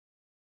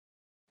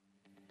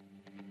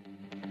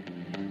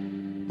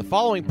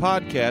following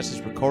podcast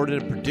is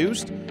recorded and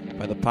produced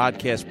by the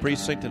Podcast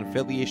Precinct in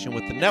affiliation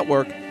with the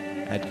network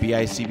at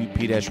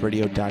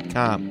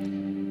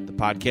bicbp-radio.com. The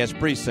Podcast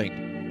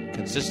Precinct.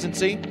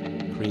 Consistency,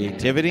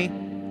 creativity,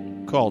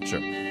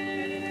 culture.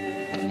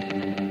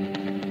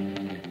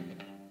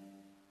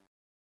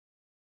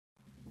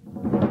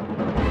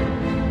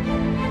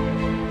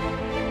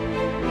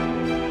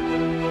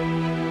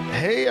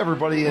 Hey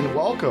everybody, and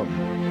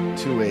welcome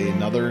to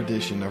another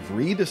edition of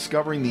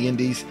Rediscovering the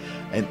Indies,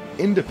 an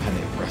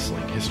independent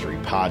wrestling history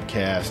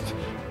podcast.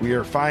 We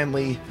are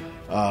finally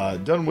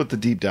done with the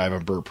deep dive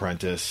on Burt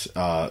Prentice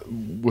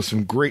with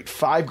some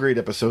five great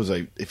episodes.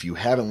 If you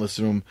haven't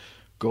listened to them,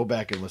 go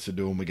back and listen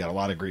to them. We got a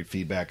lot of great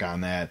feedback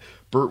on that.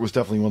 Burt was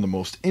definitely one of the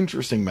most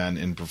interesting men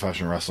in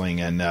professional wrestling,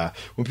 and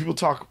when people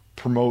talk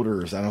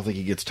promoters, I don't think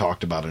he gets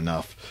talked about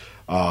enough.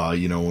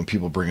 When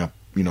people bring up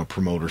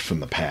promoters from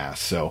the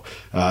past. So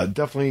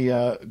definitely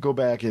go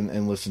back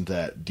and listen to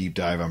that deep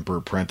dive on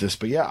Burt Prentice.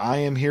 But yeah, I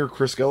am here,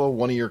 Chris Gello,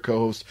 one of your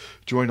co-hosts,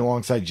 joined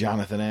alongside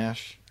Jonathan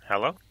Ash.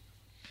 Hello.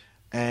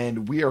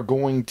 And we are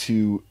going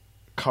to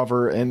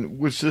cover, and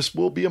which this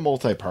will be a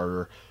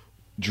multi-parter,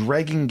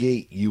 Dragon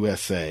Gate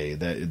USA,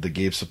 the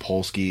Gabe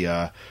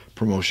Sapolsky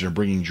promotion of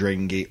bringing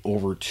Dragon Gate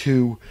over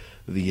to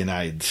the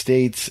United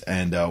States,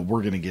 and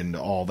we're going to get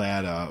into all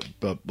that,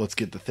 but let's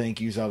get the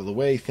thank yous out of the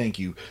way. Thank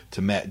you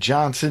to Matt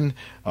Johnson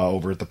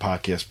over at the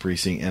Podcast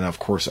Precinct, and of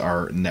course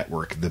our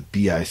network, the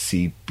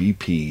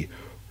BICBP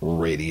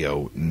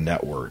Radio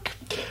Network.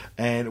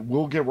 And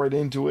we'll get right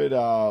into it.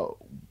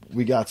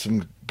 We got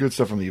some good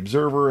stuff from the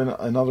Observer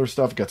and other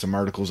stuff. Got some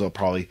articles I'll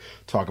probably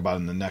talk about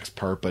in the next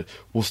part, but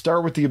we'll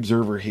start with the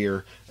Observer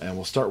here, and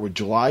we'll start with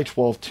July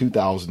 12,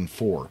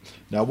 2004.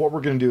 Now, what we're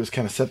going to do is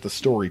kind of set the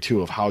story,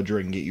 too, of how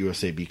Dragon Gate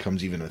USA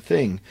becomes even a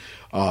thing.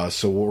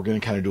 So we're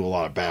going to kind of do a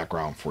lot of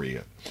background for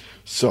you.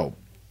 So,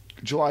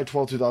 July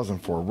 12,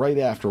 2004, right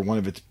after one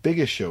of its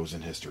biggest shows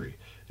in history,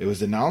 it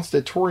was announced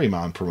that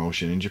Toryumon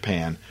promotion in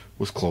Japan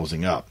was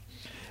closing up.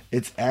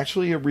 It's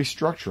actually a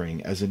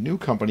restructuring, as a new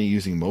company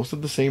using most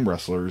of the same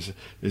wrestlers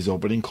is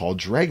opening called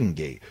Dragon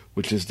Gate,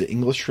 which is the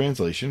English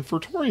translation for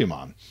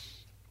Toryumon.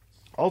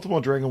 Ultimo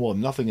Dragon will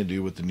have nothing to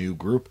do with the new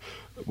group,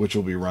 which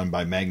will be run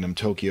by Magnum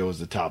Tokyo as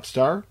the top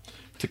star.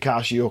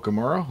 Takashi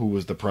Okamura, who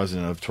was the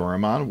president of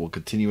Toryumon, will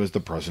continue as the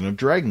president of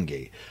Dragon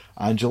Gate.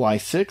 On July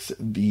 6th,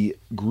 the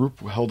group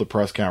held a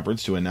press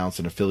conference to announce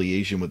an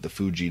affiliation with the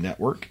Fuji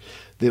Network.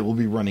 They will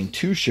be running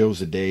 2 shows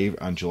a day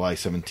on July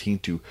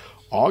 17th to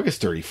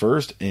August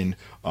 31st in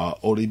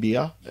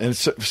Orebiya, and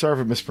sorry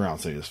for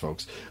mispronouncing this,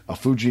 folks, a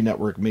Fuji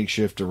Network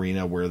makeshift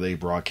arena where they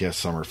broadcast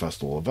summer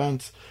festival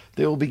events.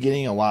 They will be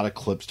getting a lot of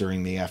clips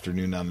during the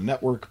afternoon on the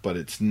network, but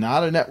it's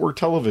not a network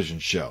television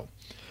show.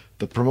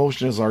 The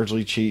promotion is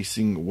largely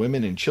chasing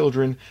women and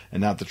children,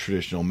 and not the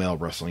traditional male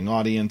wrestling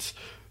audience.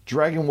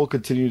 Dragon will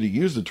continue to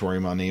use the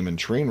Toryumon name and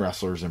train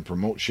wrestlers and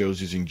promote shows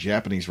using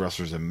Japanese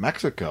wrestlers in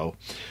Mexico.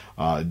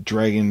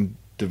 Dragon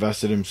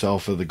divested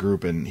himself of the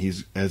group, and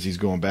he's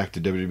going back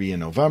to WWE in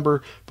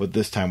November, but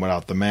this time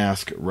without the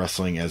mask,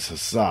 wrestling as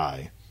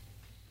Hasai.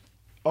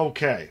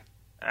 Okay.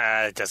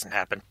 It doesn't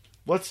happen.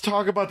 Let's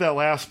talk about that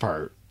last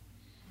part.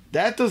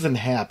 That doesn't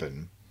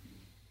happen.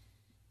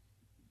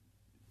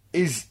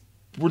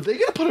 Were they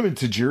going to put him in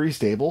Tajiri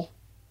stable?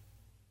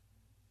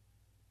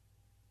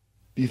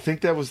 Do you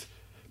think that was...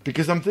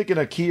 Because I'm thinking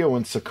Akio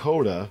and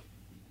Sakota.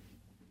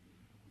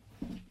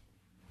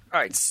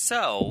 Alright,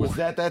 so... Was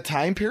that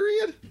time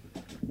period?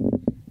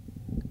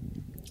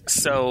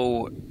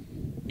 So,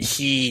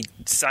 he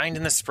signed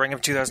in the spring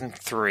of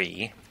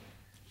 2003.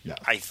 Yeah.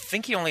 I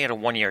think he only had a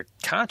 1-year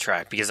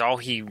contract, because all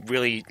he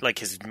really,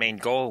 his main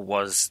goal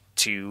was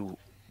to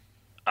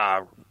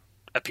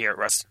appear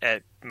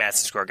at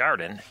Madison Square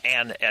Garden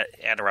and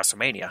at a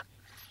WrestleMania.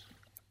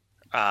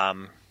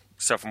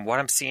 So from what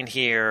I'm seeing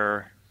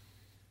here...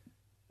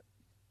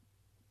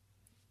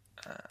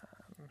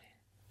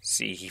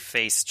 he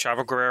faced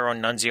Chavo Guerrero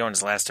and Nunzio in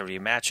his last WWE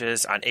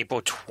matches. On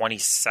April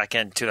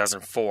 22nd,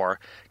 2004,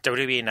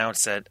 WWE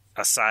announced that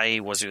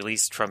Asai was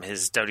released from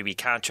his WWE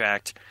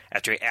contract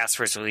after he asked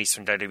for his release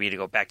from WWE to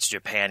go back to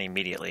Japan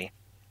immediately.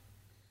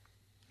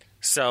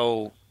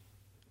 So...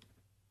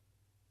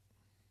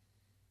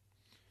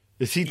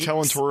 Is he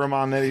telling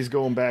Toryumon that he's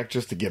going back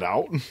just to get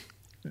out?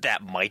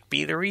 That might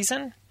be the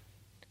reason.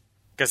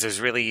 Because there's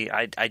really...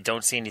 I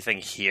don't see anything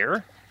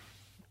here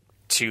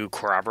to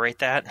corroborate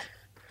that.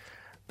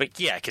 But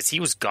yeah, because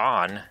he was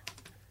gone.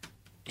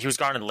 He was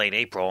gone in late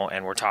April,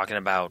 and we're talking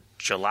about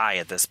July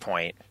at this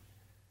point.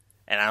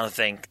 And I don't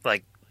think,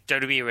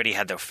 WWE already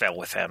had their fill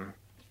with him.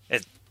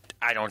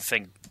 I don't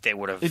think they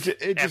would have...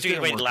 After he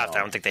left, I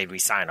don't think they'd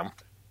re-sign him.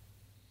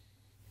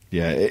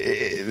 Yeah,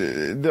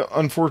 the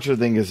unfortunate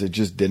thing is it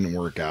just didn't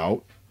work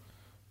out.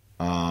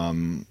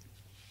 I'm,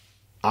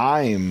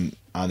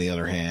 on the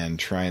other hand,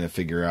 trying to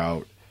figure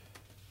out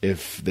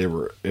if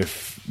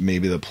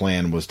maybe the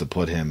plan was to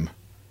put him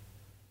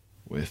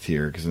with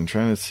here, because I'm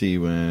trying to see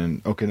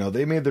when... Okay, no,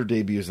 they made their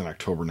debuts on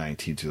October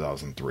 19,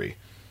 2003.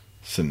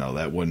 So no,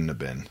 that wouldn't have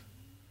been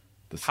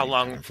the same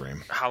time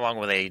frame. How long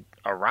were they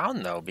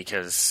around, though?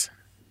 Because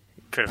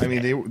I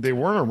mean, they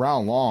weren't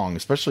around long,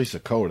 especially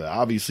Sakota.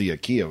 Obviously,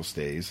 Akio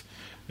stays.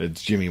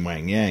 It's Jimmy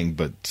Wang Yang,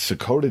 but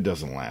Sakota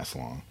doesn't last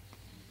long.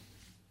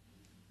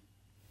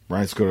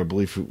 Ryan Sakota, I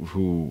believe,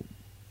 who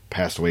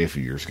passed away a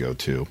few years ago,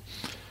 too.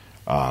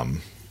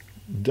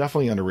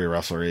 Definitely underrated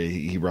wrestler.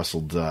 He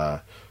wrestled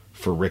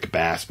for Rick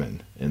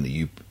Bassman in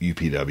the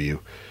UPW.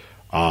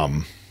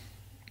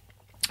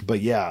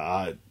 But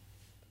yeah,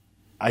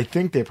 I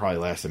think they probably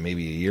lasted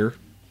maybe a year.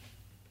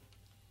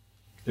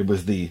 It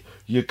was the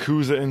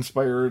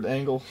Yakuza-inspired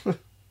angle.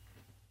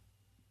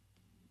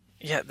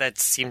 Yeah, that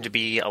seemed to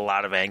be a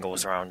lot of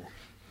angles around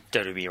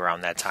WWE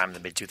around that time, the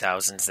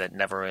mid-2000s, that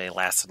never really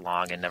lasted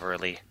long and never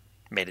really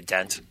made a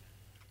dent.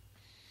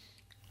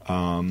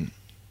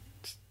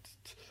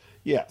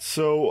 Yeah,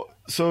 so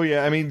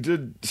yeah, I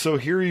mean, so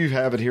here you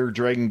have it here.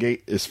 Dragon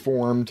Gate is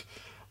formed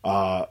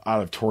out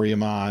of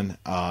Toryumon,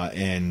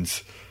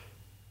 and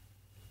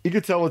you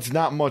can tell it's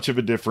not much of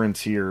a difference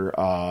here,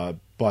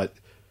 but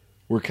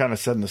we're kind of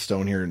setting the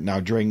stone here. Now,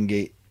 Dragon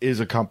Gate is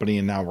a company,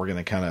 and now we're going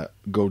to kind of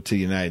go to the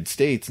United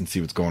States and see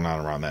what's going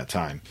on around that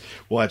time.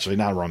 Well, actually,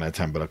 not around that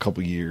time, but a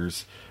couple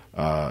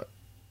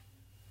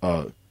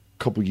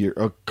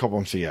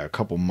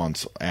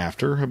months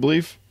after, I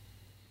believe.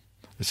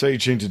 I saw you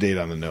change the date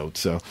on the note,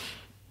 so.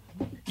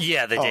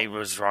 Yeah, the date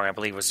was wrong. I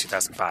believe it was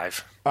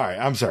 2005. All right,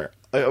 I'm sorry.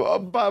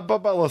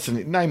 About less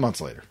than 9 months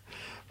later.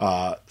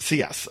 So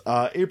yes,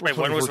 April. Wait,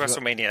 when was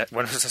WrestleMania?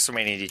 When was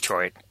WrestleMania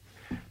Detroit?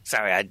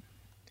 Sorry,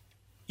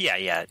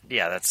 Yeah.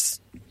 That's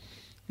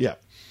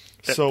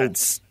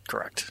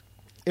correct.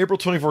 April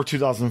 24,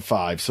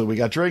 2005. So we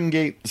got Dragon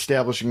Gate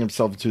establishing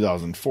himself in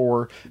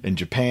 2004 in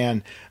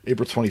Japan.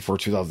 April 24,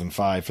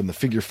 2005. From the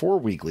Figure 4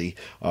 Weekly,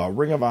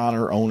 Ring of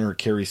Honor owner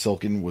Kerry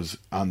Silkin was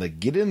on the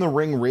Get in the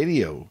Ring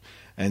radio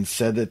and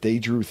said that they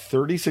drew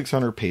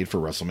 3,600 paid for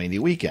WrestleMania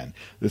weekend.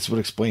 This would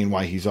explain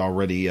why he's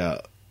already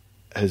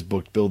has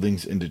booked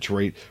buildings in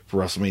Detroit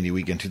for WrestleMania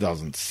weekend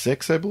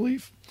 2006, I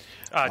believe.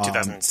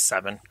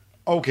 2007.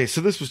 Okay, so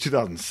this was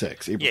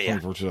 2006, April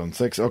 24,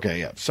 2006. Okay,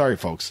 yeah. Sorry,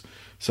 folks.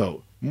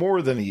 So more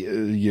than a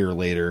year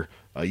later,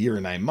 a year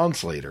and 9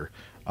 months later,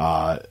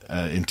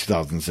 in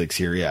 2006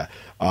 here, yeah.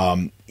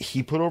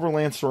 He put over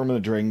Lance Storm and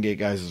the Dragon Gate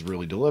guys is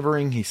really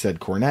delivering. He said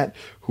Cornette,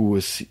 who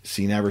was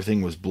seen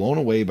everything, was blown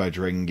away by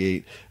Dragon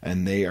Gate,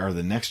 and they are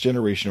the next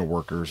generation of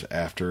workers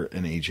after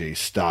an AJ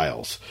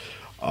Styles.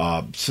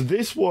 So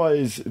this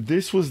was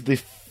the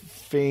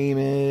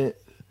famous...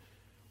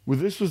 Well,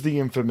 this was the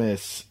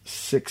infamous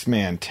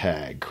 6-man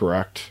tag,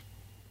 correct?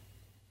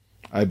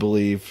 I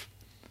believe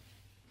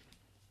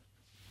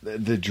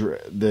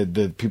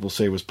the people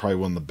say was probably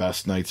one of the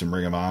best nights in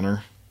Ring of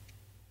Honor.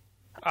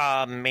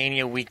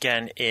 Mania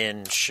weekend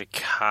in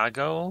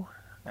Chicago,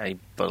 I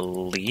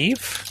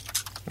believe.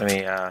 Let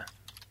me. I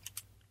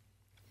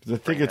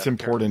think it's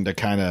important to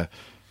kind of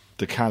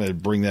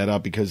bring that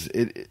up because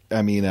it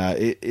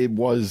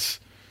was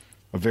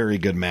a very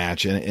good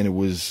match and it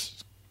was.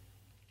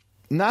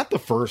 Not the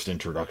first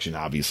introduction,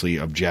 obviously,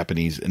 of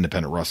Japanese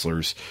independent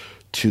wrestlers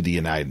to the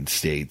United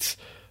States,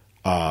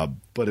 but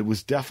it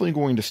was definitely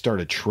going to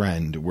start a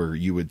trend where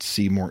you would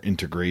see more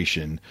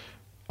integration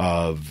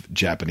of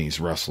Japanese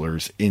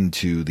wrestlers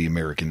into the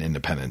American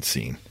independent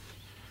scene.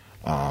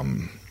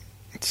 Let's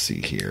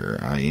see here.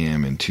 I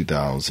am in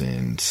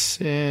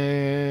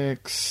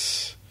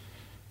 2006,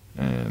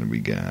 and we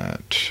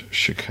got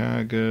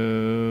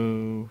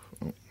Chicago.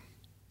 Oh.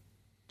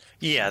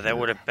 Yeah, that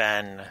would have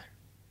been...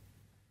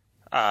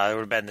 it would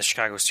have been the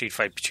Chicago street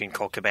fight between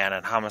Colt Cabana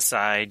and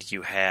Homicide.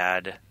 You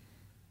had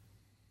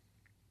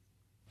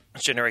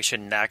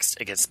Generation Next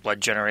against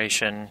Blood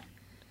Generation.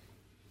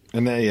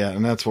 And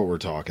that's what we're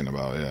talking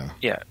about, yeah.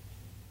 Yeah.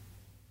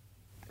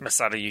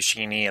 Masato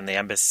Yoshimi and the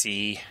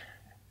Embassy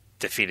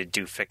defeated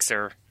Do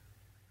Fixer.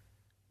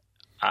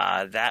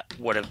 That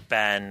would have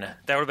been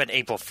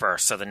April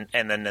 1st. So then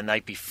the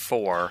night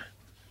before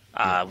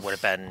would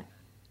have been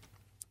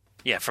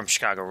from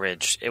Chicago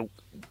Ridge.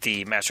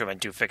 The match would have been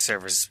Do Fixer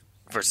versus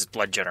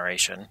Blood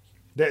Generation.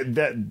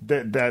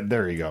 That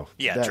there you go.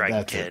 Yeah,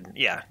 Dragon Kid. It.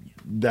 Yeah,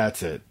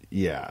 that's it.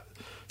 Yeah.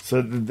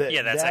 So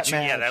that's actually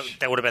match,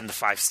 that would have been the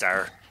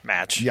 5-star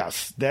match.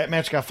 Yes, that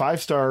match got 5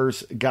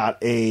 stars.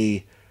 Got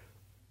a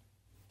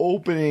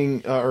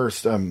opening a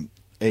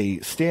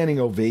standing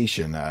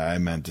ovation. I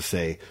meant to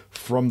say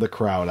from the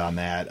crowd on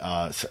that,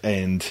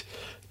 and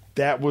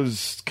that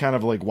was kind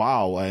of like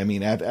wow. I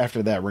mean,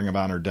 after that, Ring of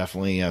Honor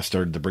definitely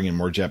started to bring in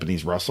more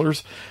Japanese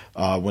wrestlers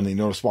when they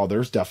noticed, well,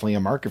 there's definitely a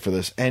market for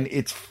this. And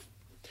it's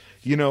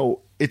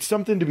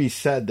something to be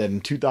said that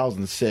in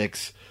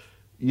 2006,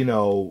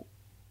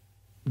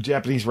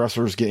 Japanese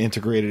wrestlers get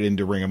integrated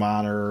into Ring of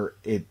Honor.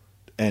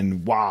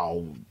 And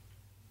wow,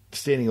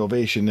 standing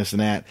ovation, this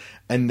and that.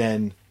 And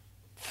then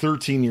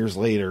 13 years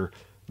later,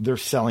 they're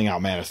selling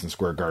out Madison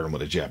Square Garden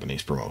with a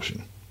Japanese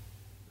promotion.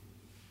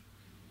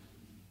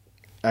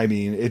 I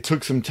mean, it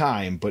took some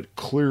time, but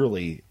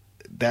clearly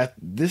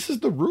this is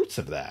the roots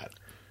of that.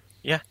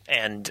 Yeah,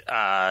 and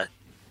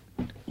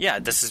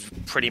this is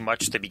pretty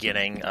much the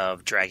beginning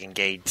of Dragon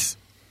Gate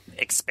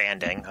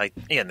expanding. Like,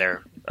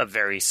 they're a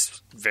very,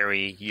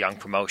 very young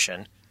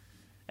promotion,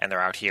 and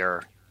they're out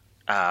here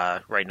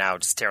right now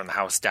just tearing the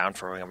house down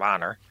for Ring of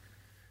Honor.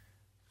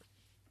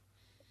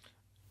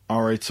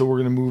 All right, so we're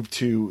going to move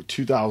to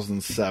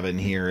 2007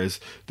 here.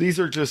 These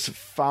are just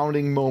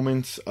founding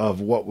moments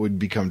of what would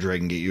become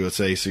Dragon Gate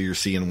USA. So you're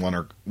seeing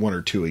one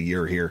or two a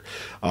year here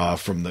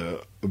from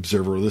the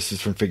Observer. This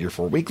is from Figure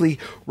 4 Weekly.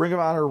 Ring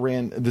of Honor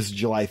this is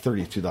July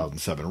 30th,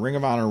 2007. Ring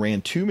of Honor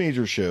ran 2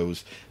 major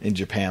shows in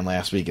Japan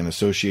last week in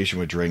association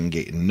with Dragon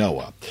Gate and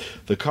Noah.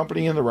 The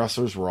company and the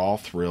wrestlers were all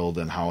thrilled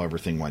in how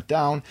everything went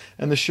down,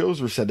 and the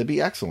shows were said to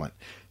be excellent.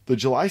 The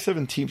July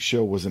 17th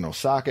show was in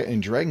Osaka,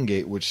 and Dragon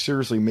Gate, which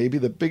seriously may be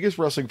the biggest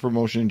wrestling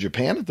promotion in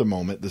Japan at the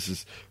moment, this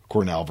is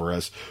Corn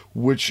Alvarez,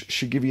 which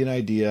should give you an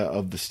idea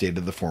of the state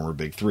of the former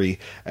Big Three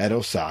at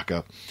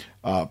Osaka.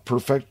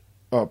 Prefectural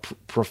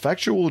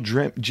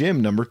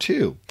Gym number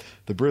 2.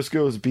 The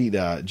Briscoes beat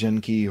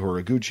Genki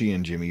Horiguchi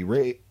and Jimmy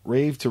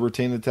Rave to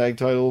retain the tag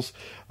titles.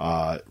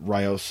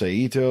 Ryo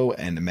Saito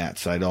and Matt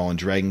Sydal and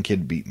Dragon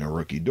Kid beat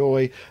Naruki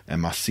Doi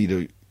and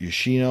Masato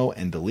Yoshino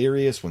and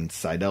Delirious when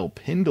Sydal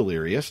pinned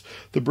Delirious.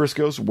 The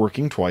Briscoes,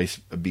 working twice,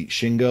 beat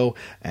Shingo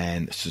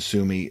and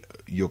Susumi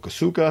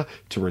Yokosuka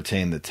to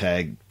retain the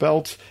tag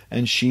belts,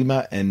 and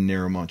Shima and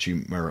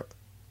Namuchi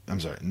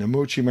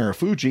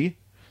Marufuji,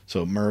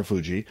 so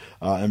Marufuji,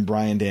 and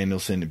Bryan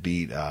Danielson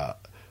beat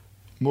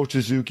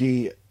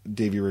Mochizuki,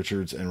 Davey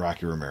Richards, and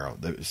Rocky Romero.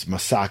 That was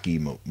Masaki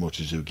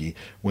Mochizuki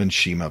when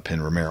Shima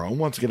pinned Romero. And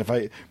once again, if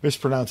I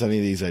mispronounce any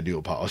of these, I do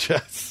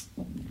apologize.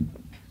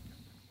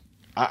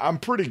 I'm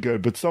pretty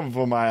good, but some of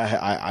them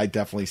I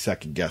definitely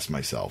second guess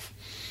myself.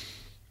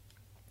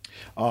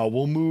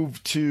 We'll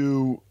move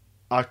to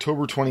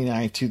October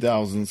 29th,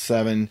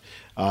 2007,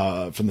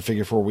 from the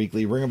Figure 4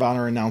 Weekly. Ring of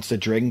Honor announced that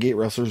Dragon Gate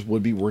wrestlers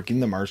would be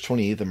working the March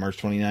 28th and March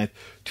 29th,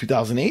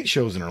 2008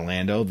 shows in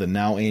Orlando, the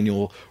now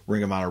annual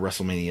Ring of Honor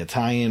WrestleMania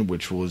tie-in,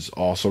 which was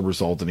also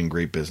resulted in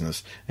great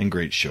business and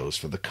great shows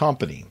for the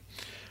company.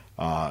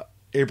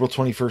 April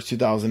 21st,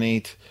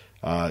 2008,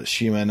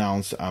 Shima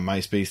announced on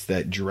MySpace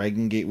that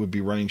Dragon Gate would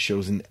be running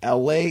shows in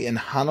LA and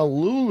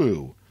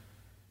Honolulu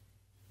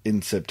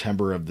in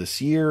September of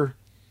this year,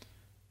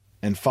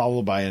 and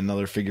followed by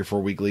another Figure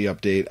 4 Weekly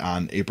update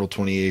on April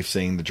 28th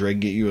saying the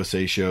Dragon Gate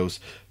USA shows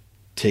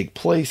take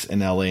place in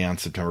LA on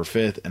September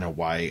 5th and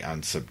Hawaii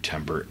on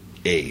September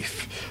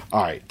 8th.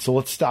 All right, so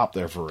let's stop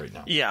there for right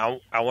now. Yeah,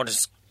 I want to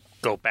just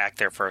go back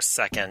there for a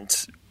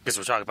second because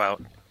we're talking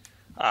about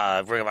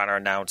Ring of Honor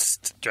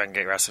announced Dragon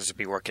Gate wrestlers would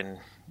be working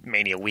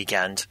Mania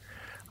weekend.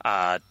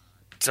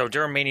 So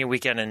during Mania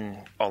weekend in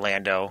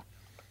Orlando,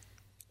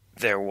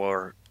 there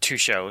were 2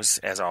 shows,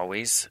 as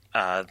always,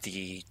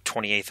 the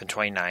 28th and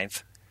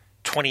 29th.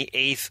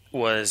 28th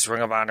was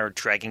Ring of Honor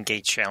Dragon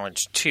Gate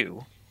Challenge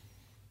 2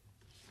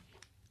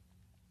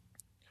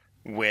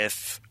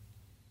 with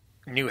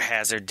New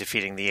Hazard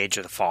defeating the Age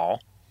of the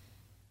Fall.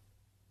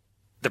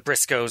 The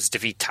Briscoes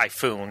defeat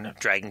Typhoon,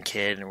 Dragon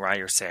Kid, and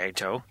Ryo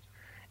Saito.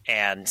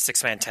 And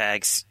 6-man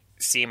tags,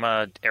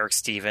 Sema, Eric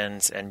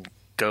Stevens, and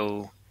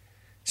Go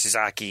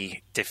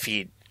Shizaki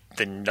defeat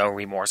the No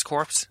Remorse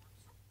Corps.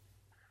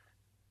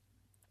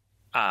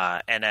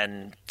 And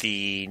then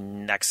the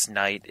next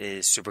night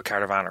is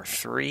Supercard of Honor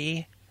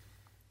 3.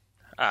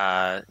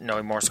 No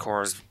Remorse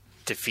Corps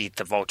defeat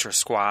the Vulture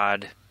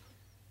Squad.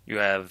 You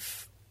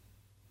have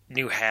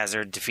New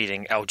Hazard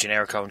defeating El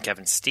Generico and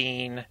Kevin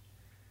Steen.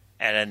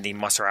 And then the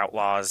Musser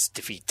Outlaws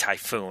defeat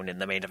Typhoon in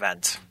the main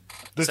event.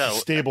 This is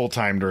stable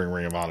time during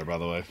Ring of Honor, by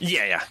the way.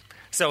 Yeah.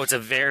 So it's a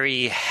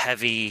very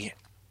heavy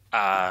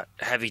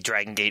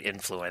Dragon Gate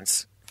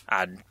influence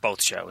on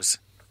both shows.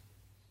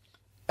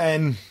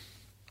 And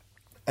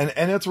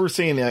that's what we're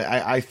saying.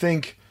 I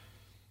think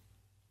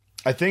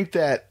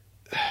that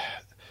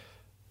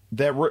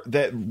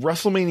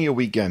WrestleMania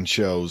weekend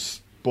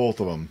shows, both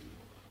of them,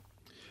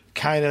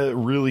 kind of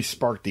really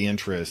sparked the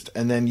interest,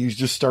 and then you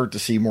just start to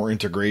see more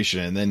integration,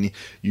 and then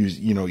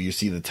you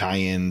see the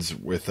tie-ins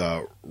with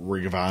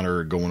Ring of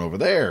Honor going over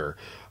there,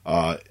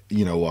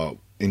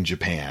 in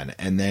Japan,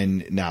 and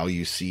then now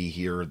you see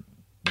here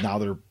now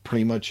they're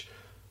pretty much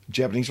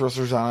Japanese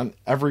wrestlers on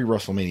every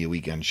WrestleMania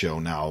weekend show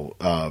now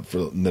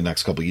for the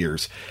next couple of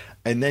years.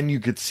 And then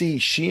you could see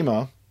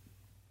Shima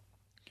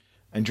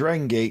and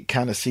Dragon Gate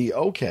kind of see,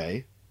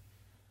 okay.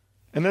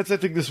 And I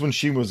think this is when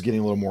Shima was getting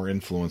a little more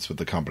influence with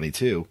the company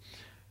too.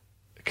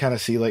 Kind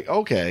of see like,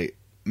 okay,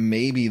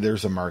 maybe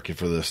there's a market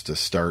for this to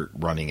start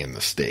running in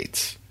the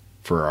States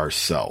for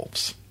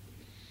ourselves.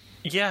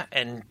 Yeah,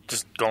 and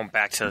just going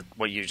back to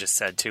what you just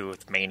said too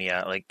with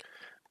Mania, like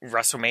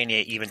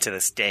WrestleMania, even to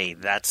this day,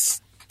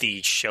 that's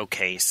the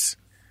showcase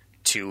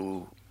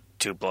to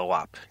blow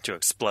up, to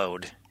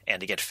explode,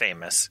 and to get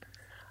famous.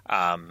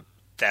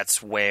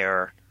 That's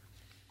where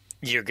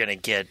you're going to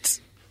get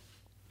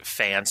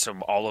fans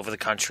from all over the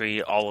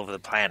country, all over the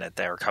planet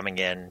that are coming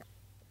in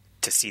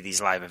to see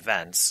these live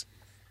events.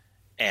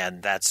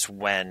 And that's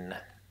when,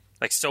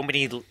 like, so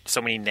many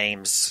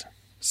names,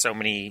 so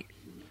many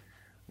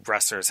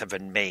wrestlers have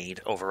been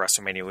made over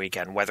WrestleMania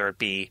weekend, whether it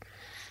be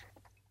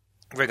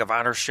Ring of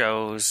Honor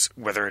shows,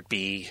 whether it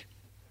be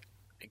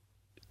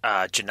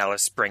Janela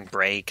Spring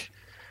Break,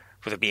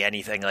 whether it be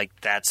anything, like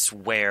that's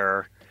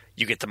where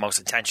you get the most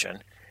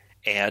attention.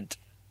 And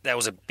that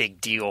was a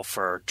big deal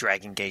for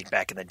Dragon Gate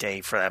back in the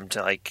day for them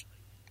to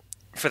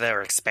for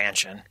their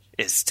expansion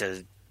is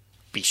to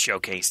be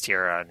showcased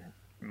here on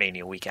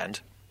Mania weekend.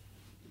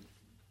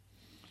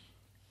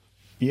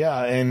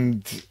 Yeah,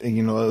 and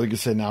like I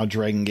said, now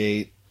Dragon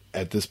Gate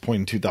at this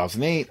point in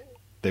 2008,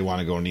 they want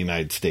to go in the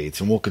United States.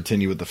 And we'll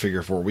continue with the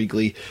Figure 4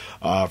 Weekly.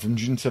 From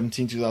June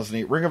 17,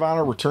 2008, Ring of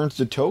Honor returns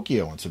to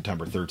Tokyo on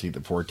September 13th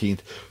and 14th.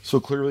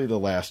 So clearly the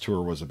last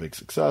tour was a big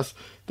success.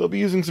 They'll be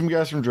using some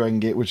guys from Dragon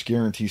Gate, which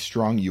guarantees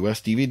strong U.S.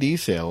 DVD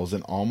sales,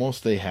 and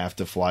almost they have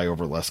to fly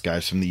over less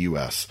guys from the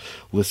U.S.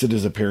 Listed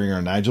as appearing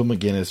are Nigel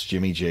McGuinness,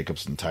 Jimmy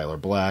Jacobs, and Tyler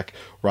Black,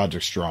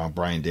 Roderick Strong,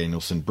 Bryan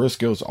Danielson,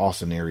 Briscoes,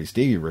 Austin Aries,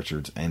 Davey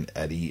Richards, and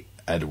Eddie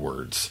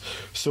Edwards.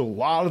 So a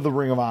lot of the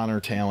Ring of Honor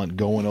talent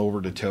going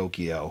over to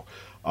Tokyo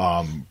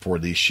for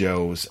these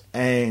shows,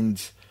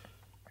 and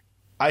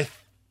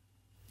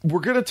we're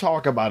going to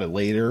talk about it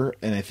later,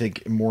 and I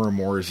think more and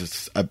more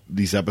as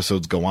these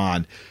episodes go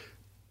on,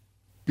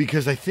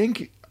 because I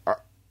think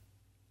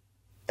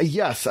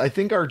I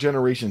think our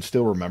generation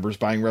still remembers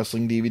buying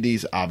wrestling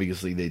DVDs.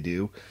 Obviously they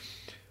do,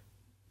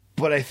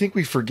 but I think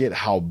we forget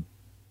how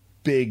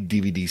big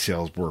DVD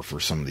sales were for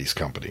some of these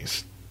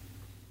companies.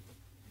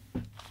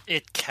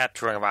 It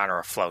kept Ring of Honor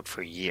afloat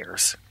for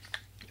years.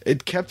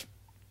 It kept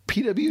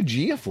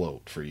PWG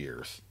afloat for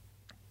years.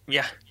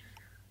 Yeah.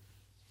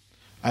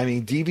 I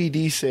mean,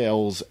 DVD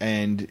sales,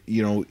 and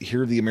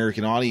here the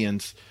American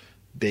audience,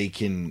 they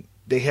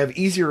have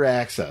easier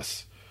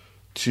access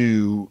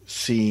to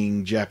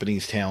seeing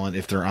Japanese talent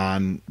if they're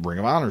on Ring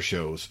of Honor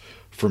shows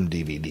from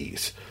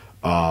DVDs.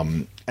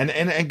 And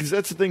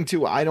that's the thing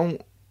too.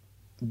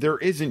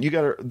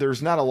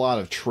 There's not a lot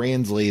of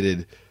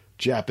translated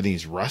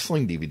Japanese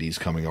wrestling DVDs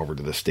coming over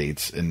to the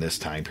States in this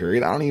time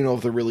period. I don't even know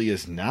if there really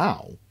is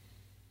now.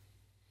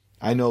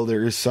 I know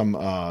there is some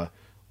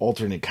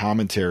alternate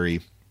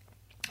commentary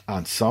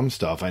on some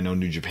stuff. I know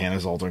New Japan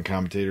has alternate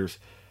commentators.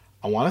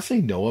 I want to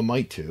say Noah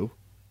might too.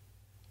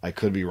 I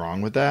could be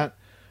wrong with that.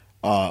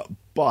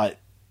 But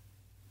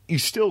you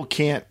still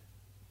can't,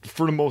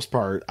 for the most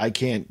part, I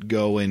can't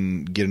go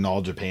and get an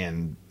All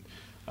Japan,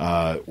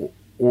 or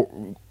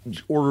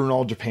order an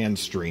All Japan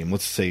stream.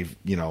 Let's say,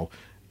 and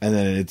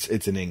then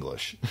it's in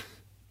English.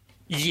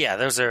 Yeah,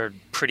 those are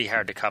pretty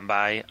hard to come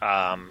by.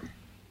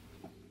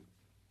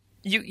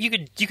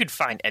 You could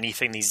find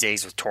anything these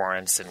days with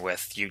torrents and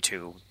with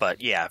YouTube,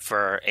 but yeah,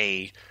 for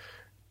a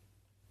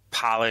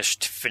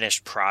polished,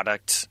 finished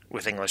product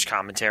with English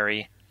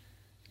commentary,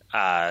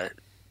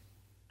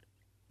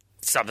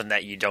 something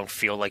that you don't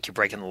feel like you're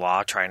breaking the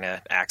law trying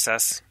to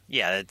access,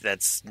 yeah,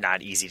 that's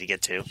not easy to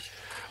get to.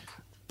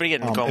 But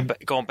again,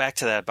 going back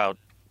to that about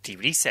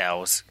DVD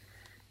sales,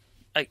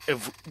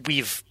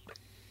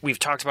 we've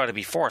talked about it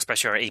before,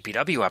 especially our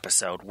APW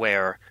episode,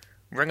 where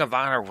Ring of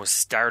Honor was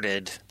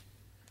started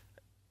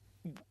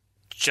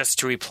just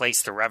to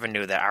replace the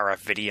revenue that RF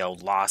Video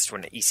lost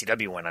when the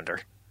ECW went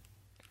under.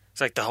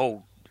 It's like the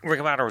whole Ring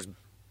of Honor was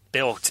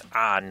built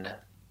on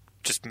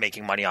just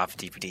making money off of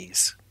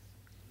DVDs.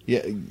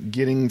 Yeah,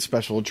 getting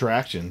special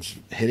attractions,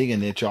 hitting a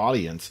niche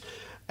audience.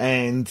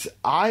 And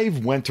I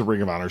went to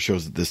Ring of Honor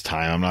shows at this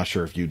time. I'm not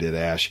sure if you did,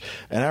 Ash.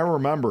 And I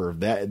remember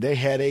that they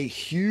had a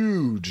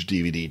huge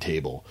DVD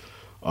table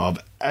of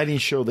any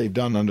show they've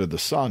done under the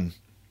sun.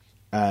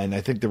 And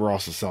I think they were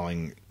also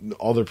selling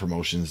other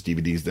promotions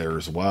DVDs there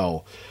as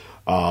well.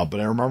 But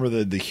I remember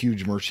the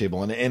huge merch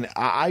table. And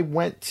I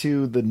went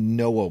to the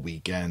Noah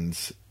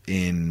weekends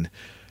in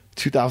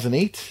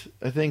 2008,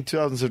 I think.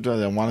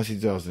 2007, I want to say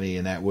 2008.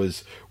 And that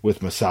was with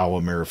Masawa,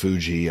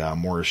 Marufuji,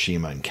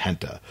 Morishima, and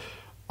Kenta.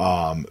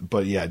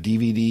 But yeah,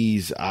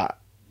 DVDs.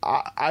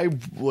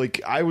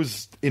 I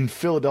was in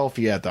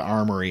Philadelphia at the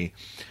Armory.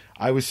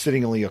 I was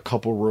sitting only a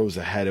couple rows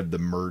ahead of the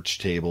merch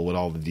table with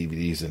all the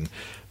DVDs, and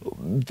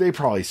they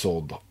probably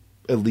sold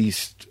at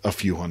least a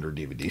few hundred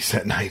DVDs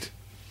that night,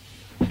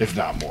 if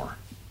not more.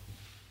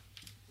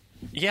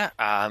 Yeah,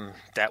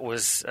 that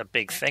was a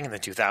big thing in the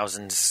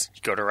 2000s.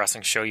 You go to a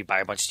wrestling show, you buy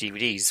a bunch of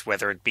DVDs,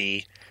 whether it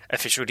be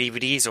official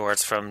DVDs or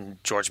it's from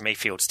George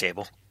Mayfield's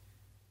table.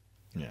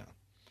 Yeah.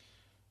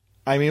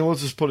 I mean,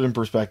 let's just put it in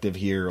perspective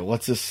here.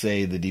 Let's just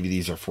say the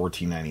DVDs are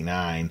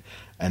 $14.99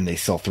 and they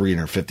sell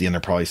 $350, and they're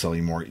probably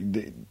selling more.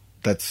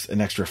 That's an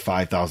extra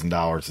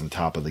 $5,000 on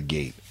top of the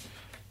gate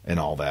and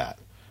all that.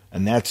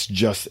 And that's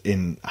just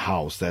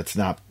in-house. That's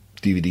not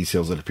DVD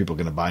sales that people are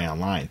going to buy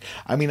online.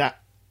 I mean, I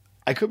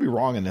could be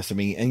wrong in this. I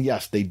mean, and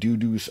yes, they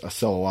do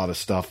sell a lot of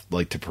stuff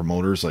like to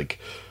promoters, like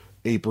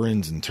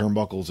aprons and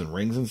turnbuckles and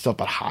rings and stuff,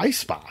 but High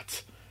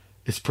Spots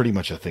is pretty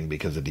much a thing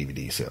because of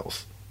DVD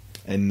sales.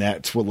 And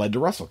that's what led to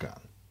WrestleCon.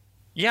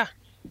 Yeah,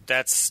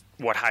 that's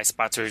what High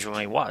Spots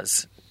originally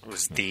was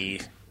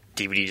the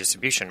DVD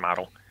distribution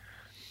model.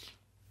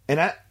 And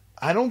I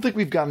don't think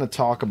we've gotten to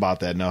talk about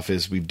that enough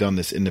as we've done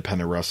this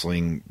independent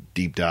wrestling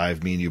deep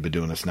dive. Me and you have been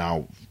doing this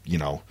now,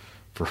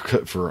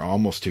 for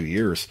almost 2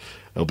 years.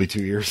 It'll be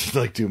 2 years,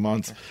 like 2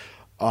 months.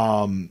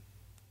 That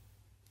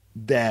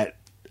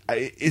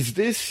is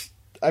this?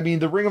 I mean,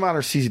 the Ring of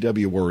Honor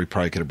CZW War, we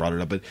probably could have brought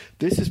it up, but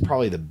this is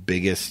probably the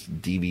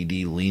biggest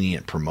DVD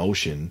lenient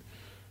promotion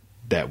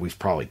that we've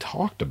probably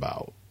talked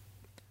about.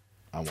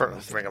 For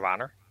Ring of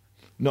Honor?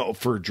 No,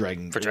 for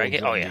Dragon. For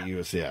Dragon? Oh, yeah.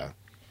 US, yeah.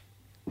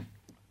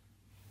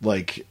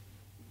 Like,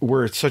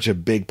 where it's such a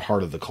big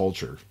part of the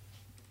culture.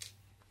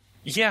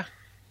 Yeah.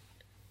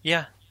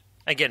 Yeah.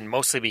 Again,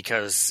 mostly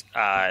because,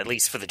 at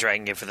least for the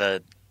Dragon Gate, for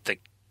the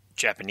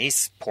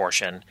Japanese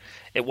portion,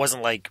 it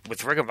wasn't like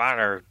with Ring of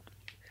Honor.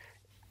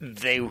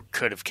 They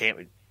could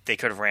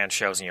have ran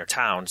shows in your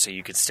town, so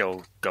you could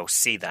still go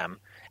see them.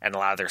 And a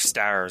lot of their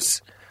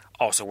stars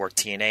also worked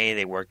TNA.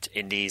 They worked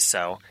Indies,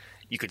 so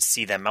you could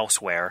see them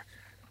elsewhere.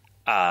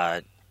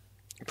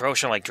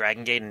 Promotion like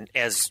Dragon Gate, and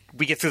as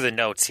we get through the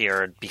notes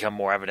here, it become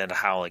more evident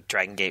how like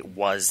Dragon Gate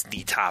was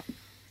the top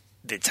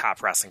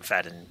wrestling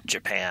fed in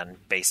Japan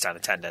based on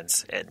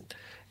attendance, and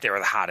they were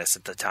the hottest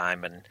at the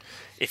time. And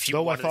if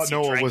you I thought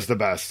Noah was the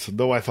best.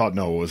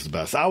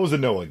 I was a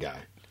Noah guy.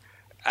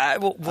 I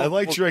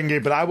like Dragon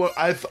Gate, but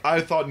I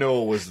thought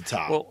Noah was the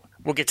top.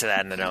 We'll get to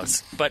that in the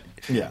notes. But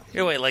yeah,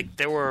 anyway, like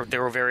they were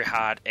very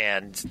hot,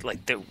 and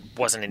like there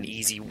wasn't an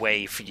easy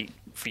way for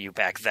you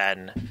back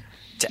then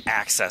to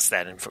access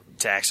that and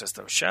to access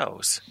those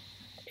shows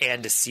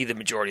and to see the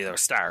majority of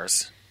those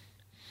stars.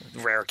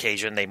 Rare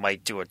occasion they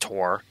might do a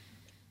tour,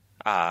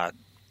 but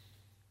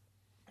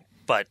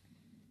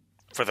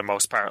for the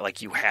most part,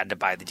 like you had to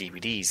buy the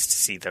DVDs to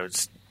see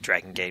those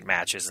Dragon Gate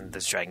matches and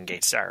those Dragon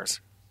Gate stars.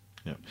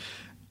 Yeah.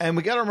 And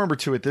we got to remember,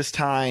 too, at this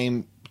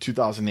time,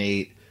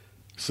 2008,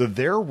 so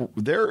their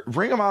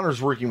Ring of Honor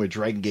is working with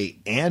Dragon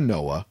Gate and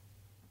Noah,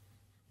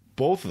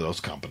 both of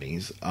those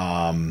companies.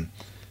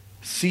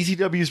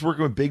 CZW is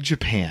working with Big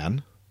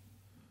Japan,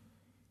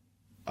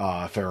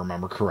 if I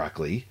remember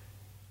correctly.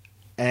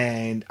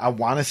 And I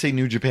want to say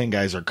New Japan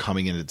guys are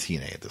coming into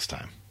TNA at this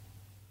time.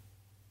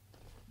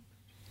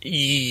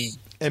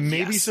 And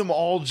maybe some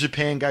All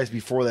Japan guys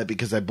before that,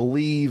 because I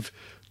believe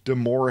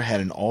D'Amore had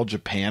an All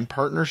Japan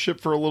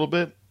partnership for a little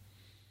bit.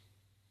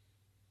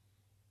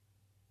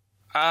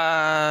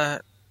 I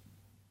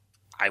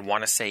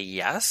want to say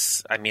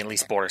yes. I mean, at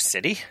least Border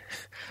City.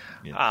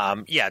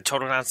 Yeah.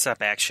 Total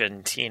Nonstop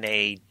Action,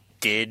 TNA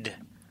did.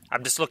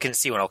 I'm just looking to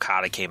see when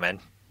Okada came in.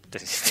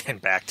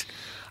 Backed.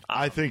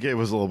 I think it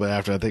was a little bit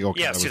after. I think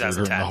Okada was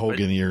during the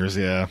Hogan years,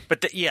 yeah.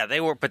 But they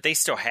were. But they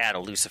still had a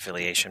loose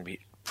affiliation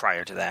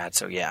prior to that,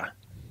 so yeah.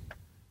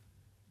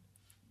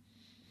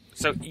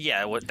 So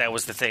yeah, that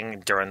was the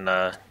thing during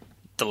the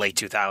late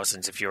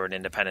 2000s. If you were an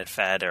independent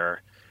fed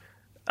or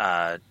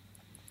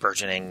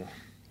burgeoning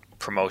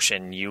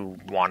promotion, you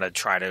want to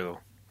try to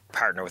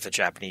partner with a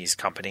Japanese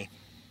company.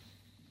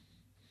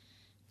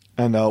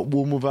 And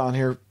we'll move on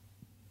here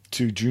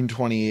to June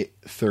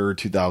 23rd,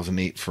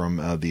 2008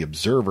 from The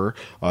Observer.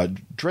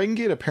 Dragon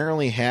Gate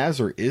apparently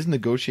has or is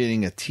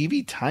negotiating a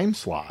TV time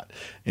slot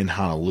in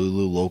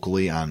Honolulu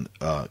locally on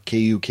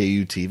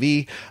KUKU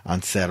TV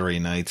on Saturday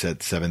nights at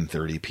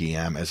 7:30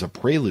 p.m. as a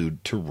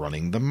prelude to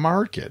running the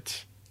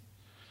market.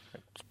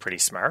 It's pretty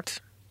smart.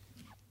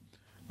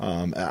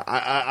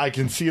 I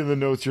can see in the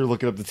notes you're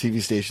looking up the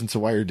TV station, so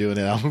while you're doing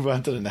it, I'll move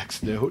on to the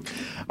next note.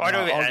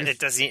 It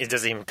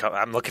doesn't even come.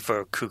 I'm looking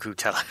for Cuckoo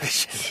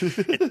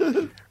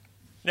Television.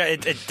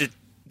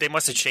 They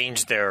must have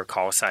changed their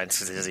call signs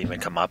because it doesn't even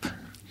come up.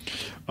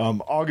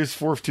 August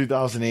 4th,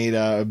 2008,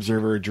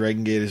 Observer,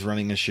 Dragon Gate is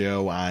running a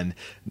show on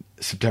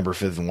September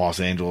 5th in Los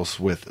Angeles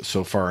with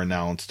so far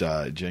announced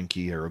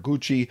Genki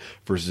Haraguchi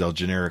versus El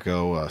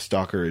Generico,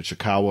 Stalker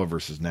Ichikawa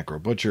versus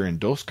Necro Butcher, and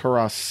Dos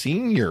Caras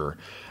Sr.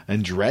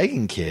 and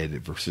Dragon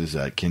Kid versus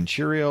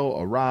Kenshiro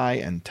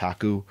Arai and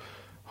Taku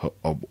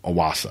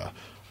Awasa.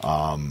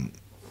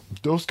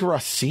 Dos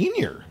Caras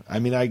Sr. I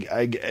mean,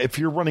 if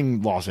you're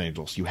running Los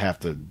Angeles, you have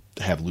to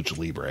have Lucha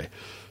Libre.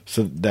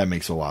 So that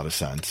makes a lot of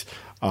sense.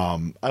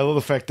 I love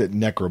the fact that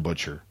Necro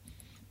Butcher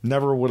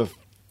never would have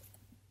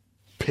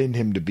pinned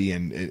him to be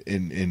in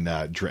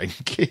Dragon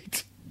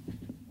Gate.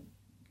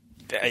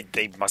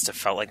 They must have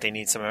felt like they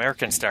need some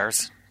American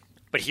stars.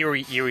 But here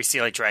we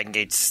see like Dragon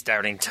Gate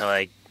starting to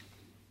like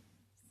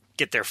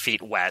get their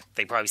feet wet.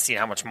 They probably seen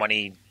how much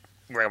money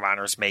Ring of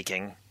Honor is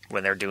making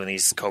when they're doing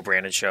these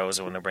co-branded shows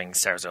or when they're bringing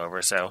stars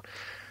over. So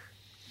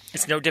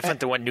it's no different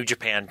than what New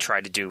Japan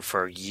tried to do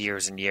for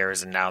years and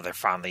years, and now they're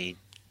finally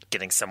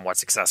getting somewhat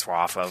successful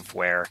off of,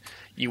 where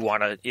you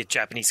want a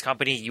Japanese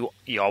company,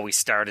 you always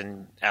start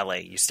in LA,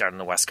 you start on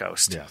the West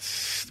Coast.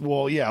 Yes.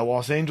 Well, yeah,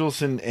 Los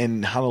Angeles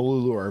and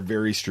Honolulu are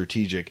very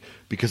strategic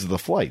because of the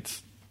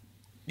flights.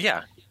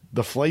 Yeah.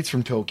 The flights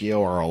from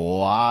Tokyo are a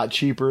lot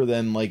cheaper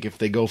than like if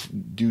they go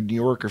do New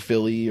York or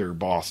Philly or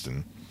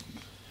Boston.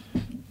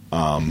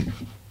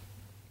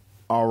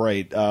 All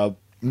right.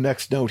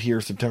 Next note here,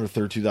 September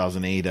 3rd,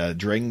 2008.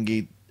 Dragon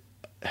Gate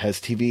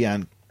has TV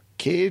on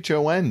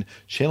KHON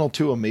Channel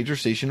 2, a major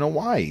station in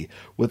Hawaii,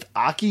 with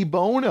Aki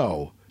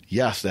Bono.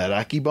 Yes, that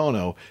Aki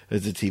Bono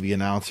is the TV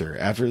announcer.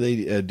 After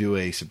they do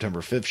a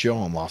September 5th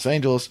show in Los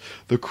Angeles,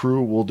 the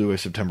crew will do a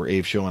September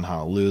 8th show in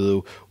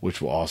Honolulu,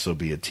 which will also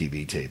be a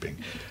TV taping.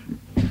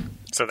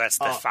 So So that's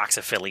the Fox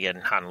affiliate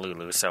in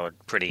Honolulu, so a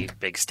pretty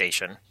big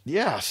station.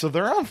 Yeah, so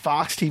they're on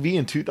Fox TV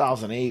in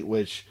 2008,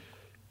 which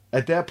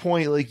at that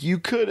point, like, you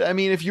could, I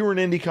mean, if you were an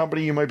indie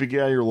company, you might be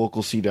getting your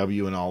local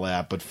CW and all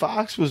that, but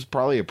Fox was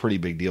probably a pretty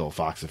big deal,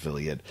 Fox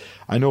affiliate.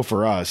 I know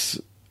for us,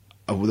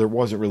 there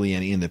wasn't really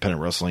any independent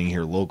wrestling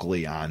here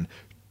locally on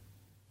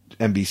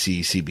NBC,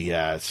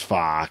 CBS,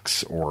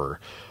 Fox, or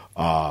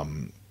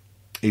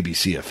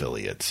ABC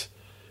affiliates.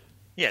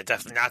 Yeah,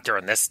 definitely not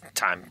during this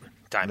time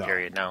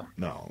period, no.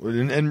 No.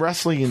 And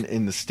wrestling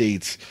in the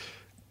States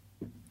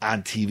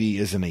on TV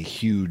isn't a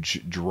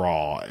huge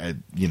draw,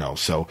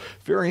 so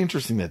very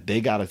interesting that they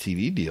got a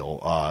TV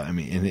deal,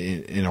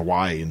 in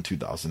Hawaii in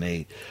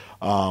 2008.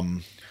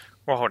 Well,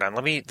 hold on.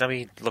 Let me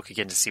look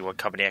again to see what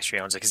company actually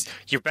owns it, because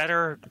your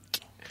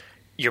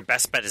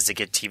best bet is to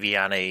get TV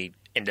on a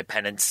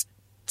independent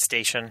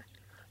station.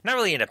 Not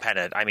really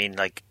independent. I mean,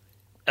 like,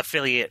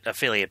 affiliate,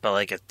 but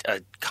like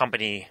a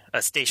company,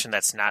 a station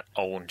that's not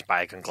owned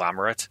by a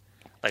conglomerate,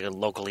 like a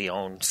locally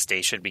owned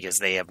station, because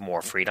they have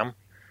more freedom.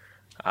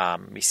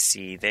 Let me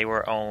see. They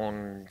were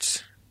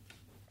owned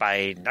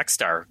by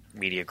Nexstar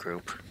Media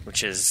Group,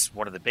 which is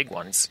one of the big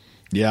ones.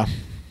 Yeah.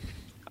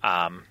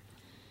 I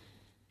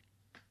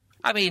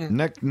mean,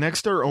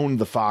 Nexstar owned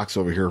the Fox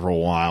over here for a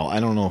while. I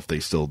don't know if they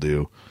still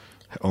do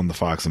own the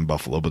Fox in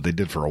Buffalo, but they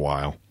did for a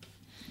while.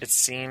 It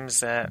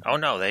seems that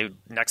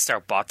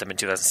Nexstar bought them in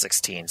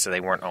 2016, so they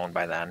weren't owned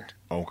by then.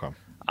 Okay.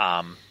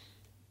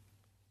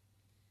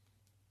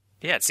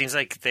 Yeah, it seems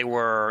like they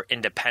were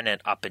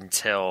independent up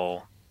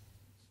until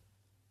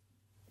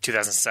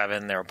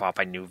 2007. They were bought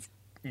by New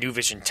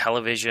Vision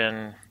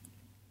Television,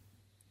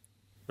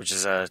 which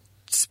is a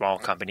small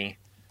company.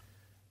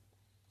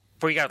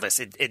 But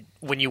regardless,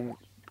 when you,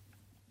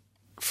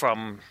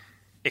 from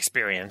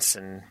experience,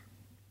 and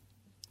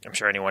I'm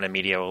sure anyone in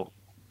media will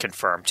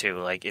confirm too,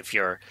 like, if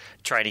you're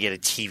trying to get a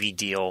TV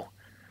deal,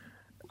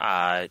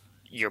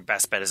 your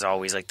best bet is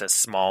always like the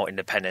small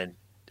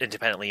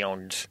independently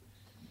owned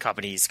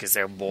companies, because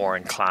they're more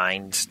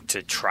inclined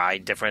to try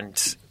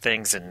different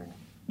things and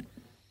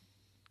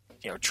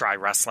try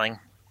wrestling.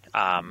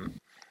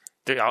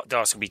 They'll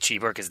also be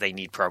cheaper because they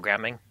need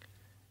programming.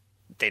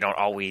 They don't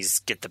always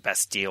get the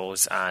best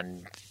deals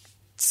on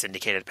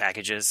syndicated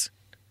packages.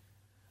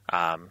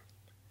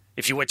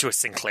 If you went to a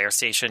Sinclair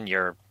station,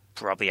 you're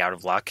probably out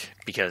of luck,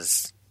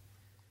 because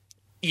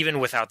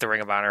even without the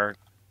Ring of Honor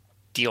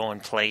deal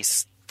in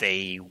place,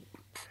 they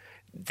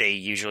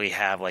usually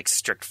have like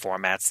strict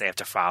formats they have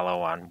to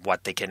follow on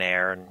what they can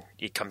air, and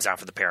it comes down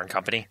for the parent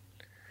company.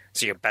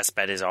 So your best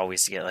bet is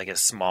always to get like a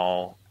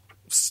small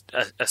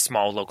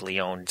locally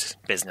owned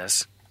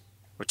business,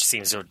 which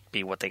seems to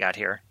be what they got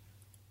here.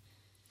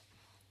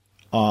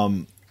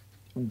 One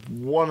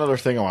other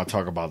thing I want to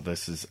talk about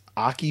this is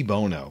Aki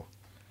Bono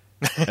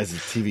as a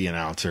TV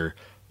announcer.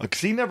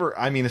 Because he never,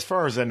 as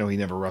far as I know, he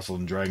never wrestled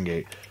in Dragon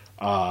Gate.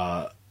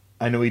 I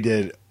know he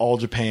did All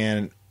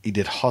Japan, he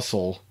did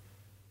Hustle,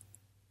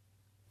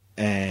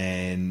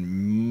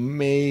 and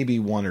maybe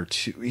one or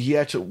two. He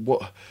actually,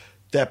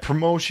 that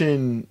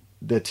promotion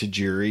that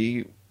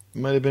Tajiri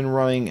might have been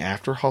running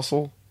after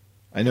Hustle.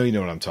 I know you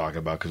know what I'm talking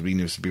about, because we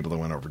knew some people that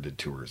went over and did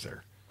tours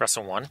there.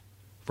 Wrestle One,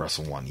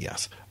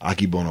 yes.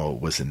 Aki Bono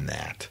was in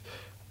that.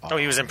 No,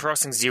 he was in Pro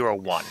Wrestling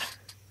 01.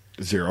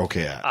 Zero,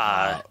 okay.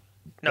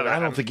 No, I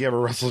don't think he ever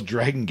wrestled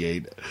Dragon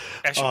Gate.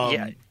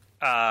 Actually,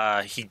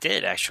 yeah. He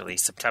did, actually.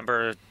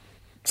 September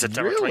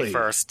Really?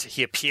 21st,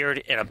 he appeared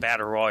in a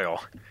Battle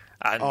Royal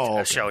on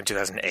a show in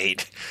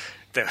 2008.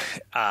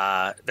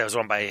 That was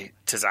won by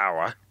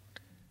Tozawa.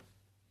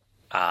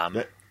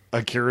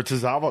 Akira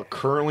Tozawa,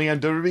 currently on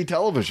WWE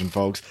television,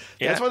 folks.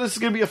 Yeah. That's why this is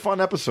going to be a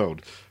fun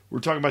episode. We're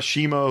talking about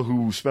Shima,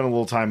 who spent a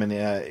little time in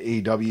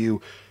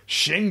AEW.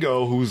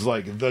 Shingo, who's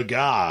like the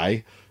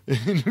guy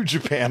in New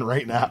Japan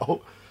right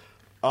now.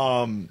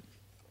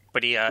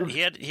 But he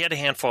had a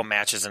handful of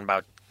matches in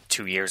about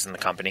 2 years in the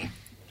company.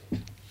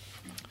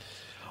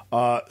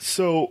 But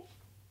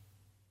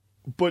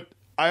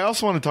I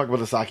also want to talk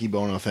about the Aki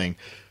Bono thing.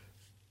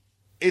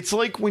 It's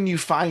like when you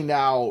find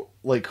out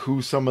like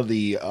who some of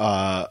the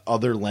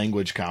other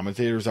language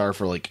commentators are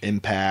for like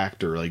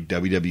Impact or like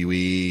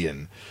WWE,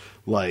 and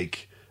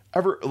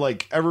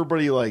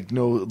everybody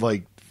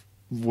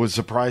was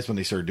surprised when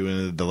they started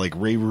doing the like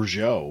Ray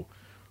Rougeau,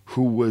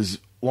 who was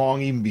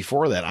long even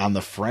before that on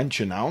the French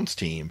announce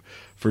team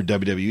for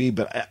WWE.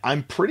 But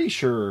I'm pretty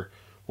sure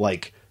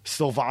like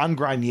Sylvain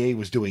Grenier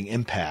was doing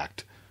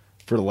Impact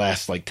for the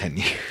last like 10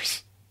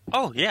 years.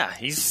 Oh yeah,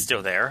 he's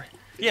still there.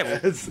 Yeah,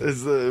 as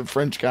the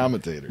French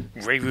commentator.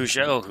 Ray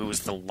Rougeau, who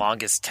was the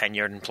longest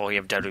tenured employee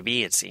of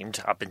WWE, it seemed,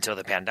 up until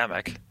the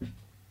pandemic,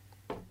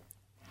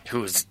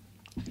 who's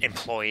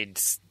employed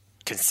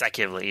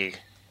consecutively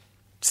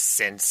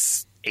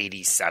since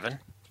 '87.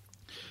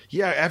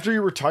 Yeah, after he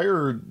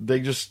retired, they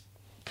just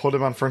put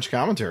him on French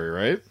commentary,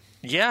 right?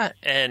 Yeah,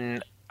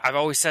 and I've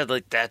always said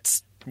like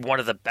that's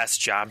one of the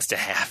best jobs to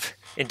have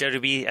in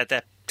WWE at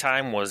that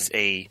time, was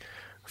a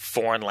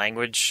foreign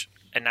language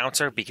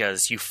announcer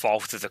because you fall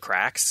through the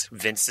cracks.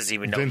 Vince doesn't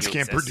even know Vince you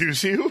can't exist.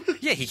 produce you?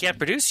 Yeah, he can't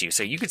produce you,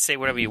 so you could say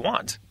whatever you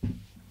want.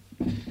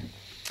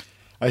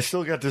 I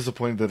still got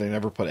disappointed that they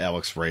never put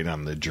Alex Wright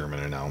on the German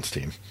announce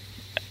team.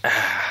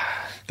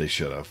 They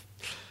should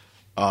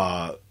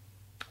have.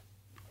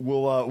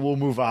 We'll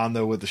move on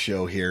though with the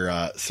show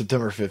here.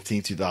 September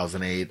 15th,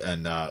 2008,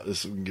 and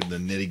this we can give the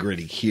nitty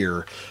gritty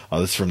here.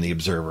 This is from the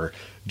Observer.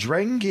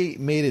 Dragon Gate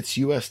made its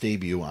U.S.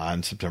 debut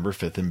on September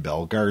 5th in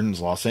Bell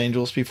Gardens, Los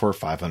Angeles, before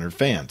 500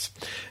 fans.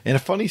 And a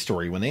funny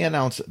story: when they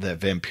announced that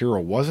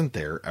Vampiro wasn't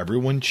there,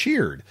 everyone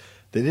cheered.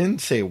 They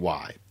didn't say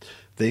why.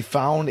 They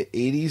found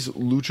 80s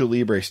Lucha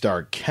Libre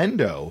star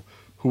Kendo,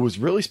 who was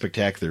really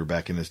spectacular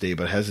back in his day,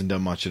 but hasn't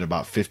done much in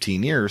about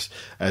 15 years,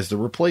 as the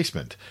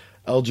replacement.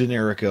 El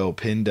Generico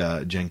pinned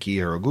Genki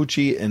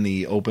Hiraguchi in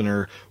the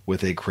opener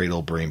with a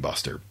cradle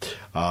brainbuster.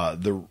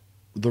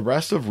 The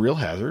rest of Real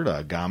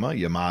Hazard, Gama,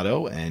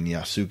 Yamato, and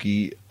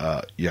Yasushi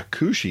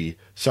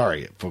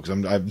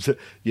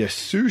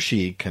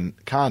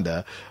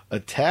Kanda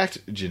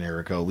attacked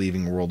Generico,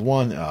 leaving World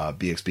 1,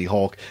 BXB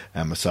Hulk,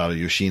 and Masato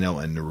Yoshino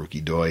and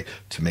Naruki Doi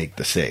to make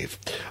the save.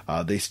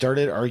 They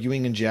started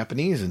arguing in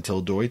Japanese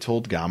until Doi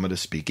told Gama to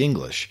speak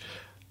English.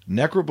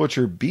 Necro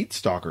Butcher beat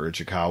Stalker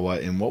Ichikawa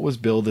in what was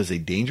billed as a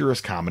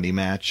dangerous comedy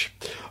match.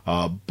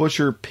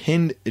 Butcher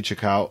pinned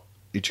Ichikawa,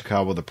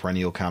 the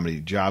perennial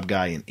comedy job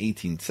guy, in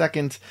 18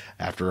 seconds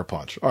after a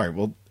punch. All right,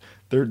 well,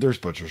 there's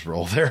Butcher's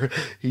role there.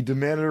 He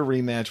demanded a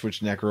rematch,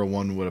 which Necro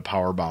won with a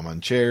powerbomb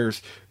on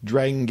chairs.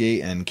 Dragon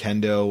Gate and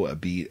Kendo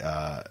beat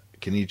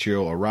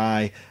Kenichiro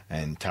Arai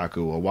and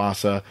Taku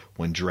Awasa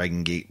when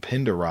Dragon Gate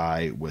pinned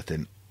Arai with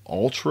an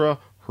Ultra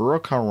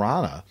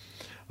Hurricanrana.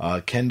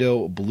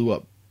 Kendo blew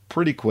up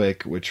pretty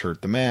quick, which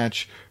hurt the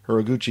match.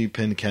 Hiraguchi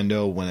pinned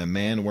Kendo when a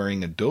man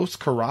wearing a Dos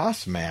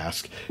Caras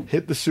mask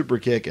hit the super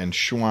kick and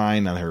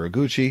Schwein on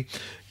Hiraguchi.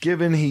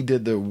 Given he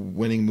did the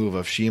winning move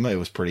of Shima, it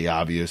was pretty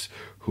obvious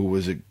who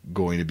was it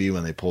going to be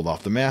when they pulled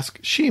off the mask.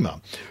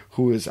 Shima,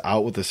 who is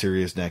out with a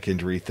serious neck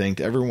injury, thanked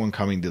everyone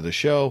coming to the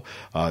show.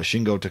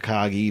 Shingo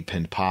Takagi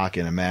pinned Pac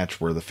in a match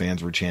where the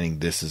fans were chanting,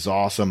 "This is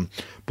awesome."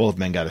 Both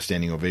men got a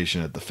standing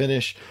ovation at the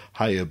finish.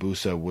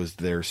 Hayabusa was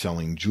there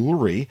selling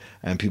jewelry,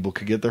 and people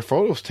could get their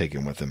photos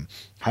taken with him.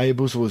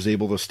 Hayabusa was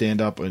able to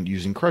stand up and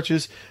using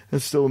crutches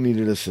and still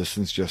needed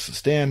assistance just to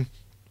stand.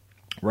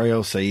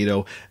 Ryo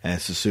Saito and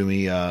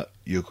Susumi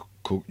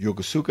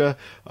Yokosuka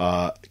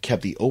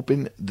kept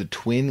the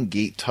Twin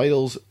Gate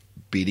titles,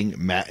 beating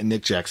Matt and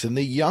Nick Jackson,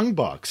 the Young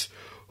Bucks,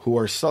 who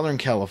are Southern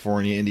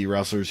California indie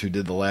wrestlers who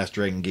did the last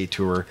Dragon Gate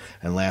tour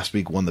and last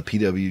week won the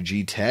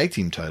PWG tag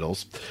team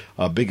titles.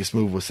 Biggest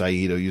move was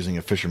Saito using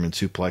a fisherman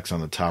suplex on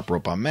the top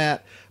rope on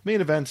Matt. Main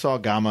event saw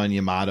Gama and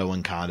Yamato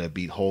and Kanda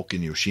beat Hulk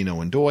and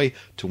Yoshino and Doi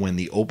to win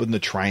the Open the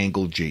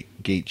Triangle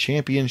Gate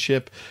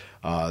Championship.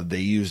 They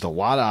used a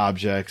lot of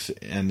objects,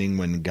 ending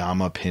when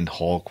Gama pinned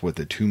Hulk with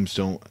a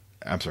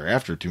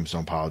after a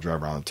tombstone pile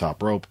driver on the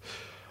top rope.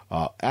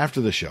 After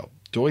the show,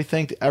 Doi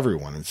thanked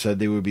everyone and said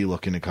they would be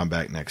looking to come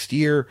back next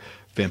year.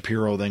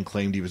 Vampiro then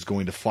claimed he was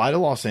going to fly to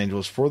Los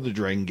Angeles for the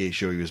Dragon Gate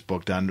show he was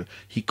booked on.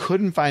 He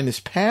couldn't find his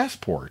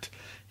passport.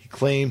 He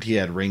claimed he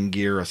had ring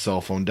gear, a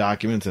cell phone,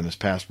 documents, and his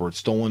passport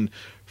stolen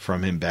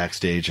from him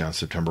backstage on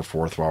September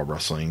 4th while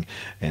wrestling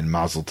in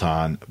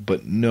Mazatlan,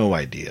 but no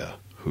idea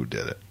who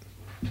did it.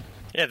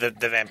 Yeah, the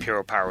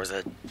Vampiro power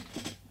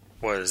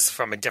was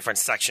from a different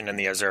section in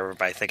the Observer,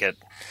 but I think it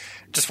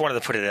just wanted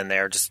to put it in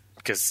there just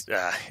because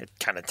it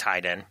kind of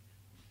tied in.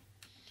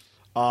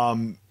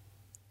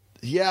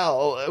 Yeah,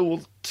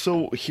 well,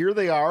 so here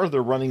they are.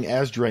 They're running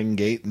as Dragon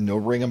Gate, no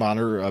Ring of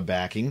Honor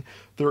backing.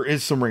 There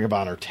is some Ring of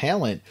Honor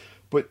talent,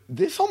 but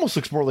this almost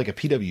looks more like a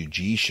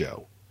PWG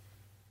show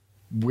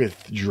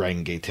with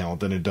Dragon Gate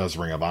talent than it does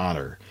Ring of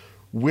Honor,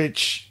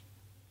 which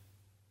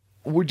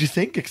would you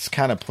think it's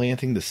kind of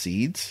planting the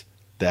seeds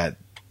that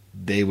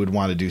they would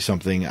want to do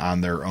something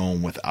on their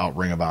own without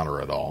Ring of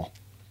Honor at all?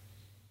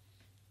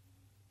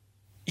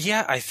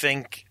 Yeah, I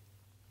think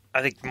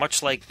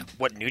much like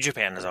what New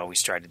Japan has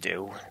always tried to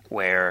do,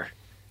 where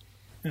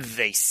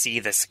they see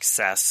the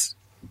success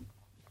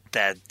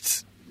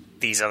that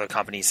these other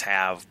companies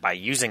have by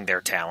using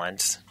their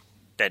talent,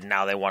 that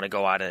now they want to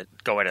go at it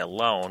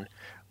alone.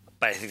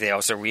 But I think they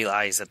also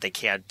realize that they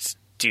can't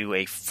do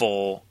a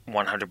full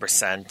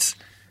 100%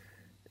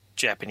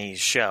 Japanese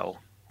show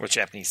with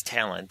Japanese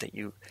talent,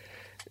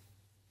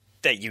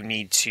 that you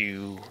need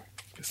to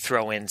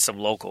throw in some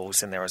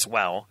locals in there as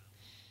well.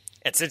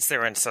 And since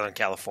they're in Southern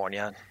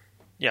California,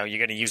 you're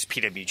going to use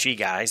PWG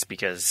guys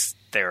because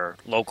they're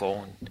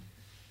local.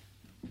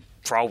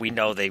 For all we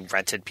know, they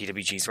rented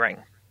PWG's ring.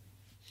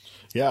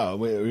 Yeah,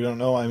 we don't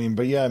know.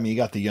 But you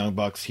got the Young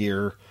Bucks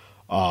here.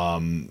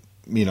 At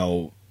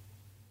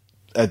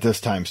this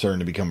time starting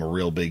to become a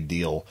real big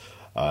deal.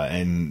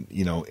 And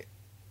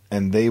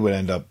they would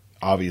end up,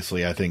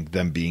 obviously, I think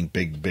them being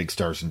big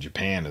stars in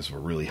Japan is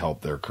what really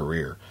helped their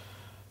career.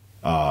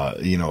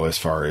 As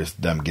far as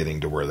them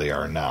getting to where they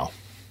are now.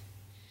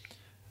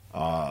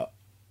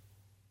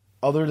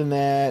 other than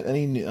that,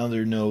 any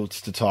other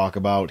notes to talk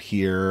about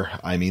here?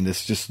 I mean,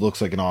 this just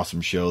looks like an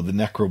awesome show. The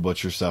Necro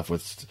Butcher stuff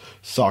with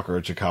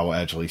Sakura Chikawa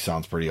actually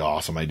sounds pretty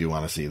awesome. I do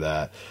want to see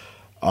that.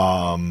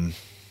 And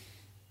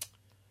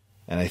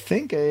I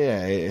think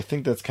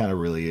that's kind of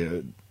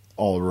really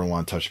all we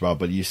want to touch about.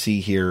 But you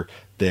see here,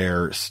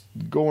 they're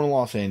going to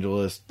Los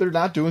Angeles. They're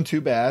not doing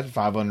too bad.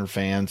 500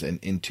 fans,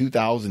 and in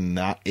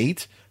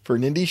 2008 for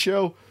an indie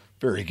show,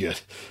 very good.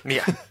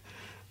 Yeah.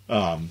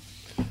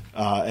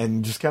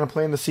 And just kind of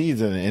playing the seeds,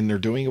 and they're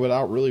doing it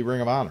without really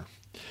Ring of Honor.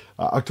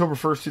 October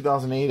 1st,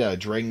 2008,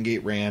 Dragon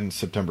Gate ran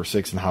September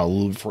 6th in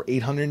Honolulu for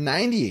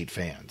 898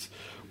 fans,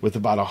 with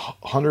about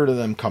 100 of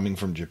them coming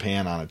from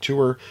Japan on a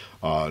tour.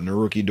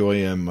 Naruki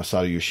Doi and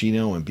Masato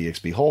Yoshino and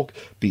BXB Hulk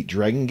beat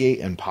Dragon Gate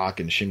and Pac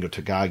and Shingo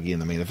Takagi in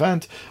the main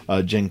event.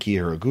 Genki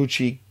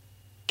Hiraguchi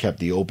kept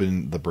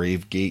the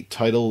Brave Gate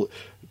title,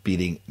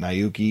 beating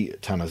Naoki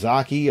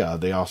Tanizaki.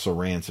 They also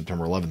ran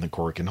September 11th in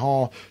Korakuen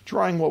Hall,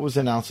 drawing what was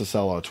announced to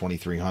sell out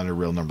 2,300.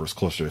 Real numbers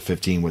closer to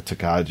 15, with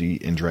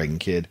Takagi and Dragon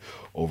Kid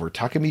over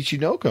Takamichi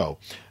Noko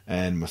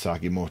and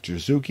Masaki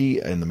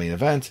Mochizuki in the main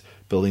event,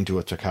 building to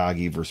a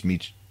Takagi versus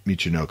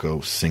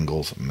Michinoko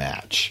singles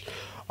match.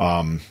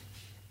 I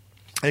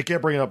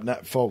can't bring it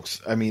up,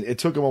 folks. I mean, it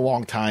took him a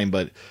long time,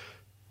 but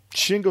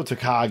Shingo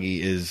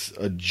Takagi is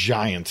a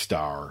giant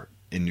star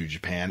in New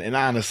Japan, and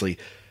honestly,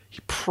 he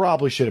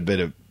probably should have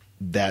been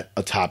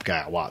a top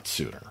guy a lot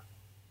sooner.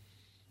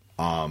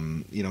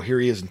 Here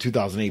he is in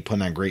 2008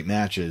 putting on great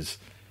matches,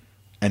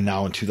 and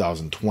now in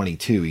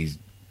 2022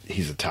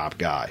 he's a top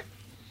guy.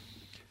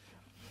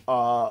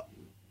 And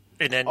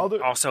then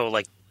also,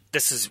 like,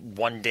 this is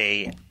one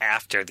day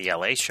after the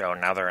LA show.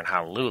 Now they're in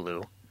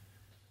Honolulu,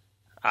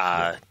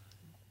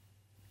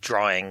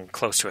 drawing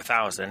close to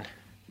 1,000.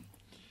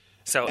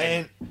 So,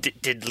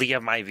 did Leah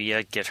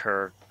Maivia get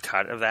her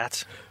cut of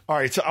that? All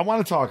right, so I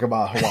want to talk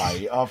about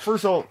Hawaii.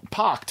 First of all,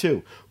 Pac,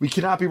 too. We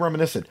cannot be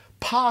reminiscent.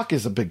 Pac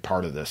is a big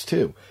part of this,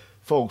 too.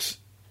 Folks,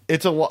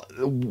 it's a lot.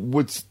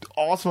 What's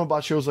awesome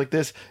about shows like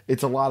this,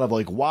 it's a lot of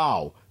like,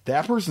 wow,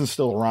 that person's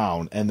still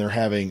around, and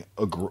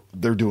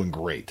they're doing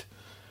great.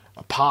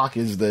 Pac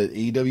is the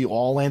AEW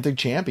All-Atlantic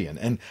champion,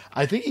 and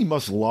I think he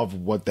must love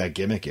what that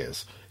gimmick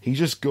is. He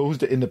just goes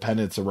to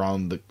independents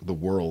around the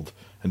world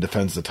and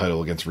defends the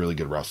title against really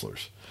good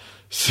wrestlers.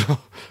 So,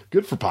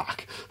 good for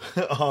Pac.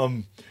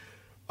 But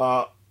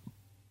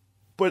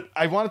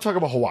I want to talk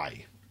about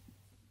Hawaii.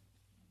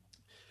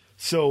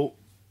 So,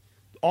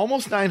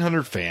 almost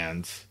 900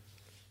 fans.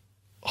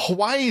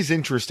 Hawaii is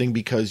interesting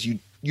because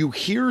you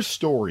hear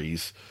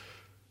stories,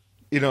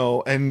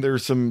 and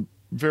there's some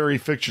very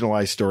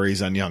fictionalized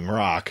stories on Young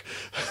Rock,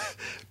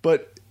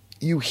 but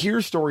you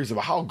hear stories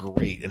about how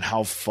great and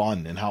how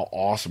fun and how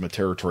awesome a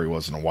territory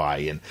was in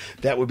Hawaii, and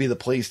that would be the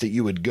place that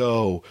you would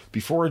go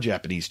before a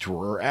Japanese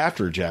tour or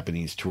after a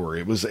Japanese tour.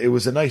 It was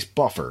a nice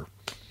buffer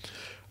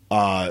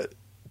to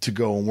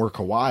go and work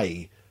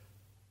Hawaii.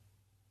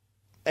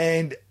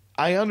 And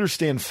I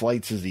understand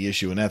flights is the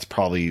issue, and that's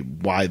probably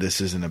why this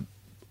isn't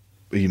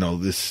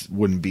this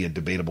wouldn't be a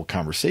debatable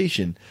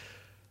conversation.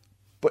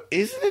 But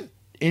isn't it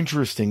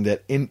interesting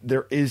that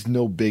there is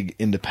no big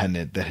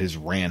independent that has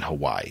ran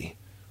Hawaii,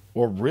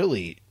 or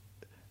really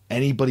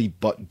anybody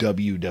but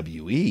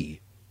WWE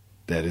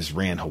that has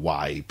ran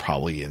Hawaii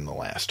probably in the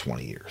last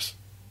 20 years?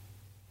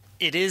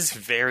 It is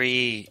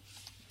very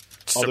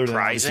surprising. Other than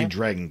obviously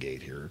Dragon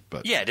Gate here,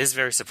 but yeah, it is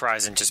very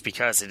surprising just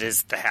because it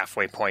is the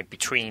halfway point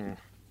between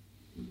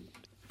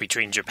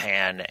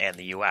Japan and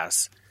the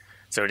U.S.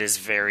 So it is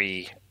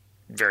very,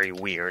 very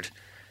weird.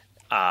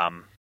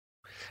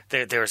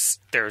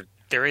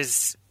 There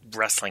is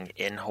wrestling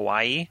in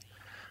Hawaii.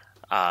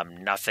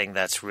 Nothing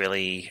that's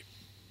really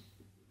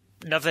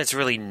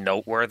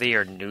noteworthy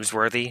or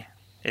newsworthy,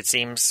 it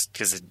seems,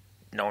 because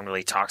no one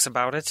really talks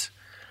about it.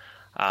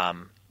 I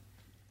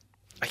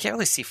can't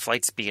really see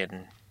flights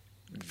being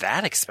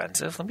that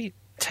expensive. Let me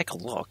take a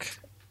look.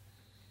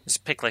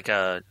 Just pick like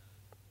a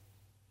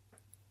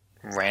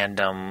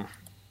random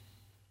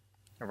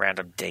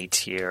date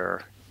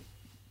here.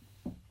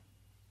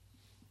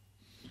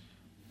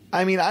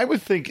 I mean, I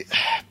would think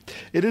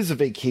it is a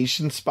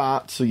vacation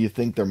spot, so you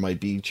think there might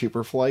be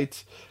cheaper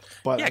flights.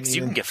 But yeah, because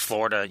you can get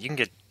Florida. You can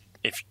get,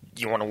 if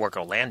you want to work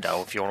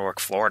Orlando, if you want to work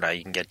Florida,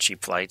 you can get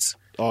cheap flights.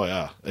 Oh,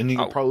 yeah. And you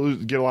can probably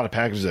get a lot of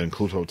packages that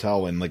include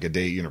hotel and like a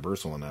day at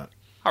Universal and that.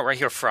 Oh, right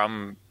here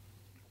from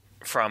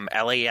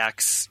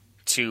LAX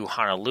to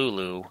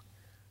Honolulu,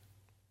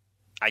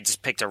 I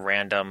just picked a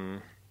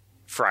random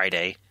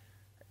Friday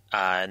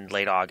in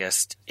late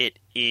August. It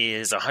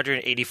is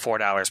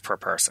 $184 per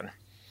person.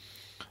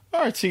 All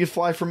right, so you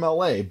fly from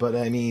LA, but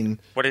I mean,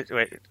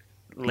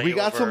 we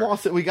got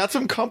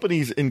some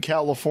companies in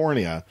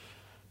California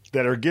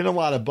that are getting a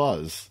lot of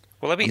buzz.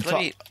 Well, let me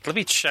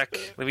check.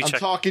 I'm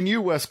talking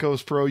you, West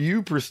Coast Pro,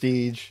 you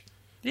Prestige.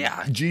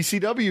 Yeah,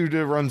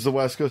 GCW runs the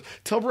West Coast.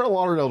 Tell Brett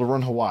Lauderdale to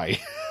run Hawaii.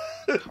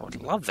 I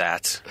would love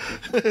that.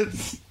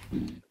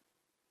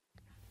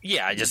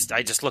 Yeah, I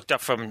just looked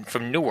up from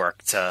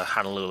Newark to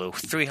Honolulu,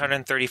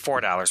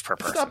 $334 per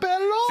person. It's not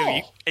bad at all.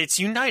 So it's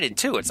United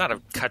too. It's not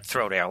a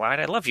cutthroat airline.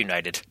 I love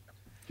United.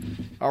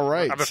 All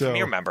right, I'm a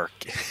Premier member.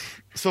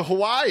 So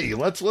Hawaii,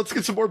 let's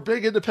get some more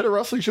big independent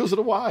wrestling shows in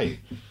Hawaii.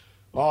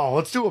 Oh,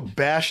 let's do a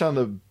bash on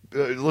the.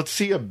 Let's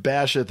see a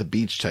bash at the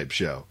beach type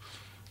show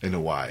in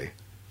Hawaii.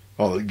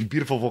 Oh, the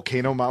beautiful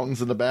volcano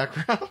mountains in the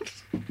background.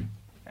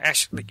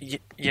 Actually,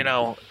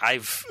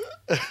 I've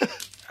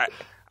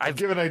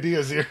given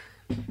ideas here.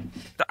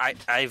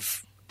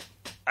 I've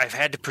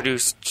had to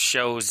produce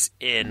shows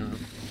in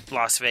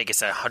Las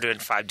Vegas at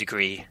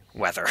 105-degree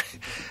weather.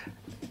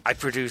 I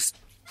produced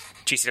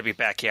GCW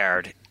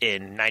Backyard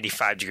in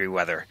 95-degree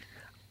weather.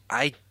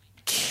 I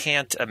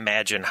can't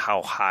imagine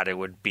how hot it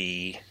would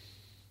be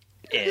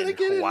in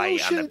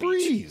Hawaii on the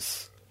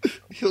beach.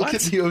 You'll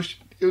get the ocean.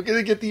 You're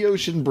gonna get the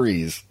ocean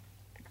breeze.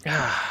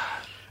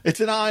 It's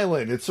an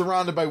island. It's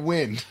surrounded by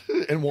wind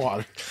and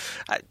water.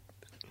 I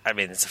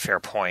mean, it's a fair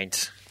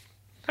point.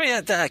 I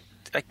mean,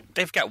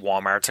 they've got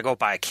Walmart, so go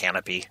buy a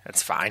canopy.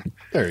 That's fine.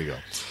 There you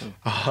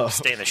go.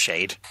 Stay in the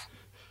shade.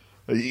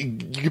 You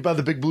could buy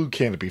the big blue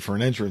canopy for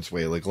an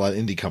entranceway, like a lot of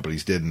indie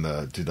companies did in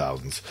the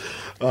 2000s.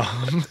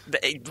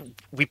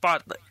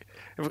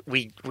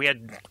 We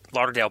had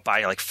Lauderdale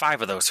buy like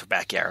 5 of those for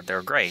Backyard. They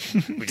were great.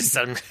 We just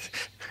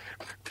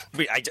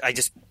I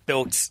just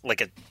built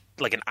like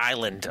an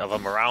island of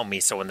them around me,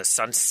 so when the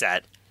sun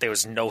set, there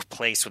was no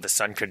place where the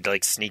sun could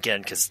like sneak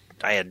in because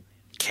I had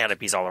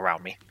canopies all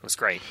around me. It was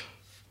great.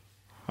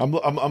 I'm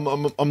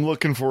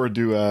looking forward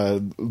to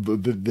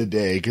the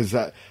day because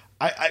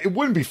it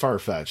wouldn't be far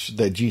fetched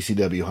that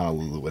GCW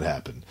Honolulu would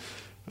happen.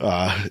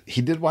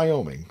 He did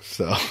Wyoming,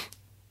 so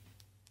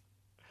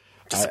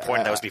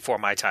disappointed that was before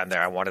my time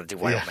there. I wanted to do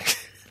Wyoming.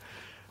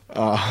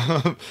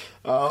 Yeah.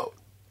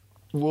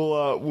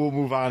 We'll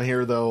move on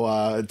here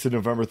though to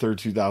November 3rd,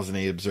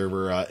 2008.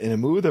 Observer in a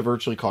move that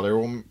virtually caught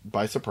everyone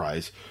by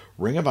surprise,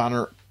 Ring of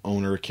Honor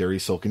owner Kerry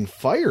Silken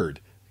fired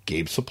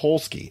Gabe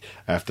Sapolsky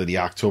after the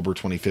October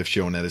 25th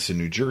show in Edison,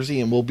 New Jersey,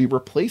 and will be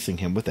replacing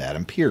him with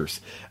Adam Pearce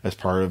as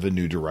part of a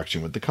new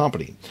direction with the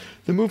company.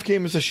 The move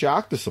came as a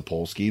shock to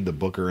Sapolsky, the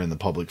booker and the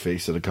public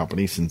face of the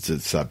company since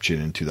its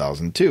inception in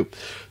 2002.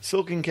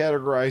 Silken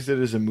categorized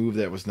it as a move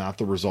that was not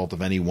the result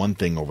of any one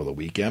thing over the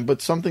weekend,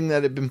 but something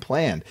that had been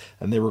planned,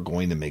 and they were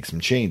going to make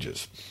some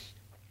changes.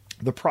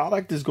 The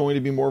product is going to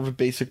be more of a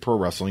basic pro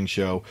wrestling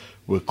show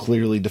with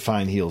clearly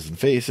defined heels and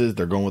faces.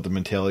 They're going with the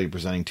mentality of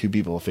presenting 2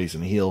 people, a face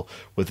and a heel,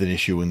 with an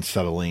issue and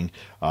settling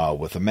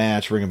with a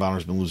match. Ring of Honor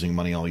has been losing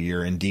money all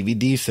year. And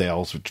DVD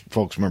sales, which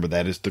folks remember,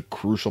 that is the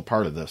crucial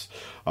part of this.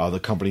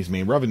 The company's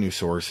main revenue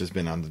source has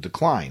been on the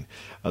decline.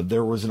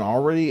 There was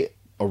already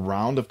a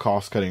round of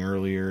cost-cutting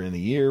earlier in the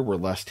year where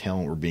less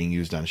talent were being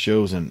used on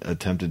shows and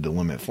attempted to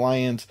limit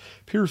fly-ins.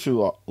 Pearce,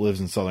 who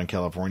lives in Southern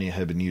California,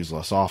 had been used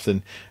less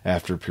often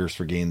after Pearce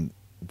regained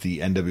the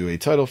NWA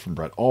title from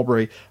Brett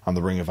Albright on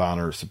the Ring of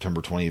Honor September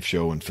 20th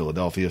show in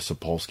Philadelphia.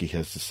 Sapolsky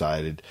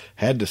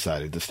had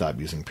decided to stop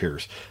using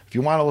Pearce. If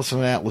you want to listen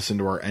to that, listen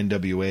to our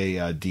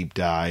NWA deep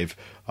dive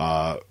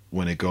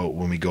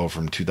when we go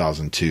from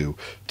 2002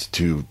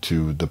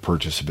 to the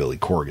purchase of Billy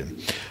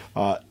Corgan.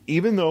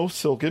 Even though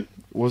Silken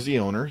was the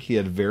owner, he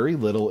had very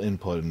little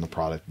input in the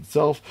product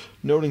itself,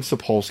 noting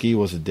Sapolsky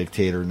was a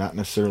dictator, not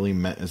necessarily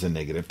meant as a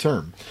negative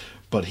term.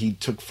 But he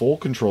took full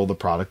control of the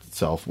product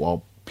itself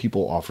while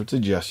people offered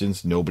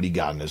suggestions. Nobody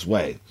got in his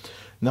way.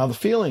 Now, the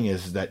feeling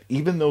is that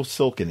even though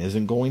Silken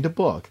isn't going to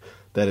book,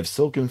 that if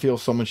Silken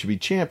feels someone should be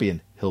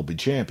champion, he'll be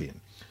champion.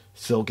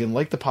 Silken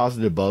liked the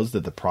positive buzz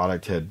that the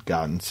product had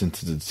gotten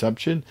since its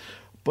inception,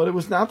 but it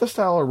was not the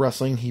style of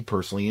wrestling he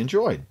personally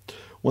enjoyed.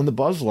 When the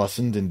buzz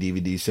lessened and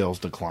DVD sales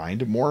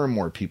declined, more and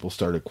more people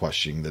started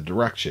questioning the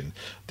direction.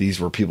 These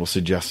were people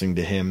suggesting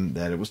to him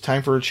that it was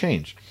time for a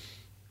change.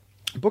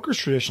 Bookers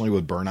traditionally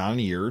would burn out in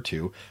a year or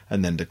two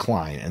and then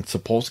decline, and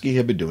Sapolsky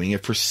had been doing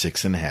it for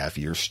 6.5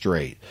 years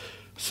straight.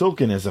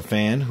 Silken is a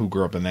fan who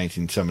grew up in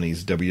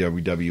 1970s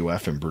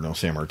WWF and Bruno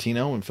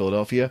Sammartino in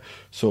Philadelphia,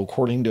 so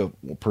according to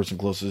a person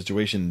close to the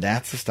situation,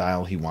 that's the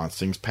style he wants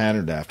things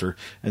patterned after,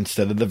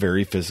 instead of the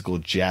very physical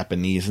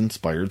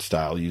Japanese-inspired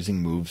style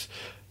using moves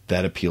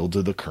that appeal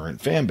to the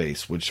current fan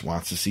base, which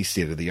wants to see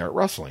state-of-the-art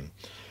wrestling.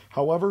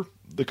 However,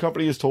 the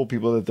company has told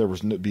people that there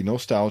would be no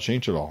style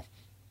change at all,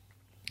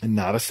 and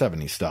not a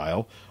 70s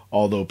style,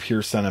 although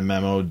Pearce sent a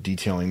memo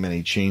detailing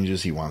many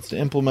changes he wants to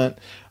implement.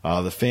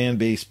 The fan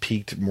base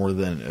peaked more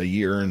than a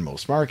year in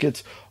most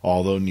markets,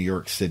 although New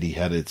York City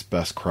had its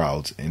best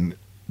crowds in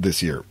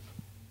this year.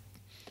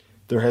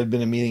 There had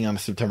been a meeting on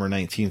September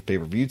 19th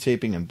pay-per-view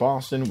taping in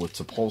Boston with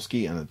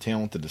Sapolsky and the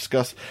talent to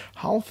discuss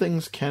how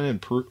things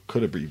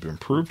could have been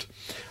improved.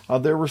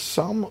 There were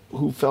some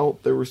who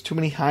felt there was too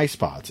many high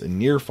spots and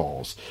near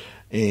falls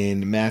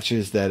in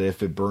matches that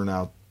if it burned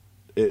out...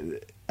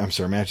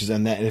 matches,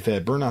 and that if it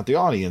had burned out the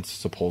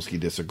audience, Sapolsky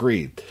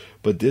disagreed,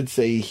 but did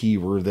say he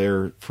were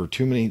there for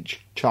too many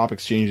chop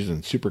exchanges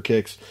and super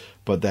kicks,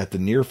 but that the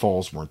near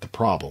falls weren't the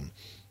problem.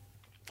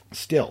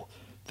 Still,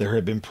 there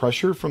had been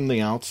pressure from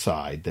the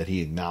outside that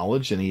he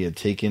acknowledged, and he had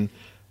taken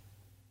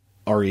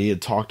RE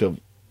had talked of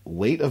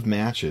late of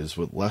matches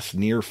with less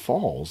near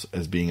falls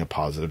as being a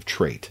positive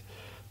trait.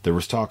 There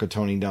was talk of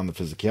toning down the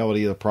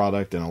physicality of the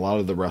product, and a lot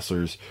of the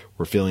wrestlers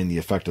were feeling the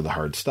effect of the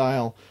hard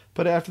style.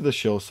 But after the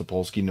show,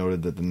 Sapolsky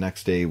noted that the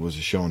next day was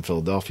a show in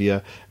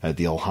Philadelphia at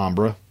the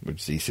Alhambra,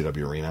 which is the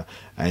ECW arena,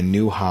 and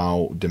knew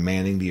how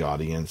demanding the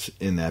audience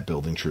in that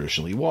building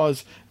traditionally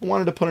was, and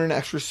wanted to put on an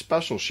extra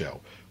special show.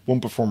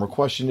 One performer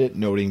questioned it,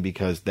 noting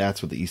because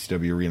that's what the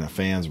ECW arena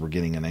fans were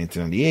getting in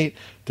 1998,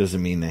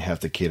 doesn't mean they have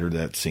to cater to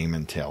that same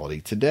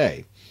mentality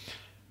today.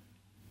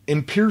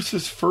 In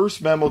Pierce's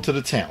first memo to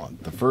the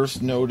talent, the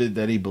first noted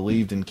that he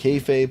believed in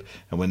kayfabe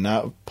and would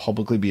not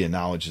publicly be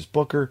acknowledged as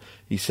booker.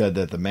 He said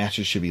that the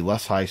matches should be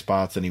less high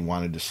spots, and he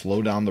wanted to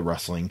slow down the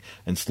wrestling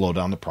and slow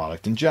down the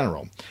product in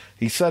general.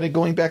 He said it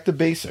going back to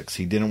basics.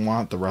 He didn't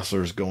want the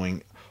wrestlers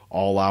going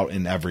all out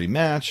in every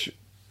match,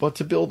 but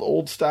to build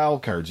old style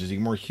cards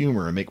using more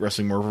humor and make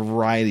wrestling more of a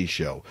variety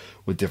show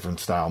with different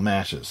style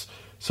matches.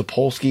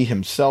 Sapolsky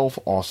himself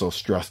also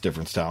stressed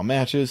different style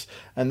matches,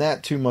 and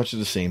that too much of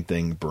the same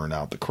thing burned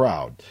out the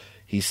crowd.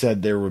 He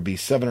said there would be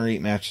 7 or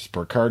 8 matches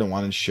per card and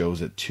wanted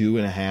shows at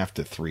 2.5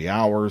 to 3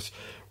 hours.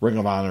 Ring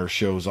of Honor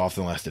shows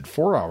often lasted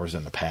 4 hours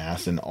in the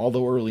past, and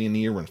although early in the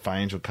year when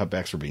financial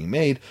cutbacks were being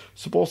made,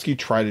 Sapolsky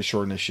tried to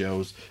shorten the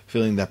shows,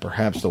 feeling that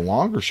perhaps the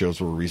longer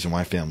shows were a reason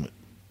why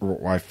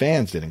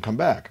fans didn't come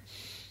back.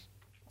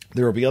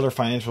 There will be other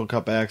financial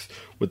cutbacks,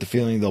 with the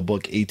feeling they'll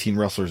book 18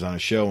 wrestlers on a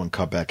show and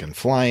cut back in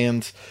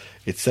fly-ins.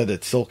 It's said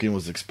that Silken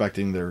was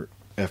expecting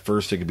at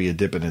first it could be a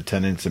dip in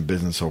attendance and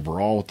business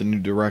overall with the new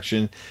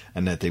direction,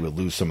 and that they would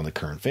lose some of the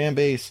current fan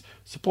base.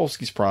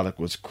 Sapolsky's product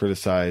was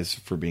criticized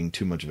for being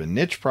too much of a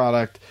niche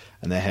product,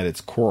 and that had its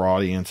core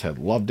audience had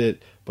loved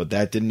it, but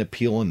that didn't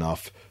appeal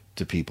enough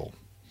to people.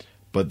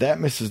 But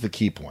that misses the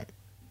key point.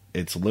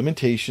 Its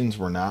limitations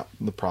were not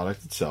the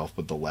product itself,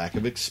 but the lack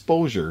of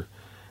exposure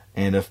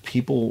and of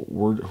people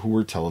who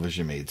were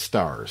television-made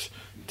stars.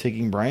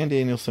 Taking Bryan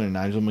Danielson and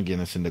Nigel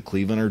McGuinness into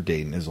Cleveland or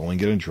Dayton is only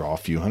going to draw a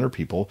few hundred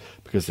people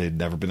because they've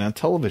never been on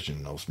television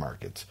in those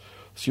markets.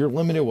 So you're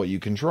limited what you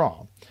can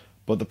draw.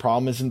 But the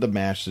problem isn't the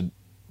match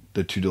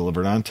the two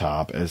delivered on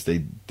top, as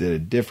they did a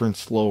different,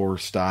 slower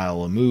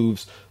style of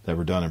moves that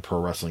were done in pro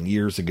wrestling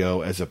years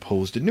ago as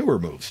opposed to newer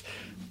moves.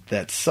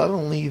 That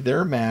suddenly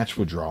their match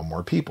would draw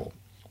more people.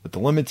 With the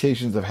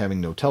limitations of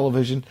having no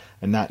television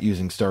and not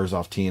using stars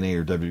off TNA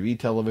or WWE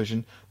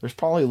television, there's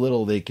probably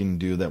little they can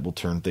do that will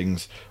turn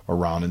things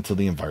around until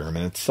the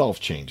environment itself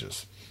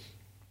changes.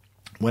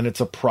 When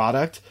it's a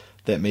product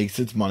that makes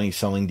its money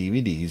selling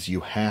DVDs,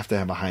 you have to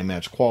have a high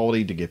match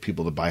quality to get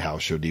people to buy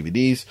house show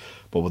DVDs.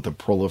 But with the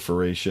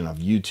proliferation of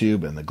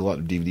YouTube and the glut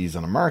of DVDs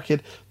on the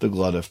market, the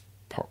glut of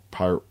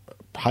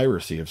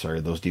piracy of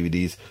those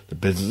DVDs, the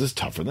business is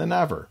tougher than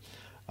ever.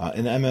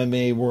 In the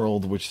MMA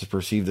world, which is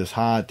perceived as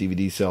hot,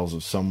 DVD sales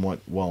of somewhat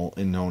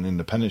well-known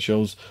independent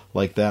shows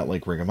like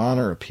Ring of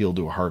Honor, appeal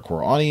to a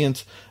hardcore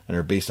audience and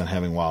are based on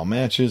having wild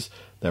matches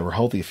that were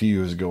healthy a few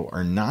years ago,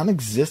 are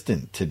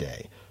non-existent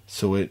today.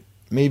 So it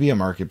may be a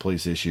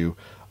marketplace issue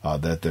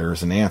that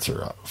there's an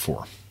answer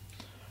for.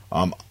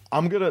 I'm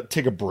going to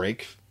take a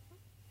break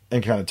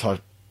and kind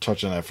of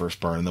touch on that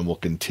first part, and then we'll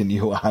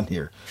continue on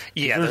here.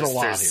 Yeah, there's a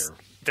lot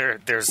here.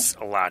 There's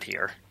a lot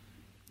here.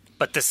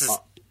 But this is...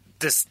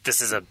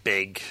 This is a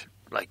big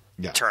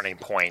turning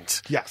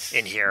point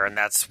in here, and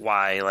that's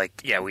why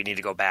we need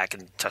to go back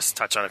and just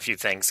touch on a few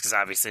things, because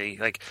obviously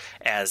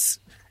as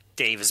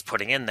Dave is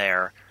putting in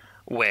there,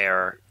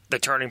 where the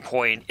turning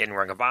point in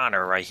Ring of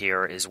Honor right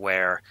here is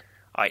where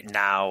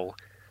now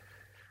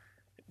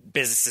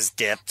businesses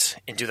dipped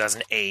in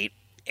 2008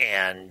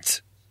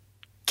 and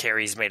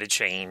Kerry's made a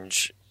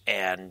change,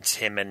 and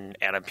him and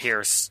Adam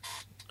Pearce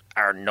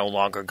are no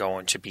longer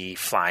going to be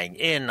flying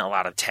in a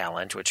lot of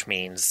talent, which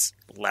means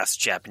less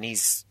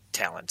Japanese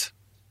talent.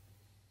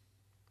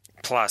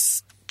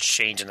 Plus,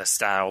 change in the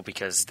style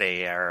because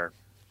they are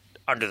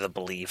under the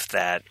belief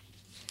that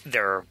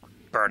they're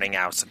burning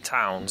out some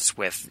towns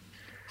with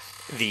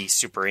the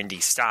super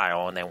indie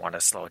style, and they want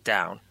to slow it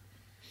down.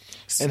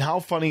 And how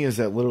funny is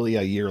that literally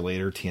a year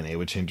later, TNA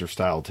would change their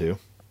style too?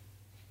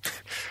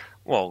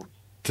 Well...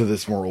 to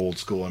this more old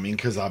school. I mean,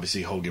 because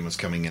obviously Hogan was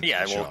coming in.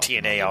 Yeah, well,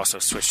 TNA also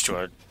switched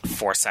to a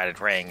 4-sided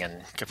ring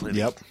and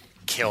completely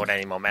killed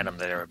any momentum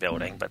that they were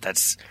building. But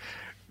that's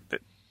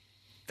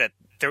that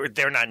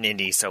they're not an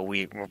indie, so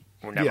we'll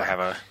never have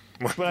a.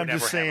 But I'm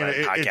just saying,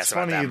 it's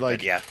funny.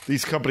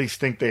 These companies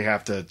think they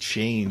have to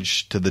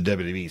change to the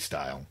WWE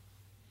style.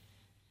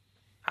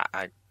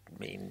 I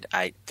mean,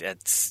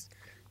 that's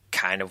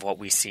kind of what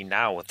we see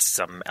now with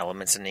some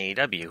elements in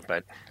AEW.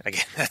 But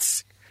again,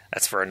 that's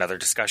for another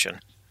discussion.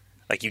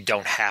 You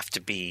don't have to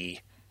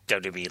be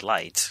WWE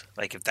light.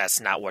 If that's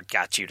not what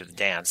got you to the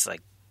dance,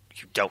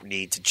 you don't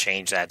need to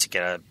change that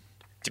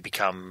to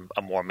become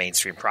a more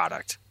mainstream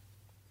product.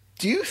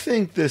 Do you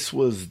think this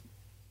was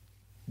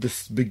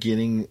this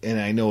beginning?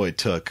 And I know it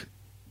took,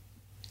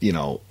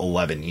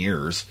 11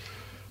 years,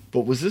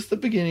 but was this the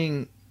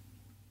beginning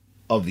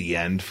of the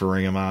end for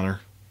Ring of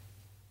Honor?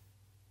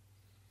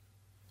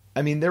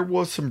 I mean, there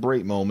was some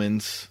great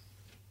moments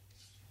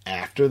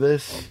after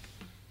this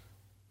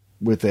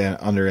with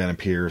under Anna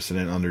Pierce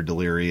and under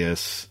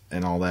Delirious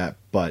and all that,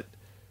 but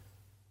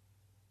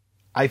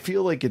I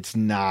feel like it's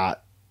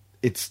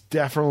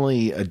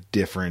definitely a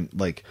different,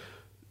 like,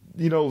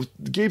 you know,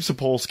 Gabe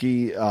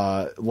Sapolsky,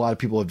 a lot of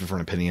people have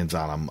different opinions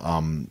on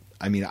him.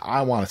 I mean,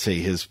 I want to say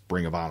his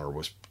Ring of Honor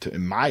was,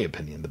 in my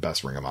opinion, the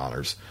best Ring of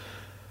Honors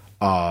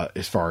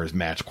as far as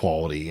match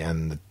quality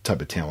and the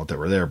type of talent that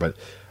were there. But,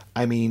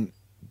 I mean,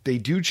 they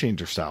do change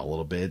their style a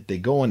little bit. They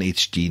go on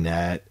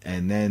HDNet,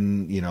 and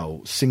then, you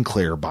know,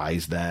 Sinclair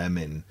buys them,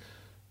 and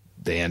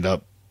they end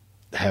up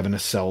having to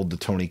sell to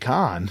Tony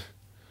Khan.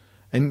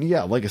 And,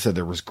 yeah, like I said,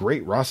 there was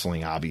great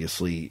wrestling,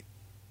 obviously,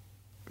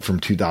 from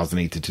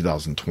 2008 to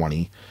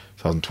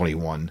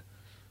 2021.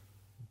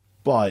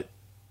 But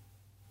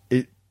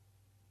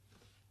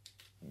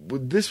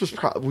this was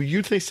probably,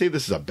 you'd say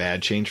this is a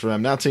bad change for them.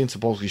 I'm not saying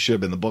Sapolsky should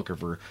have been the booker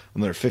for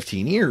another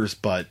 15 years,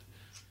 but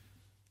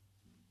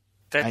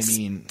that's, I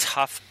mean,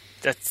 tough.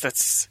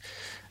 That's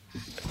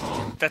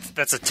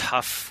a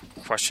tough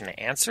question to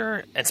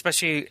answer, and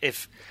especially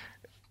if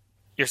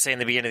you're saying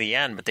the beginning of the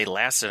end, but they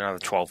lasted another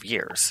 12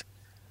 years.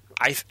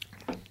 I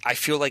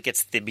feel like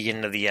it's the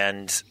beginning of the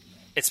end.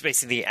 It's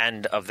basically the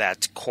end of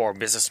that core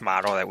business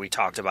model that we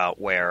talked about,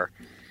 where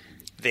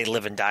they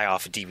live and die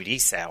off of DVD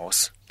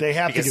sales. They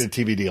have to get a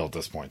TV deal at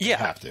this point. They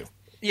have to.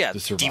 Yeah, to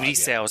survive, DVD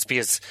sales,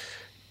 because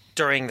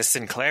during the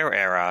Sinclair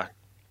era,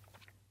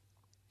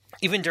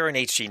 even during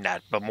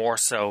HDNet, but more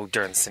so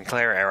during the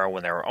Sinclair era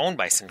when they were owned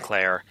by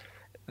Sinclair,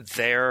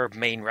 their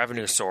main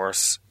revenue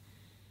source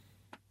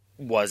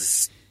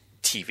was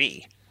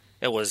TV.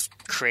 It was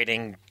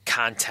creating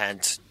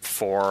content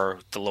for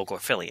the local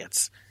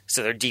affiliates.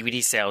 So their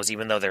DVD sales,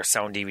 even though they're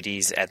selling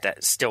DVDs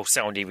still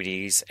selling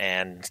DVDs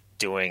and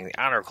doing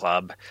the Honor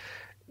Club,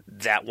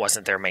 that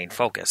wasn't their main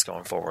focus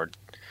going forward.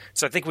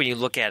 So I think when you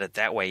look at it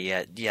that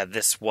way, yeah,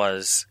 this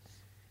was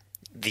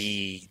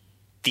the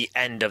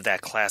end of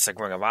that classic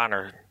Ring of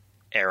Honor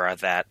era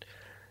that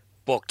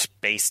booked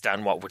based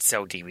on what would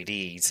sell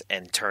DVDs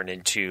and turned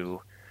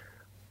into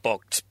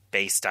booked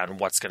based on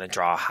what's going to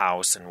draw a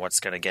house and what's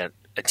going to get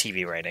a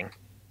TV rating.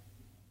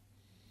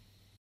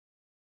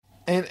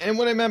 And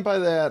what I meant by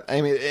that,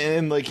 I mean,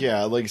 and like,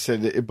 yeah, like I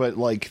said, but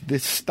like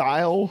this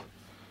style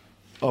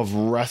of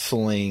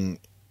wrestling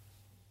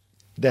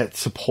that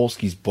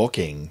Sapolsky's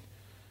booking,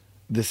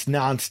 this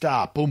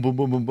nonstop, boom, boom,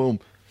 boom, boom, boom.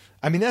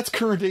 I mean, that's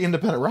current day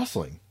independent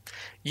wrestling.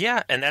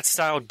 Yeah, and that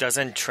style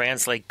doesn't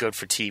translate good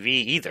for TV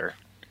either.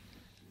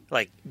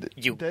 Like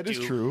that is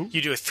true.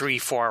 You do a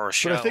 3-4 hour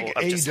show. But I think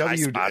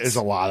AEW is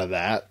a lot of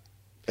that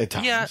at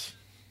times.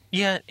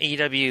 Yeah,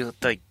 AEW,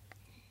 like,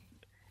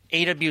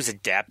 AEW is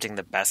adapting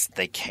the best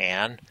they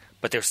can,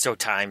 but there's still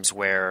times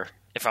where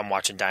if I'm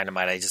watching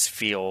Dynamite, I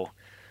feel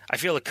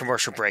the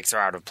commercial breaks are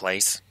out of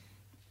place.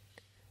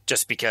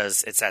 Just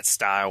because it's that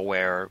style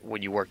where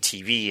when you work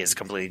TV is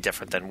completely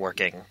different than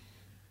working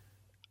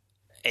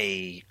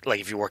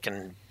if you're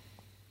working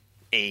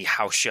a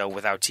house show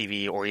without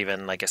TV, or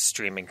even like a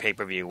streaming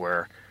pay-per-view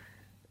where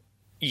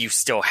you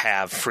still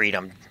have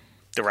freedom.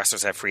 The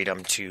wrestlers have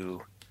freedom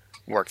to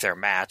work their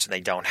match, and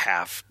they don't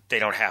have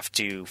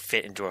to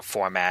fit into a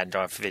format,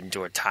 don't have to fit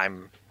into a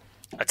time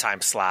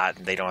slot,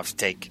 and they don't have to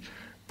take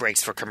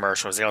breaks for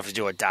commercials. They don't have to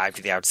do a dive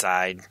to the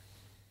outside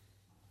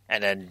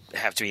and then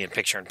have to be in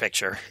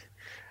picture-in-picture.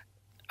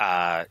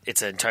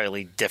 It's an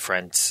entirely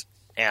different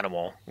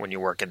animal when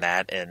you work in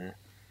that, and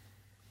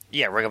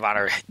yeah, Ring of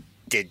Honor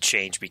did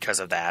change because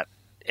of that,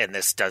 and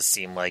this does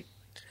seem like,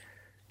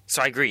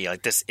 so I agree,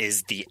 like this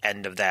is the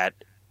end of that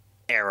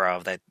era,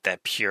 of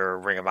that pure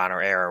Ring of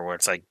Honor era, where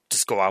it's like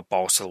just go out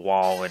balls to the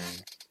wall and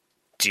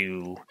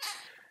do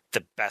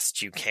the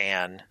best you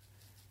can.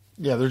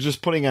 Yeah, they're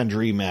just putting on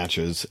dream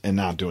matches and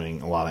not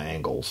doing a lot of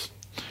angles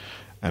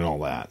and all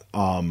that.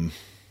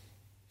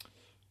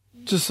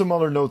 Just some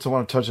other notes I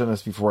want to touch on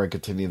this before I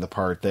continue the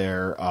part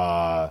there.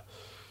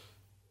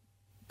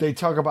 They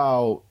talk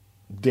about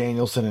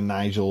Danielson and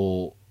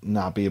Nigel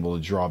not be able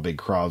to draw big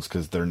crowds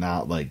because they're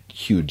not like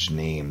huge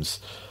names.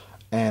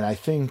 And I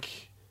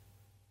think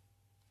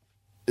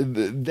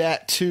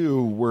that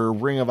too, where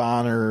Ring of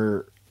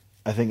Honor,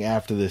 I think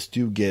after this,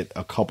 do get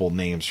a couple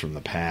names from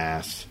the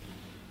past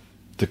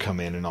to come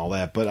in and all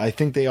that. But I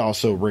think they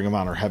also, Ring of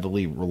Honor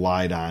heavily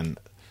relied on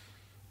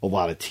a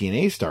lot of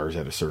TNA stars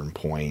at a certain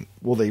point.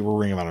 Well, they were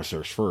Ring of Honor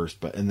stars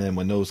first, and then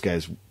when those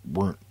guys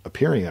weren't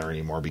appearing there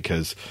anymore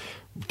because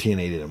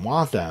TNA didn't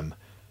want them,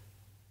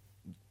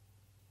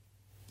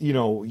 you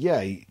know,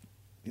 yeah,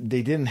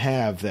 they didn't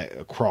have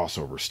that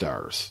crossover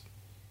stars.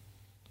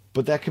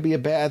 But that could be a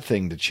bad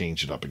thing to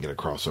change it up and get a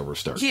crossover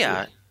star.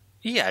 Yeah,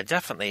 yeah,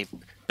 definitely.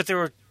 But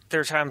there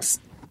are times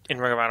in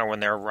Ring of Honor when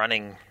they're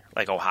running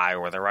like Ohio,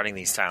 where they're running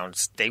these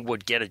towns, they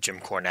would get a Jim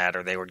Cornette,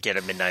 or they would get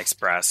a Midnight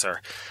Express, or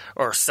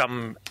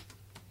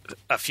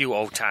a few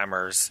old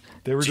timers.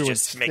 They were doing,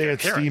 they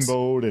had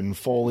Steamboat and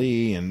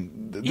Foley,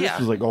 and this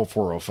was like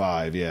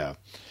 0405, yeah.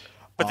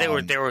 But they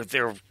wouldn't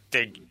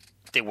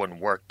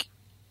work.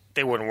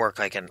 They wouldn't work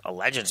like in a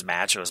Legends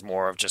match. It was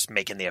more of just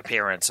making the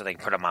appearance so they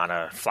can put them on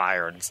a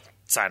flyer and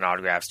sign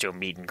autographs, do a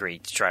meet and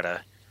greet to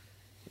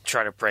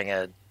try to bring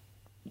a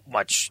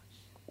much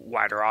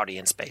wider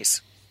audience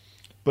base.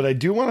 But I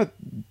do want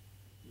to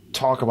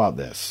talk about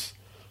this.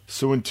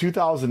 So in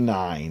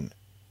 2009,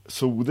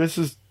 so this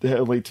is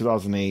late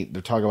 2008,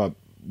 they're talking about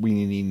we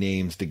need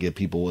names to get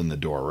people in the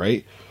door,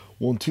 right?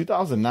 Well, in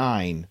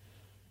 2009,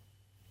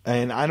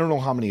 and I don't know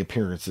how many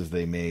appearances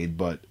they made,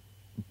 but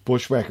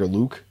Bushwhacker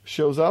Luke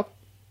shows up.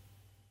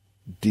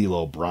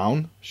 D'Lo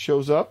Brown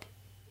shows up.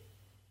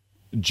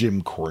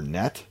 Jim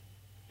Cornette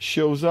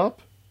shows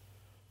up.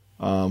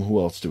 Who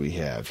else do we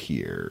have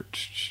here?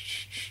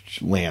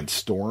 Lance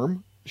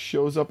Storm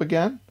shows up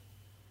again.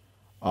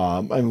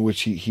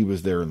 Which he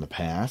was there in the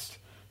past.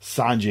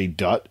 Sanjay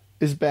Dutt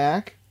is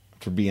back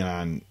for being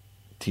on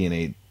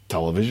TNA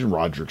television.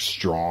 Roderick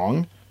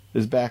Strong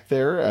is back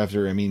there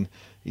after,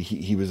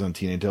 he was on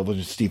TNA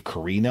television. Steve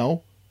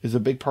Corino is a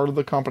big part of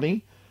the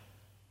company.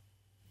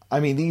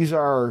 These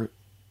are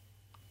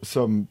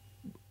some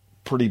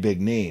pretty big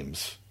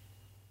names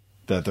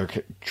that they're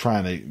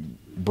trying to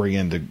bring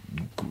in to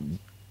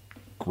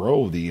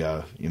grow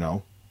the,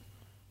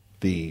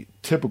 the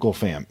typical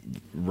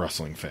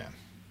wrestling fan.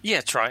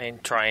 Yeah, trying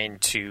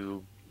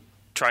to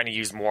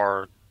use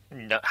more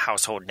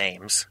household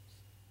names.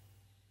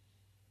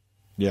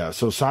 Yeah,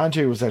 so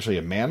Sanjay was actually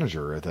a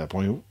manager at that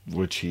point,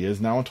 which he is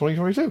now in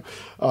 2022.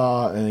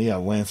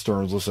 Lance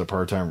Storm was listed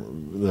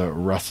part-time the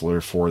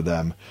wrestler for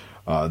them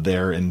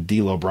there, and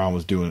D'Lo Brown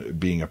was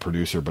being a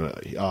producer.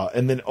 But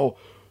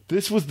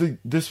this was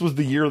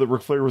the year that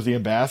Ric Flair was the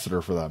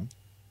ambassador for them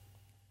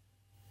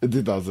in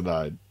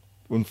 2009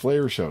 when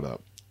Flair showed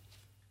up.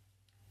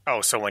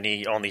 Oh, so when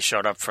he only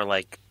showed up for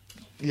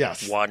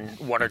yes, one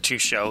or two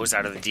shows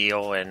out of the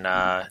deal, and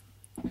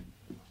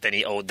then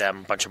he owed them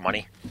a bunch of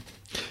money.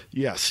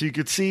 Yes, you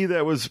could see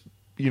that was,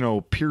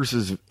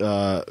 Pierce's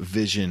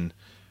vision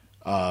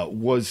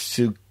was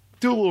to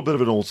do a little bit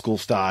of an old school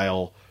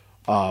style,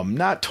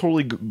 not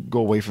totally go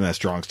away from that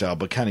strong style,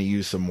 but kind of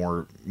use some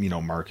more,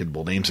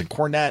 marketable names. And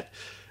Cornette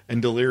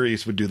and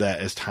Delirious would do that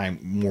as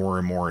more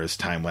and more as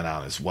time went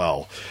on as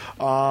well.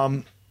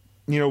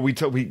 We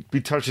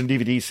touched on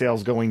DVD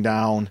sales going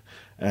down,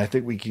 and I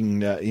think we can,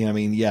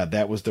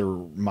 that was their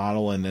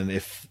model. And then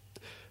if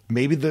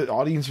maybe the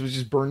audience was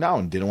just burned out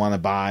and didn't want to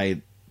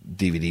buy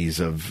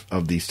DVDs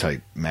of these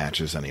type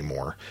matches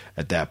anymore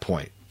at that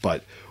point.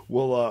 But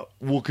we'll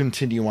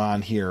continue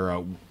on here.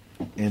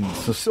 And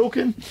so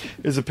Silken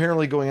is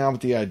apparently going on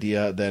with the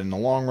idea that in the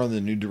long run,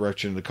 the new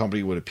direction of the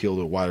company would appeal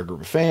to a wider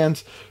group of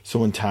fans.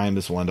 So in time,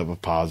 this will end up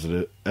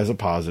as a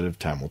positive.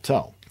 Time will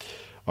tell.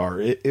 Or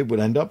it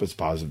would end up as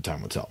positive.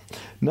 Time will tell.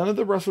 None of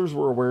the wrestlers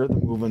were aware of the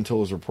move until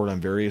it was reported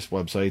on various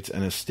websites,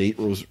 and a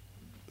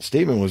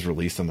statement was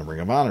released on the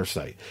Ring of Honor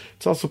site.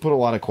 It's also put a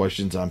lot of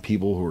questions on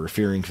people who are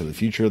fearing for the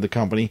future of the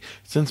company,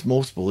 since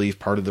most believe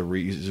part of the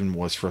reason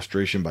was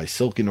frustration by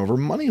Silken over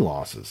money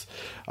losses.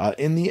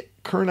 In the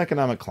current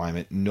economic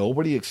climate,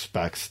 nobody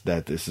expects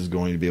that this is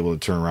going to be able to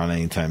turn around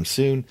anytime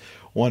soon.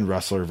 One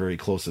wrestler very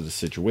close to the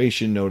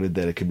situation noted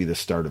that it could be the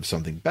start of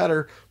something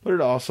better, but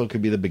it also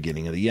could be the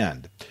beginning of the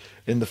end.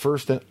 In the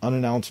first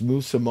unannounced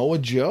move, Samoa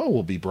Joe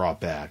will be brought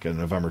back at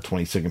November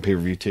 22nd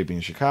pay-per-view taping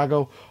in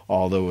Chicago,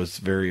 although it was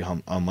very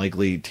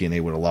unlikely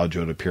TNA would allow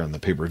Joe to appear on the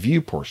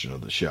pay-per-view portion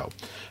of the show.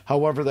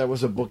 However, that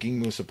was a booking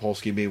move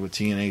Sapolsky made with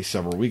TNA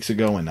several weeks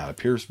ago and not a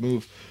Pierce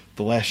move.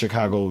 The last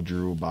Chicago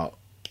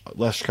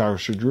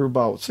show drew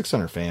about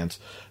 600 fans,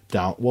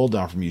 down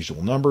from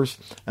usual numbers,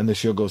 and the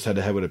show goes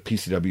head-to-head with a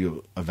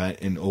PCW event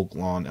in Oak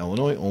Lawn,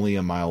 Illinois, only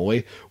a mile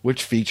away,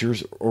 which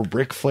features a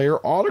Ric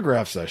Flair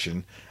autograph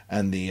session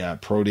and the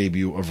pro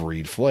debut of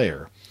Reed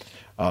Flair.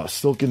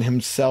 Silken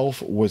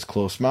himself was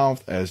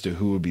close-mouthed as to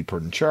who would be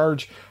put in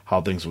charge,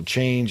 how things will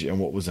change, and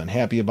what was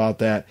unhappy about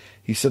that.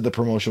 He said the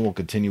promotion will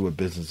continue with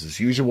business as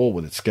usual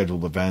with its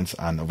scheduled events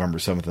on November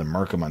 7th in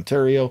Markham,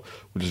 Ontario,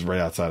 which is right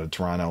outside of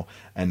Toronto,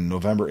 and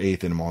November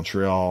 8th in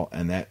Montreal,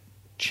 and that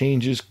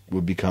changes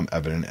would become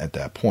evident at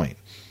that point.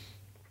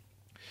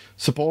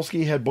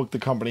 Sapolsky had booked the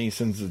company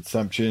since its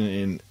inception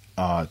in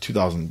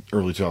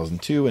early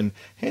 2002 and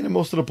handled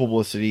most of the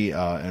publicity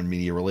and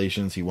media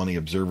relations. He won the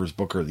Observer's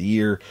Booker of the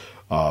Year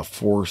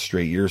 4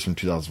 straight years from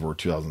 2004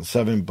 to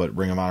 2007, but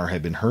Ring of Honor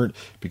had been hurt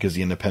because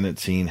the independent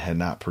scene had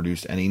not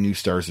produced any new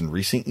stars in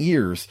recent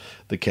years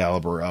the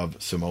caliber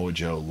of Samoa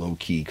Joe, Low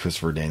Ki,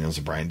 Christopher Daniels,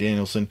 and Bryan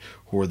Danielson,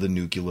 who were the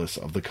nucleus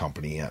of the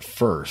company at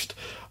first.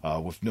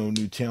 With no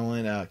new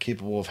talent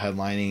capable of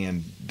headlining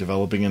and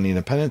developing in the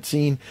independent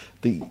scene,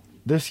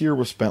 this year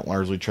was spent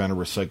largely trying to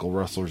recycle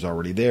wrestlers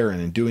already there, and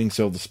in doing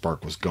so, the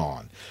spark was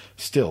gone.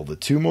 Still, the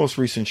two most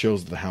recent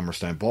shows at the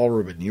Hammerstein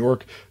Ballroom in New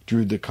York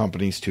drew the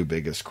company's two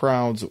biggest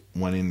crowds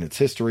when in its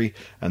history,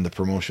 and the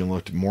promotion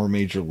looked more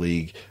major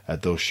league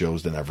at those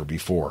shows than ever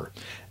before.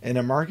 In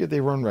a market they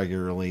run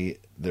regularly,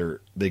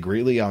 they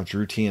greatly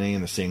outdrew TNA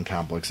in the same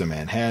complex in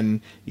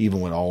Manhattan,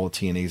 even with all of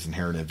TNA's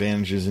inherent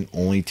advantages and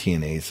only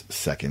TNA's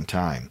second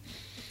time.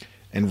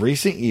 In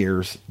recent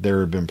years,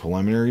 there have been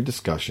preliminary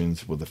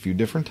discussions with a few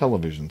different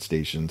television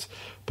stations,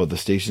 but the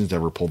stations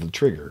never pulled the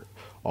trigger.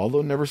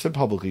 Although never said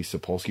publicly,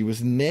 Sapolsky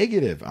was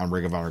negative on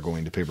Ring of Honor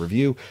going to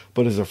pay-per-view,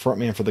 but as a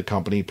frontman for the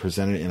company,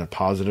 presented in a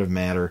positive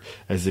manner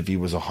as if he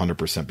was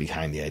 100%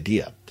 behind the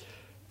idea.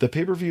 The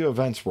pay-per-view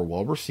events were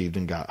well received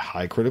and got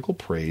high critical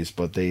praise,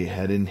 but they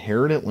had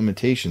inherent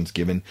limitations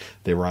given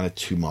they were on a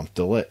 2-month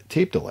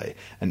tape delay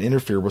and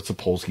interfered with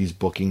Sapolsky's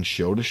booking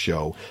show to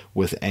show,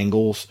 with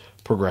angles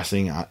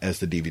progressing as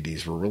the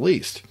DVDs were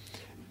released.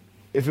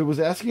 If it was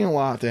asking a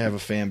lot to have a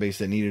fan base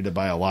that needed to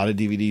buy a lot of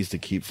DVDs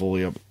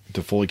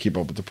to fully keep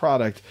up with the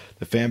product,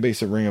 the fan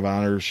base at Ring of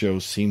Honor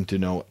shows seemed to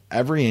know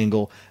every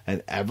angle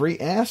and every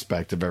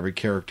aspect of every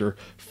character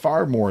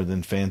far more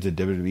than fans of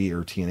WWE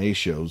or TNA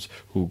shows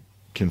who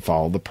can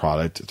follow the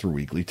product through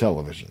weekly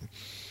television.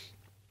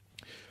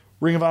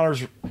 Ring of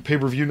Honor's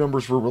pay-per-view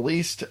numbers were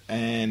released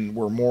and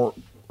were more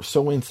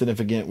so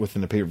insignificant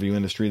within the pay-per-view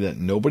industry that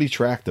nobody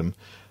tracked them.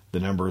 The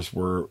numbers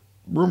were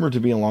rumored to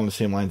be along the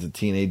same lines that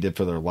TNA did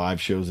for their live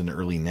shows in the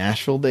early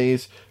Nashville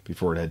days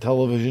before it had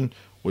television,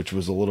 which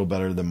was a little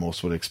better than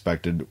most would have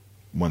expected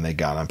when they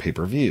got on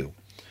pay-per-view.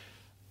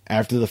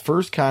 After the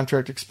first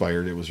contract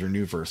expired, it was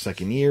renewed for a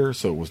second year,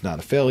 so it was not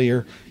a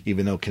failure.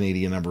 Even though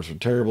Canadian numbers were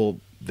terrible,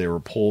 they were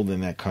pulled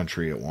in that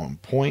country at one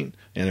point,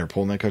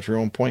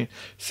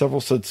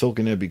 Several said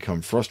Silken had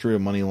become frustrated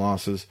with money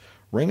losses.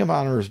 Ring of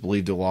Honor is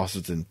believed to have lost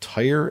its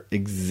entire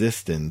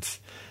existence,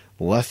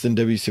 less than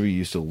WCW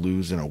used to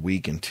lose in a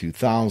week in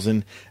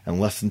 2000,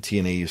 and less than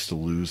TNA used to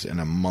lose in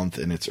a month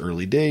in its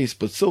early days,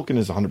 but Silken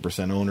is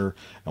 100% owner,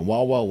 and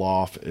while well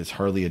off, is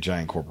hardly a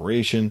giant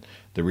corporation.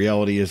 The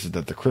reality is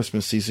that the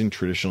Christmas season,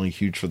 traditionally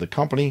huge for the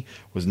company,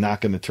 was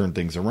not going to turn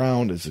things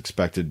around as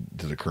expected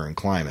to the current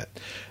climate.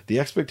 The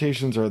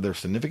expectations are there's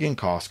significant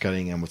cost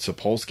cutting, and with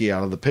Sapolsky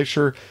out of the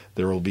picture,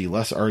 there will be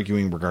less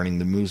arguing regarding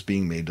the moves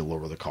being made to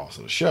lower the cost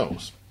of the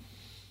shows.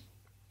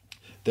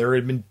 There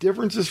had been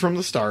differences from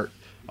the start.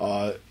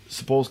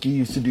 Sapolsky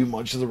used to do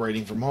much of the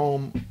writing from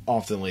home,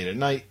 often late at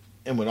night,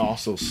 and would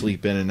also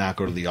sleep in and not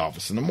go to the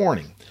office in the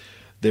morning.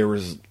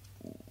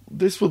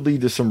 This would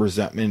lead to some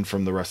resentment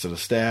from the rest of the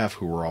staff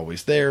who were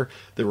always there.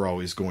 There were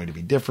always going to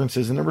be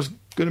differences, and there was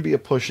going to be a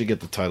push to get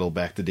the title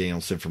back to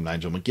Danielson from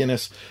Nigel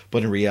McGuinness,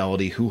 but in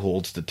reality, who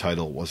holds the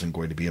title wasn't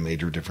going to be a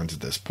major difference at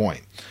this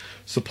point.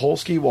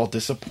 Sapolsky, while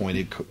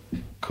disappointed,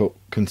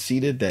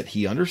 conceded that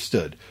he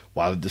understood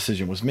why the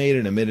decision was made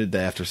and admitted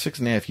that after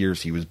 6.5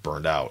 years he was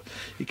burned out.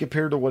 He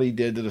compared to what he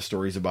did to the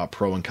stories about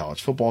pro and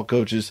college football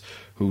coaches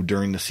who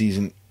during the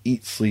season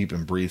eat, sleep,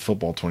 and breathe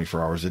football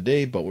 24 hours a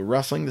day, but with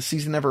wrestling the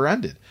season never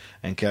ended,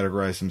 and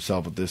categorized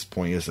himself at this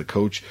point as a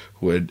coach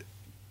who had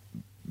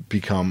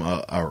become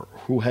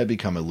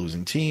a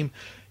losing team.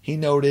 He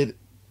noted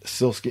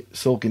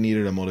Silken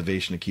needed a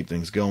motivation to keep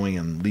things going,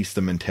 and at least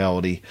the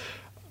mentality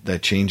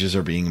that changes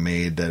are being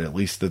made, that at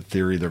least the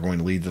theory they're going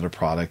to lead to the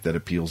product that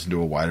appeals to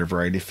a wider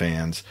variety of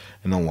fans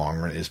in the long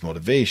run is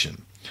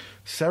motivation.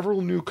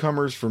 Several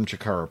newcomers from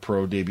Chikara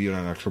Pro debuted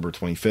on October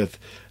 25th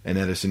in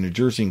Edison, New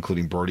Jersey,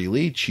 including Brody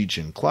Lee,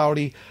 Cheech and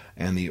Cloudy,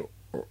 and the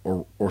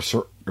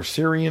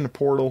Osirian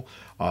Portal.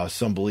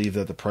 Some believe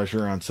that the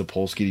pressure on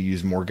Sapolsky to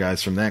use more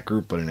guys from that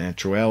group, but in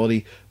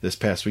actuality, this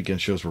past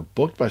weekend shows were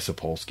booked by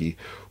Sapolsky,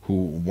 who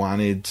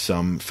wanted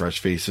some fresh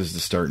faces to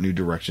start new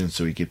directions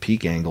so he could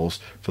peak angles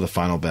for the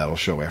final battle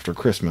show after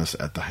Christmas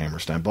at the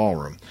Hammerstein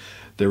Ballroom.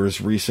 There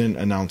was recent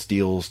announced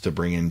deals to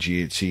bring in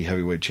GHC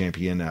heavyweight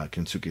champion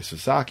Kensuke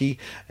Sasaki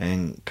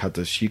and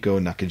Katsuhiko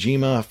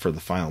Nakajima for the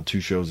final 2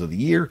 shows of the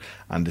year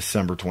on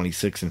December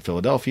 26th in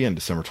Philadelphia and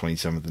December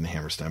 27th in the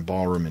Hammerstein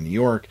Ballroom in New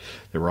York.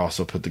 They were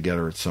also put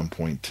together some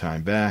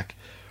time back.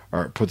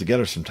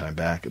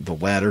 The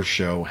latter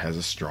show has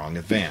a strong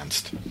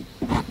advanced.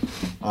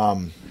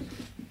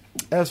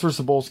 As for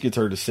Sapolsky, it's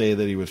hard to say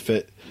that he would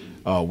fit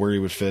where he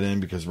would fit in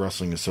because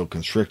wrestling is so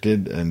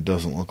constricted and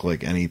doesn't look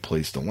like any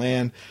place to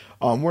land.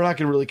 We're not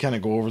going to really kind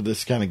of go over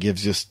this. Kind of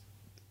gives just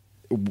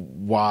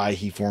why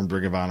he formed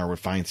Ring of Honor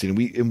with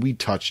Feinstein, and we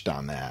touched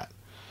on that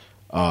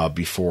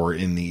before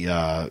in the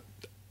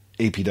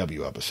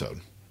APW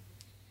episode.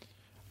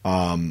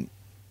 And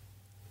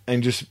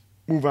just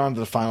move on to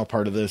the final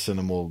part of this, and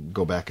then we'll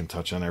go back and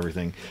touch on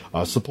everything.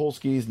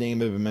 Sapolsky's name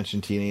had been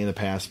mentioned TNA in the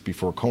past.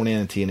 Before Conan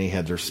and TNA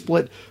had their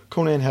split,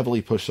 Conan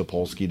heavily pushed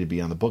Sapolsky to be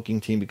on the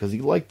booking team because he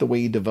liked the way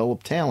he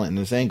developed talent in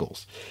his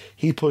angles.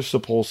 He pushed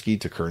Sapolsky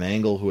to Kurt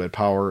Angle, who had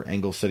power.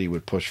 Angle said he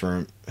would push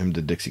him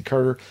to Dixie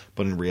Carter,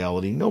 but in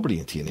reality, nobody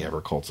in TNA ever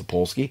called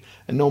Sapolsky,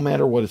 and no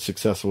matter what his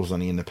success was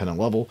on the independent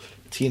level,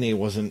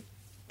 TNA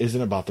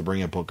isn't about to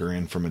bring a booker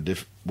in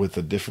with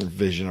a different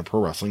vision of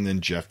pro wrestling than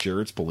Jeff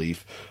Jarrett's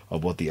belief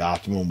of what the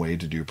optimum way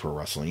to do pro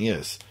wrestling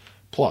is.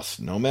 Plus,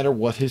 no matter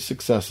what his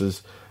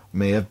successes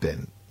may have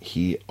been,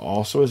 he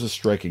also has a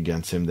strike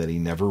against him that he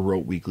never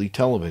wrote weekly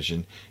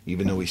television,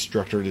 even though he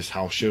structured his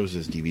house shows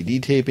as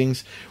DVD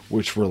tapings,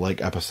 which were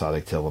like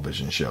episodic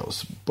television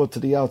shows. But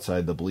to the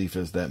outside, the belief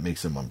is that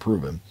makes him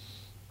unproven.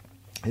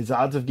 His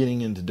odds of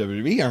getting into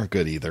WWE aren't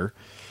good either.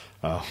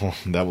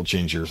 That will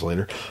change years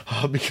later,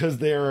 because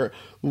they are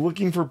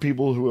looking for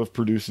people who have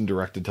produced and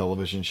directed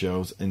television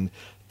shows and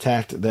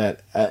tacked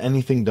that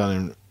anything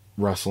done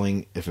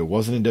wrestling. If it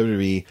wasn't in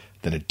WWE,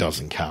 then it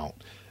doesn't count.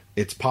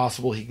 It's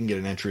possible he can get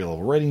an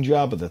entry-level writing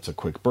job, but that's a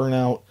quick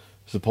burnout.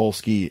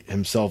 Sapolsky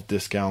himself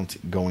discounts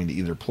going to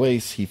either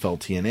place. He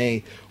felt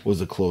TNA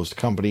was a closed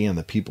company, and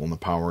the people in the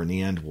power in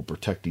the end will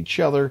protect each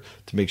other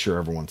to make sure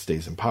everyone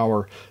stays in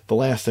power. The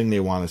last thing they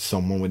want is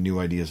someone with new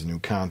ideas and new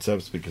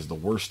concepts, because the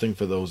worst thing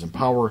for those in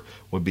power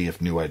would be if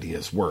new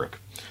ideas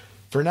work.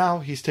 For now,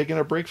 he's taking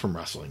a break from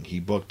wrestling. He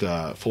booked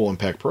Full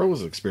Impact Pro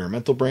as an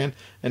experimental brand,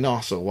 and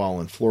also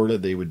while in Florida,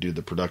 they would do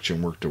the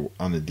production work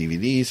on the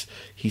DVDs.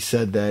 He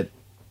said that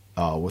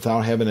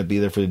without having to be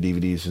there for the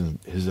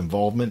DVDs, his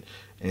involvement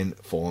in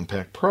Full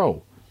Impact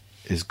Pro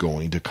is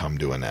going to come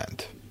to an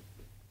end.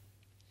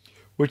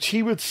 Which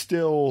he would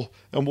still,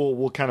 and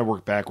we'll kind of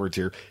work backwards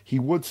here, he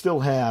would still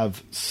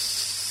have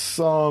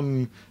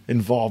some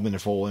involvement in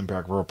Full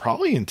Impact Pro,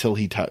 probably until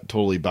he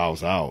totally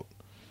bows out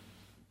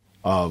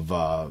of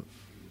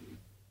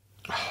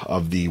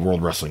the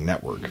World Wrestling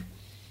Network.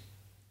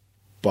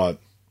 But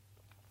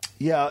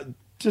yeah,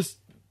 just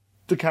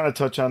to kind of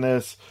touch on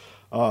this,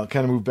 kind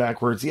of move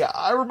backwards. Yeah,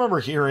 I remember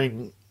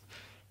hearing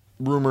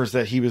rumors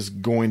that he was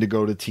going to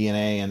go to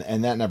TNA,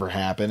 and that never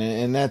happened.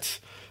 And that's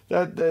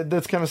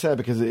kind of sad,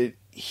 because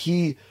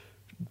he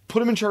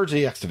put him in charge of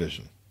the X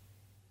Division.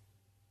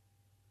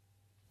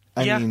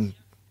 I mean,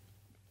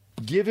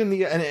 give him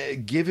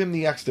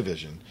the X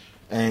Division,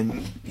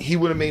 and he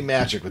would have made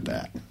magic with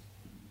that.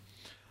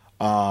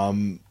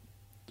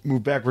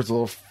 Move backwards a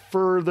little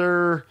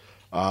further.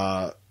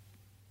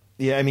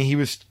 Yeah, I mean, he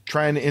was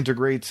trying to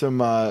integrate some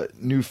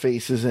new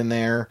faces in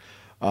there.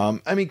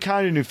 I mean,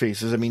 kind of new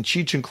faces. I mean,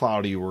 Cheech and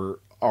Cloudy were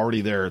already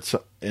there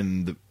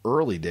in the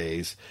early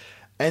days.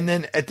 And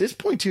then at this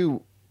point,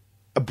 too,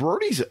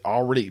 Brody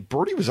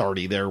was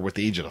already there with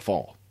the Age of the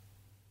Fall.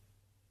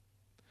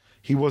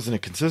 He wasn't a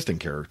consistent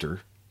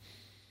character.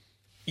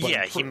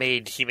 Yeah, he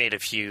made a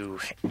few.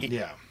 He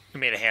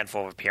made a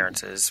handful of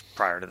appearances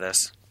prior to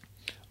this.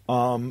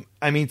 I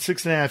mean,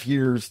 6.5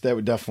 years, that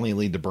would definitely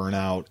lead to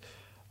burnout.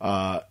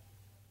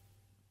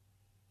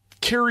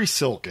 Kerry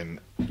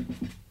Silken.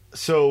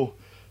 So,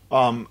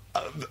 a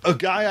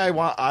guy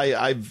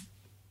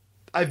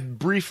I've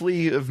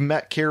briefly have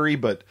met Kerry,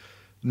 but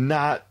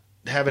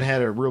haven't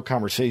had a real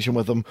conversation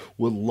with him.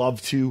 Would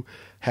love to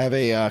have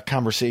a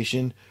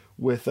conversation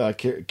with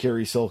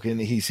Kerry Silken.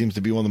 He seems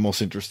to be one of the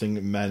most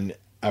interesting men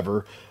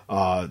ever.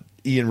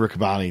 Ian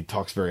Riccaboni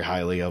talks very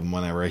highly of him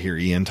whenever I hear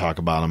Ian talk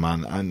about him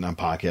on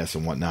podcasts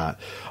and whatnot.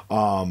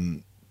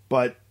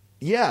 But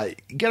yeah,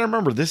 you gotta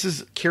remember, this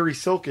is Kerry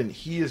Silken.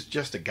 He is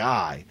just a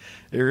guy.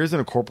 There isn't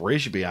a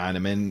corporation behind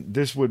him, and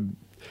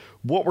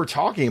what we're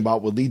talking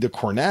about would lead to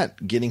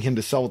Cornette getting him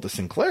to sell it to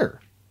Sinclair.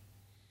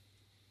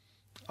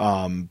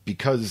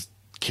 Because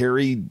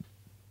Kerry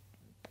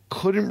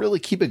couldn't really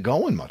keep it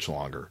going much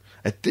longer.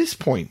 At this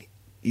point,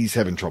 he's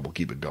having trouble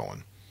keeping it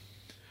going.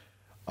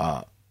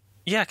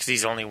 Yeah, because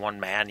he's only one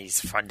man.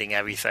 He's funding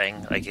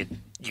everything.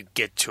 You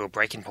get to a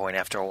breaking point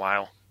after a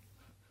while.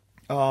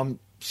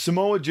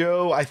 Samoa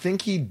Joe, I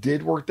think he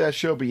did work that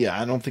show, but yeah,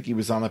 I don't think he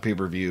was on the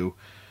pay-per-view.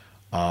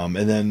 And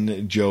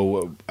then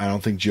Joe, I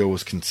don't think Joe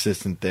was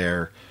consistent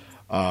there.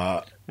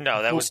 No,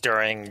 that was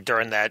during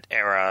that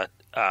era.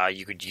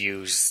 You could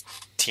use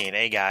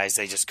TNA guys.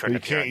 They just couldn't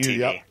appear on TV.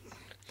 Yep.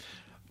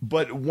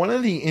 But one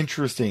of the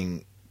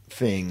interesting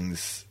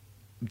things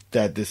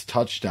that this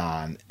touched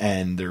on,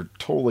 and they're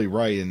totally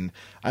right, and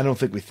I don't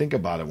think we think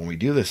about it when we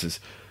do this, is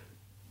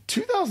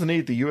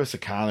 2008, the U.S.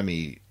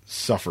 economy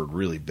suffered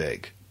really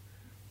big.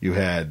 You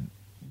had...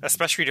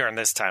 Especially during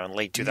this time, in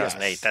late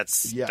 2008.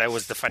 That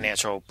was the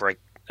financial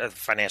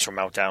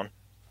meltdown.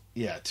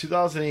 Yeah,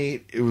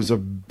 2008, it was a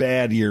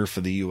bad year for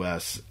the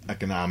U.S.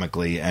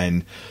 economically,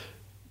 and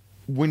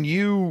when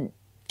you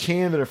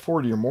can't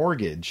afford your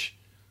mortgage,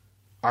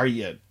 are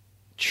you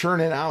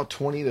churning out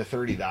 $20 to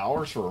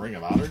 $30 for a Ring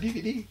of Honor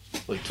DVD?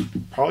 Like,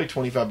 probably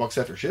 $25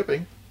 after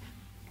shipping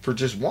for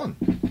just one.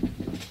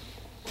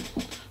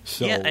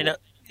 So, yeah,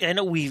 I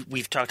know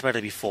we've talked about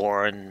it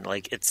before, and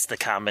it's the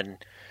common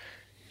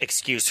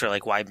excuse for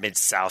why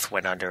Mid-South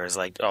went under is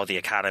the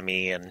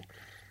economy and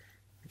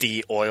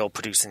the oil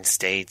producing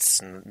states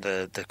and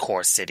the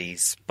core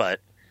cities. But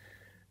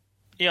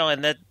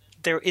and that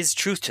there is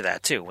truth to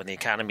that too. When the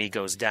economy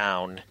goes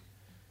down,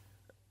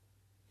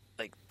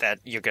 that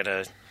you're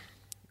gonna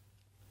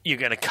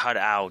cut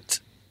out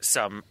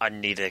some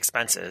unneeded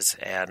expenses,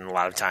 and a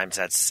lot of times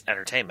that's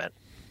entertainment.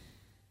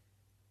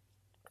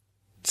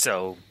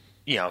 So,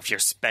 if you're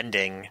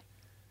spending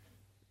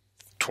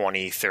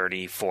 $20,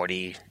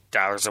 $30,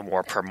 $40 or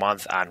more per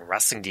month on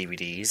wrestling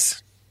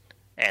DVDs,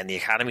 and the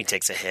economy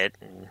takes a hit,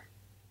 and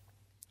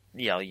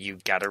you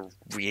gotta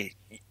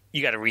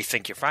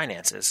rethink your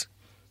finances.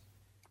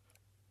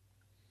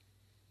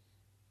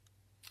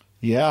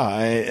 Yeah,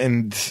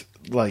 and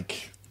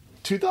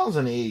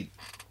 2008,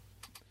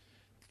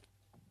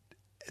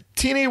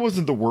 TNA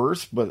wasn't the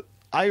worst, but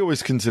I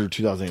always consider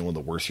 2008 one of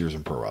the worst years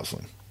in pro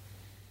wrestling.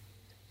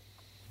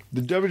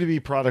 The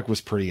WWE product was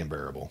pretty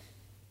unbearable.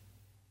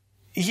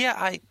 Yeah,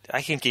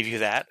 I can give you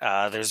that.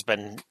 There's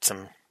been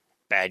some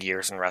bad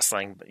years in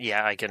wrestling, but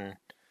yeah, I can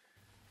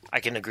I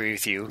can agree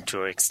with you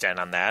to an extent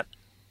on that.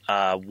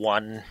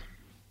 One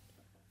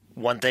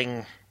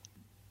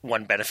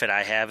benefit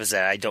I have is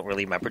that I don't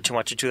really remember too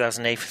much of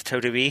 2008 with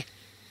WWE.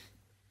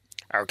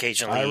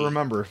 I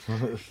remember.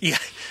 Yeah,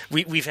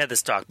 we've had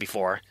this talk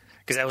before,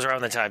 because that was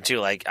around the time, too.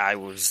 Like, I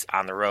was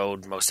on the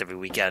road most every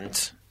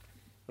weekend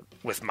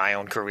with my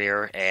own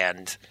career,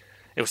 and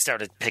it was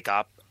starting to pick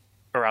up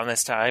around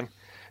this time.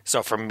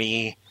 So for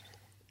me,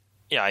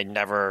 I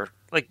never,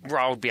 like,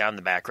 Raw would be on in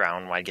the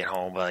background when I'd get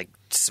home, but, like,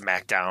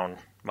 SmackDown,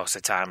 most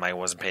of the time I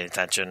wasn't paying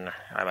attention.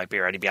 I might be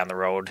ready to be on the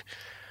road.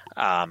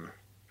 And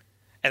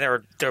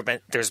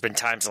there's been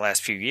times the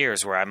last few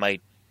years where I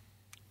might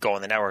go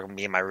on the network, and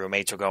me and my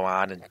roommates will go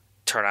on and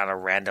turn on a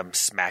random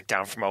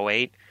SmackDown from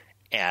 2008,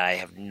 and I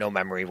have no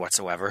memory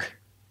whatsoever.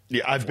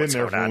 Yeah, I've been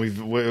there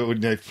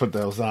when they put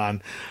those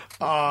on.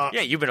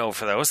 Yeah, you've been over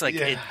for those. Like,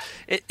 yeah.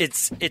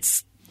 It's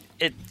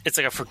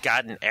like a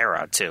forgotten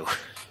era too.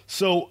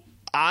 So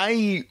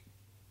I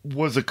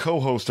was a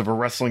co-host of a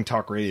wrestling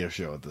talk radio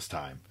show at this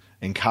time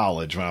in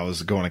college when I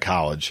was going to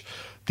college.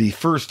 The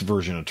first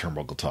version of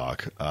Turnbuckle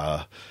Talk.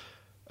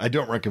 I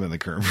don't recommend the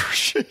current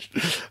version.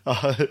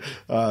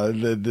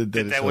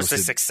 That was the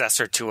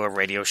successor to a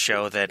radio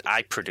show that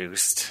I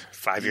produced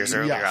 5 years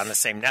earlier on the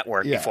same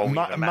network before we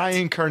met. My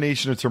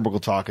incarnation of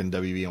Turnbuckle Talk in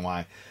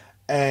WBNY.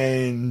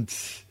 And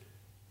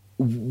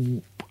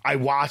I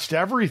watched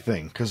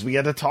everything because we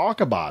had to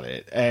talk about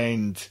it.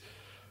 And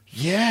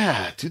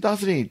yeah,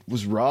 2008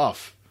 was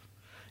rough.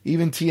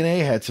 Even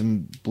TNA had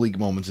some bleak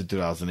moments in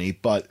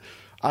 2008, but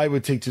I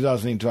would take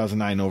 2008 and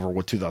 2009 over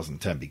what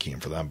 2010 became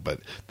for them, but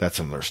that's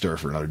another story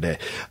for another day.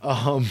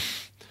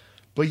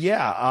 But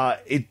yeah,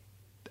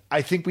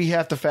 I think we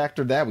have to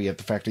factor that. We have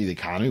to factor the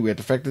economy. We have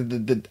to factor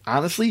that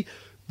honestly,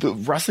 the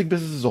wrestling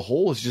business as a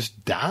whole is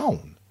just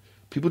down.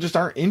 People just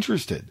aren't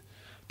interested.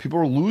 People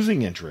are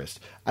losing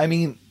interest. I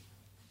mean,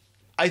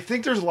 I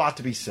think there's a lot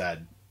to be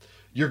said.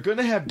 You're going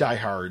to have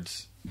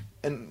diehards,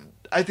 and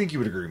I think you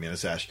would agree with me on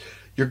this, Ash.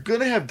 You're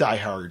going to have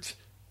diehards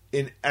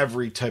in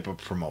every type of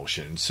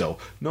promotion. So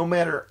no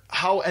matter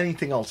how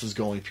anything else is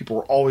going, people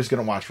are always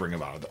going to watch Ring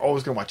of Honor. They're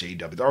always going to watch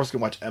AEW. They're always going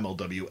to watch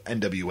MLW,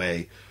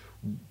 NWA.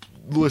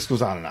 The list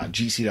goes on and on.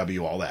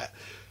 GCW, all that.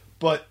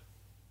 But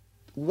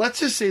let's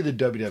just say the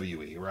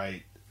WWE,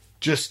 right,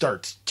 just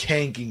starts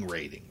tanking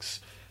ratings.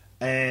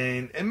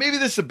 And maybe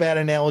this is a bad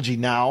analogy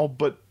now,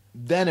 but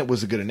then it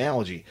was a good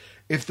analogy.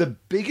 If the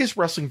biggest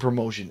wrestling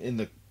promotion in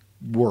the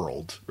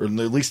world, or at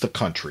least the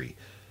country,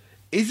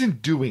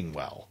 isn't doing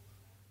well,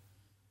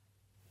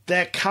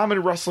 that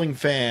common wrestling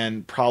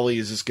fan probably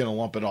is just going to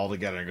lump it all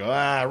together and go,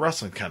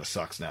 wrestling kind of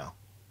sucks now.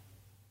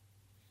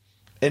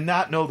 And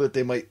not know that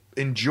they might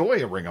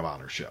enjoy a Ring of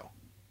Honor show.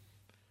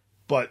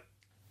 But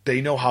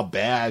they know how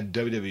bad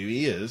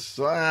WWE is,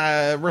 so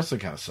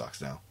wrestling kind of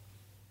sucks now.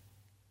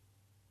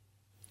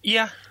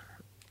 Yeah.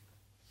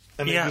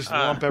 And they just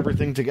lump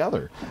everything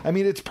together. I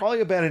mean, it's probably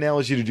a bad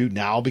analogy to do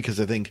now because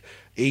I think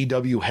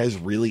AEW has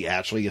really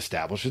actually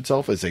established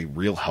itself as a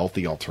real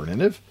healthy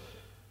alternative.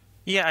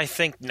 Yeah, I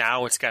think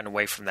now it's gotten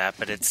away from that,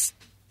 but it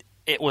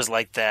was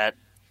like that.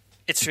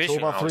 It's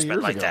traditionally always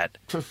been like that.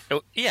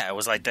 It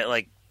was like that.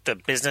 Like, the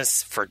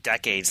business for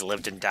decades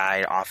lived and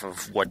died off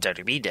of what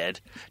WWE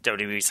did.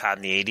 WWE was hot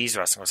in the 80s.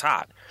 Wrestling was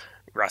hot.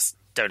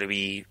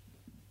 WWE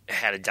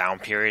had a down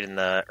period in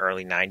the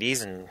early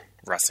 90s, and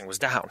wrestling was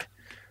down.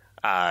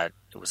 It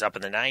was up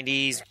in the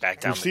 90s,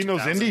 back down. We've seen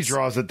those indie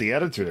draws at the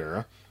Attitude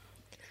Era.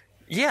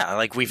 Yeah,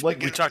 like we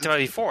talked about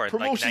it before.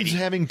 Promotions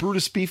having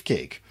Brutus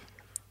Beefcake.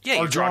 Yeah,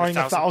 are drawing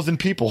 1,000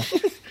 people.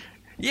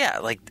 Yeah,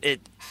 like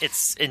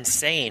it's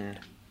insane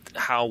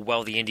how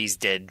well the indies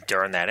did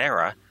during that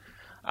era.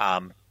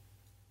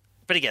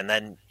 But again,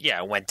 then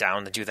it went down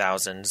in the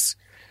 2000s.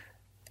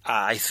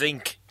 I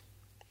think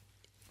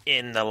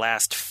in the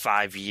last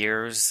 5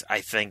 years,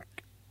 I think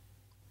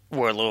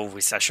we're a little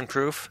recession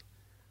proof.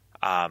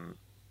 I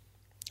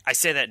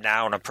say that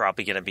now, and I'm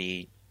probably going to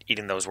be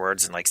eating those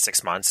words in like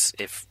 6 months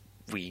if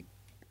the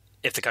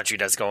country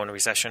does go into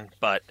recession.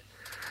 But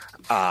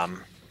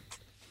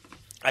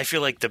I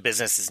feel like the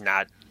business is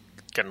not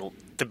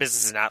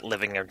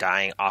living or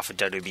dying off of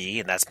WWE,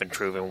 and that's been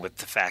proven with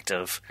the fact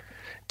of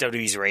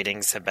WWE's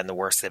ratings have been the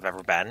worst they've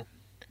ever been,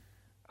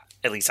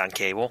 at least on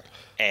cable.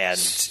 And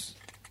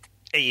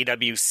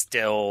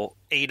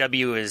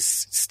AEW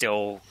is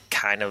still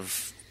kind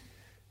of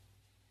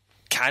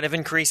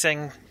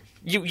increasing.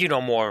 You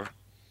know more.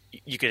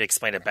 You could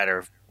explain it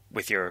better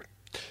with your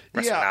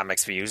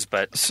WrestleNomics views,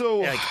 but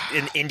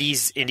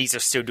indies are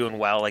still doing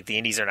well. Like, the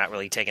indies are not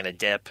really taking a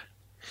dip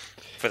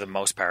for the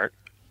most part.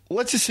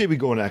 Let's just say we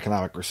go into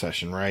economic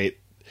recession, right?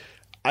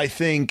 I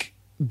think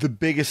the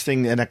biggest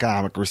thing an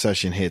economic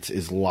recession hits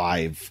is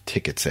live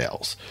ticket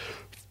sales.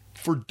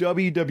 For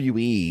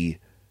WWE,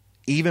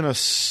 even a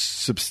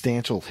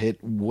substantial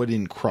hit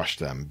wouldn't crush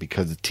them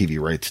because of TV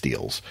rights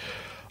deals.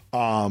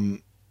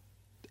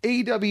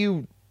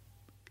 AEW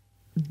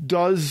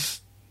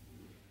does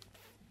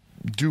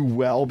do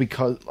well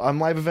because on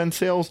live event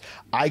sales.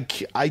 I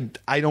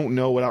don't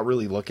know without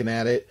really looking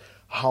at it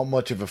how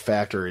much of a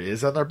factor it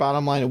is on their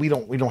bottom line. And we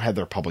don't have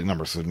their public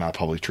numbers, so they're not a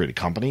publicly traded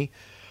company.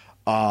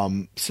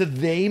 So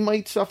they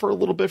might suffer a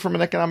little bit from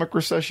an economic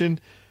recession.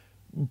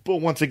 But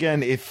once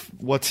again, if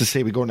let's just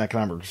say we go into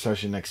economic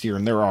recession next year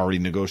and they're already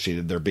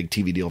negotiated their big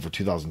TV deal for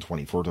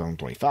 2024,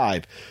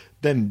 2025,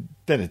 then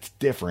it's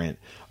different.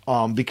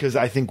 Because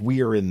I think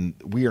we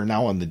are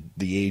now on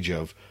the age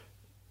of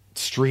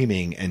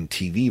streaming and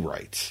TV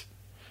rights.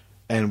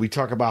 And we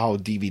talk about how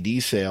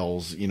DVD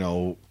sales,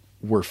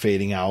 were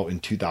fading out in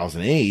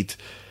 2008.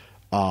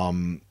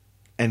 And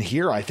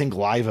here I think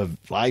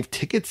live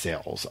ticket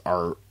sales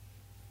are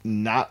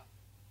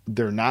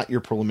they're not your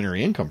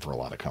preliminary income for a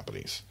lot of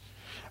companies.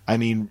 I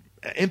mean,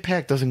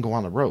 Impact doesn't go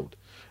on the road.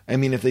 I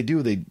mean, if they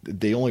do,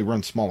 they only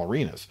run small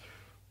arenas.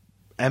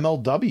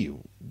 MLW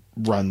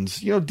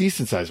runs,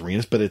 decent sized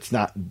arenas, but it's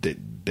not,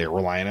 they're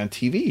relying on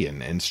TV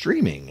and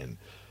streaming. And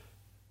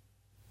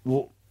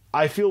well,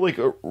 I feel like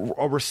a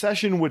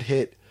recession would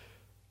hit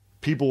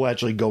people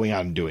actually going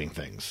out and doing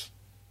things.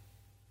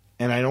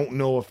 And I don't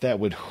know if that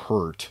would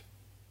hurt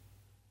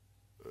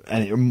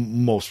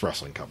most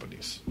wrestling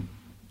companies.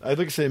 I'd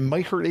like to say it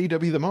might hurt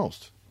AEW the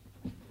most.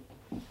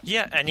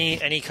 Yeah,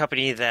 any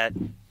company that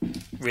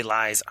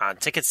relies on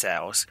ticket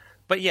sales.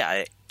 But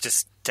yeah,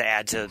 just to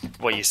add to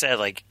what you said,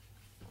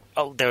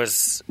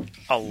 there's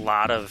a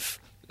lot of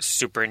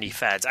super indie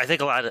feds. I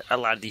think a lot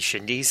of these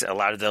shindies, a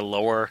lot of the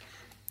lower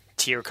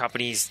tier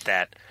companies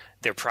that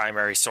their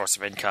primary source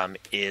of income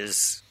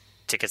is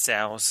ticket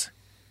sales,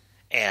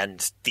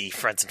 and the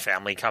friends and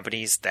family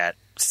companies that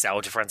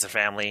sell to friends and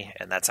family,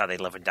 and that's how they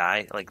live and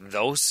die.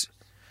 Those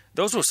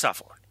will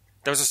suffer.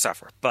 Those will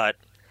suffer. But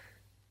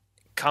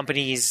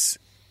companies,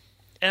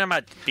 and I'm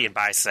not being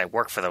biased as I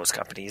work for those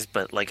companies,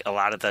 but a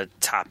lot of the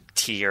top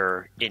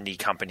tier indie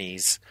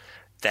companies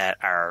that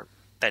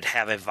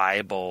have a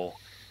viable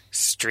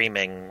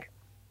streaming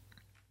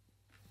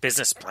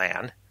business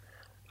plan,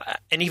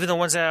 and even the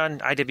ones that are on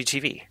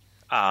IWTV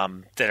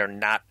that are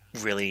not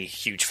really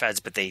huge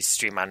feds, but they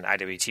stream on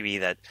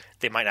IWTV, that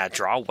they might not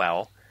draw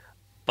well,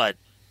 but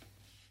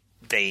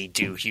they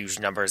do huge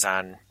numbers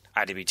on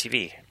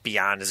IWTV.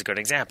 Beyond is a good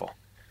example.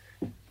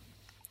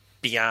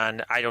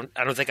 Beyond, I don't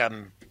think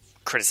I'm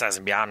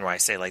criticizing Beyond when I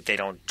say they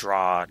don't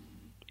draw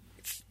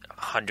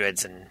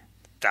hundreds and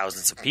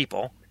thousands of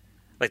people.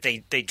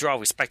 They draw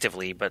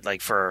respectively, but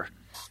for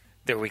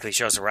their weekly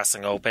shows of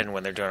Wrestling Open,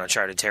 when they're doing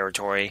Uncharted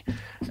Territory,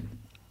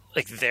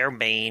 their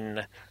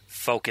main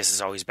focus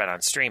has always been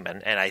on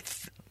streaming, and I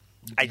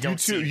don't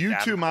see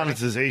YouTube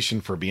monetization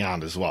for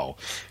Beyond as well.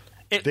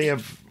 They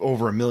have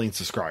over 1 million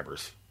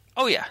subscribers.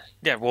 Oh yeah.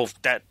 Well,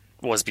 that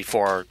was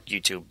before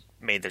YouTube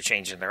made their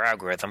change in their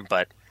algorithm,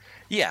 but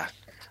yeah.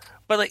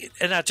 But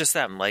and not just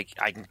them.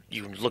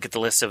 You look at the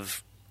list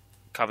of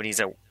companies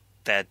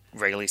that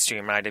regularly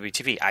stream on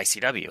IWTV.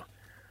 ICW,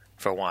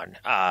 for one.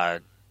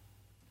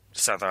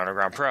 Southern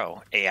Underground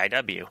Pro,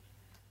 AIW.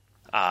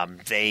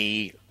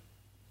 They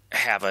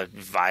have a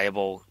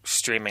viable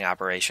streaming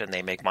operation.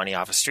 They make money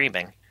off of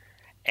streaming.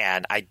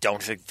 And I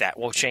don't think that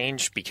will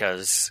change,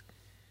 because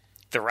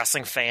the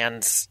wrestling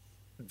fans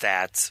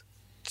that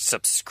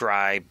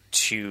subscribe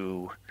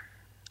to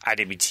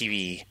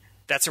IWTV,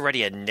 that's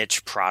already a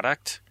niche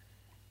product.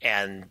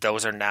 And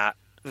those are not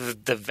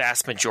the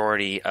vast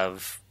majority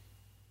of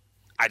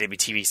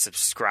IWTV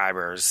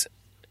subscribers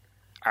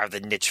are the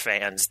niche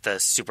fans, the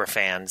super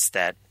fans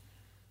that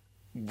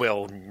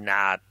will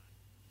not,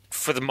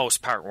 for the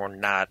most part, will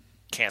not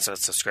cancel a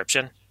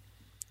subscription.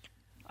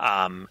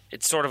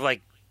 It's sort of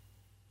like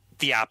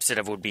the opposite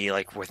of would be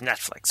with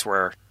Netflix,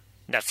 where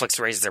Netflix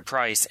raises their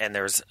price and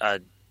there's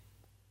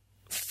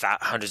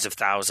hundreds of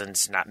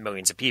thousands, not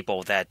millions of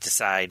people that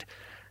decide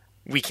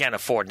we can't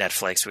afford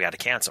Netflix, we got to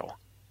cancel.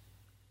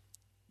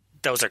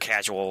 Those are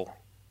casual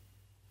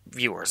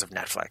viewers of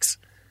Netflix.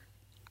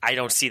 I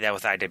don't see that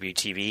with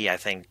IWTV. I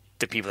think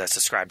the people that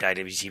subscribe to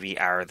IWTV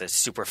are the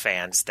super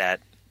fans that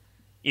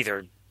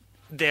either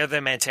they're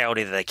the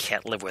mentality that they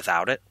can't live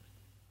without it.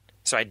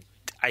 So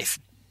I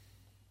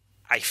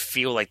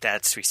feel like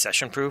that's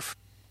recession proof.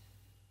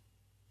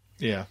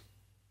 Yeah,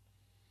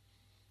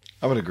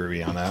 I would agree with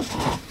you on that.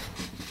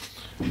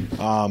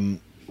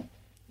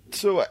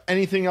 So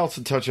anything else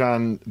to touch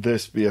on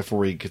this before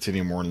we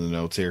continue more into the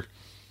notes here?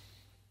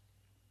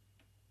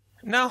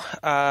 No,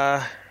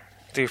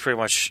 they pretty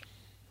much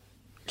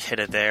hit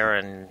it there,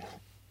 and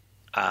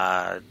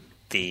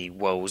the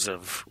woes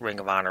of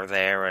Ring of Honor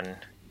there, and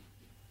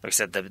like I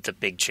said, the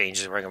big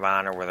changes in Ring of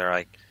Honor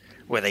where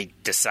they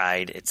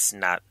decide it's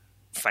not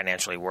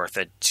financially worth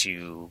it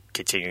to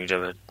continue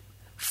to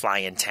fly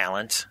in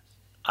talent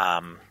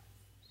down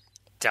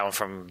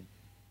from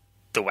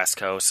the West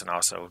Coast and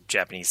also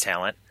Japanese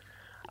talent.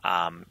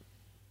 And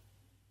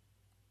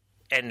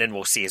then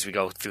we'll see as we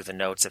go through the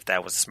notes if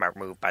that was a smart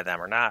move by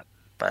them or not.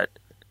 But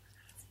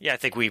yeah, I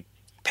think we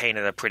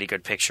painted a pretty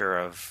good picture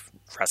of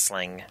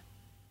wrestling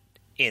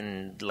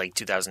in late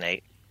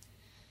 2008.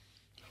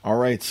 All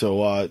right,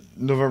 so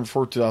November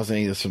 4th,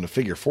 2008, this is from the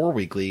Figure 4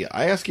 Weekly.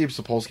 I asked Gabe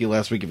Sapolsky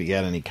last week if he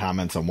had any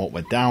comments on what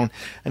went down,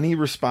 and he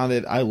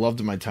responded, I loved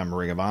my time in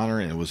Ring of Honor,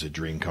 and it was a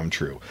dream come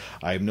true.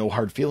 I have no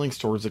hard feelings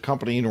towards the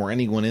company, nor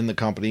anyone in the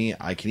company.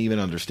 I can even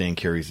understand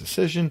Kerry's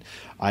decision.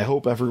 I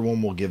hope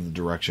everyone will give the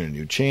direction a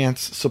new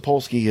chance.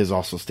 Sapolsky has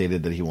also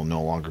stated that he will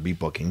no longer be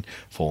booking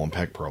Full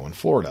Impact Pro in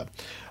Florida.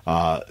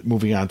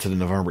 Moving on to the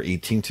November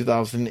 18,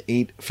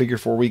 2008 Figure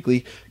 4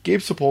 Weekly, Gabe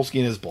Sapolsky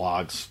in his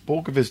blog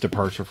spoke of his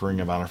departure for Ring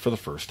of Honor for the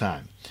first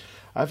time.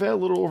 I've had a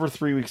little over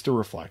 3 weeks to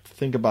reflect,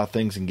 think about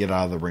things, and get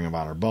out of the Ring of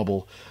Honor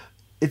bubble.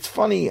 It's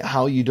funny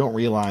how you don't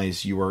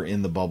realize you are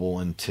in the bubble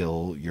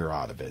until you're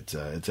out of it.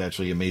 It's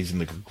actually amazing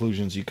the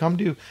conclusions you come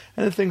to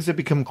and the things that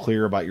become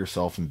clear about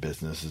yourself and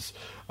businesses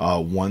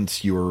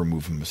once you are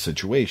removed from a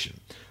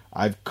situation.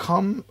 I've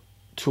come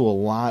to a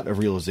lot of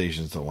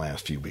realizations in the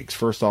last few weeks.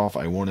 First off,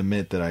 I won't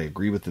admit that I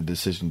agree with the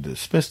decision to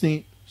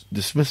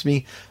dismiss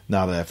me.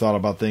 Now that I've thought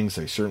about things,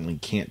 I certainly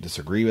can't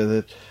disagree with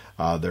it.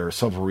 There are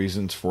several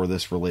reasons for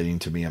this relating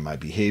to me and my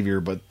behavior,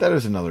 but that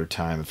is another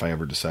time if I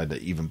ever decide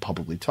to even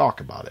publicly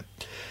talk about it.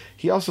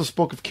 He also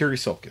spoke of Kerry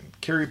Silkin.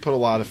 Kerry put a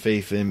lot of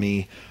faith in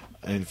me,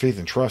 and faith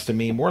and trust in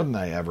me, more than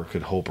I ever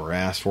could hope or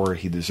ask for.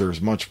 He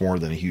deserves much more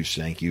than a huge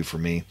thank you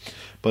from me,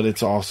 but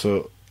it's all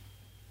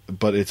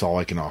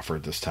I can offer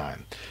at this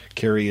time.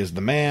 Kerry is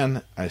the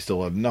man. I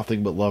still have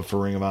nothing but love for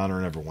Ring of Honor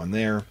and everyone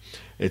there.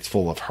 It's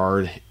full of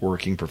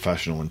hard-working,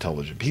 professional,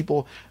 intelligent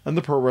people, and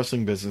the pro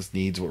wrestling business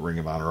needs what Ring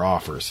of Honor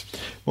offers.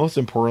 Most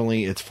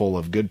importantly, it's full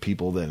of good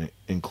people that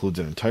includes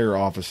an entire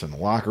office and a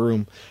locker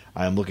room.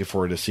 I am looking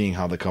forward to seeing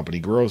how the company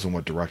grows and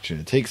what direction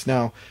it takes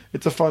now.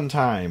 It's a fun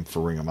time for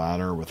Ring of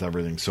Honor with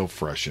everything so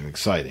fresh and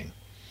exciting.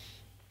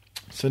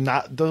 So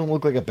doesn't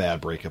look like a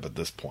bad breakup at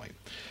this point.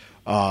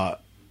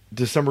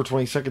 December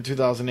 22nd,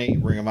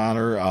 2008, Ring of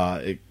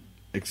Honor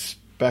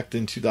expect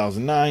in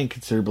 2009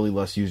 considerably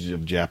less usage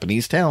of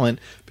Japanese talent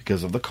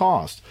because of the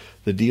cost.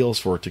 The deals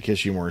for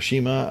Takeshi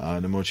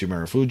Morishima, Namochi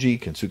Marufuji,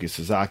 Kensuke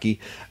Sasaki,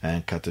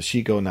 and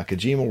Katsuhiko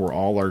Nakajima were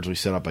all largely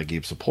set up by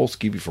Gabe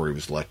Sapolsky before he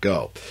was let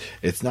go.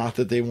 It's not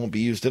that they won't be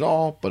used at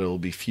all, but it will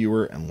be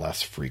fewer and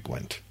less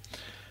frequent.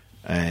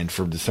 And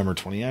from December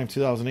 29,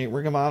 2008,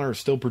 Ring of Honor is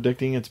still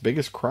predicting its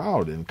biggest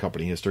crowd in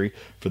company history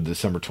for the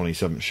December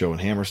 27th show in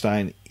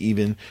Hammerstein.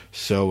 Even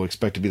so,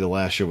 expect to be the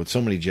last show with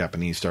so many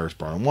Japanese stars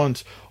brought in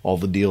once. All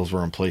the deals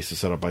were in place to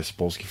set up by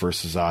Sapolsky for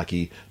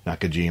Sasaki,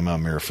 Nakajima,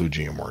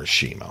 Marufuji, and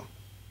Morishima.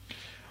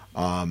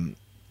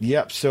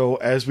 So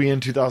as we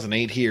end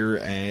 2008 here,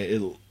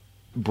 it'll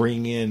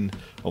bring in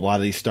a lot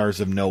of these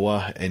stars of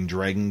Noah and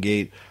Dragon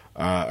Gate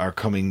are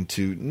coming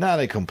to not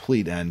a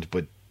complete end,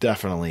 but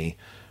definitely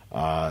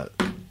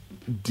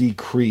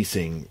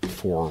decreasing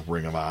for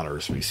Ring of Honor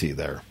as we see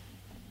there.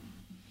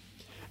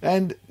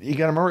 And you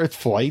gotta remember, it's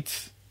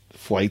flights.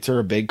 Flights are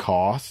a big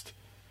cost.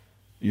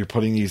 You're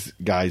putting these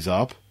guys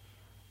up.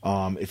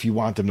 If you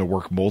want them to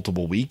work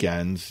multiple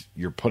weekends,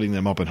 you're putting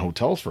them up in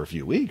hotels for a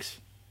few weeks.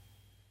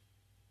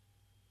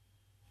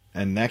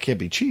 And that can't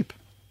be cheap.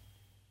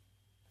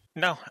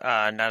 No,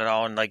 not at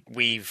all. And like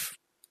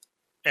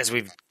as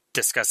we've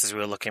discussed as we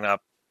were looking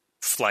up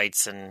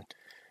flights, and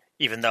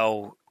even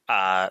though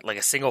like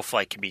a single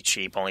flight can be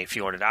cheap, only a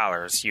few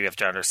 $100s, you have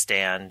to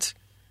understand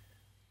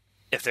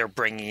if they're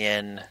bringing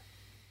in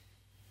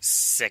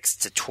 6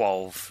 to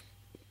 12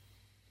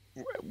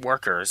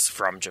 workers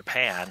from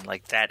Japan,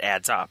 like that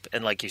adds up.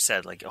 And like you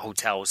said, like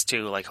hotels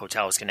too, like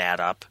hotels can add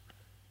up.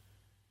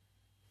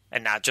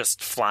 And not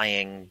just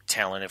flying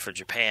talent in for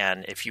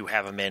Japan. If you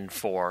have them in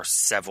for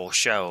several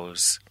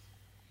shows,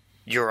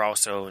 you're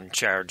also in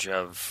charge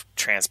of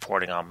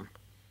transporting them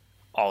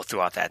all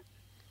throughout that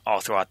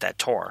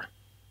tour.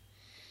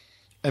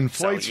 And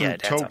flights from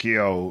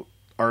Tokyo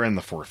are in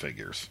the 4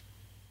 figures.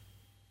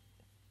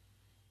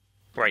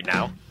 Right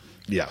now?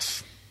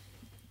 Yes.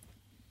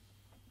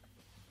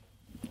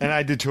 And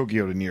I did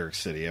Tokyo to New York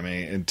City. I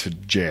mean, and to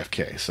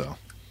JFK, so.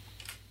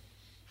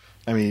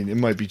 I mean, it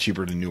might be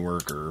cheaper to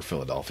Newark or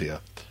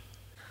Philadelphia.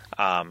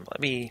 Let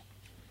me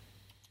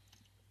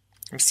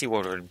see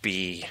what it would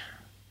be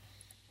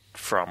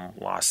from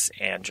Los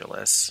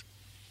Angeles.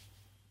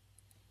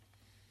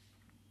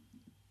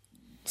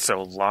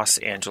 So Los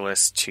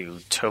Angeles to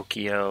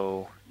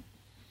Tokyo.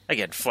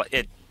 Again,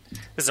 this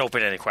is an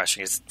open-ended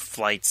question. Because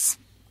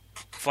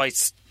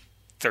flights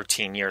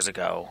 13 years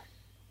ago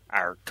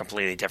are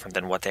completely different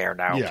than what they are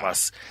now. Yeah.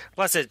 Plus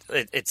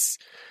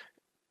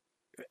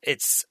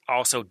it's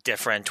also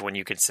different when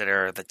you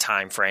consider the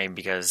time frame,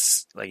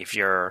 because like if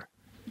you're,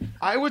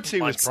 I would say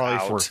it was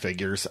probably 4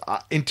 figures.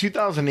 In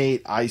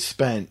 2008, I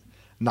spent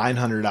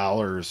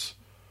 $900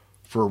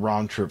 for a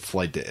round trip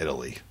flight to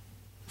Italy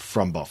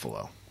from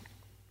Buffalo.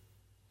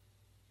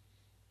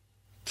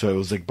 So it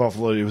was like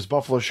Buffalo. It was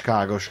Buffalo,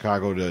 Chicago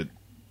to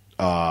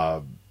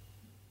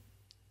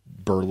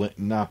Berlin,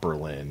 not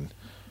Berlin.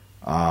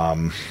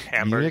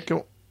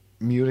 Hamburg.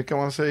 Munich, I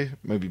want to say.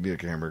 Maybe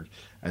Munich, Hamburg.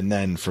 And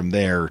then from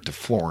there to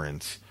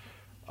Florence.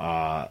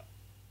 And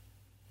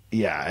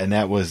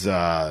that was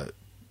a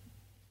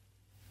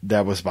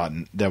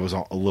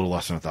little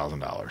less than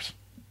 $1,000.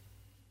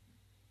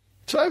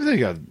 So I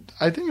think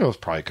it was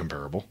probably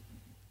comparable.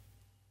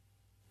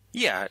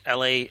 Yeah,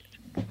 LA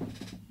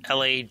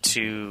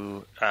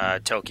to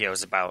Tokyo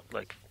is about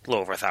like a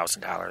little over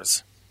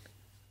 $1,000.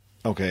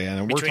 Okay,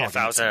 and we're Between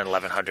talking $1,000 and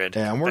 $1,100.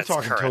 Yeah, and we're That's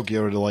talking current.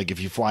 Tokyo to like if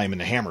you fly him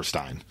into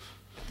Hammerstein.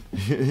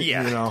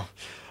 Yeah, You know,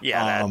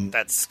 yeah,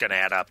 that's going to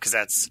add up because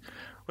that's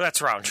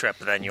round trip.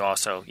 But then you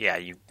also,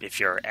 if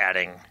you're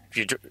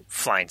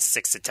flying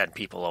 6 to 10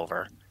 people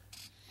over,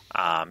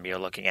 you're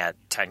looking at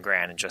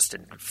 $10,000 just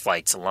in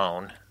flights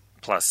alone,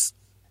 plus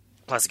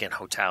again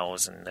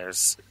hotels, and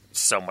there's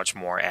so much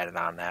more added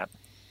on that.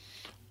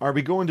 are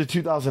we going to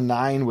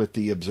 2009 with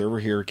the Observer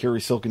here?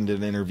 Kerry Silkin did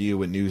an interview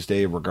with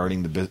Newsday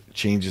regarding the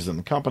changes in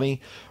the company.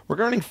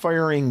 Regarding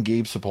firing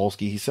Gabe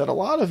Sapolsky, he said a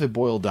lot of it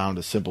boiled down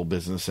to simple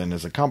business, and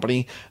as a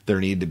company, there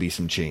needed to be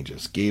some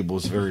changes. Gabe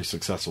was a very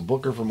successful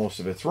booker for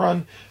most of its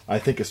run. I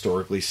think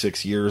historically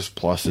 6 years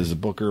plus as a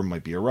booker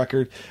might be a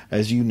record.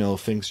 As you know,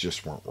 things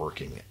just weren't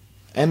working.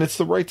 And it's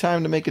the right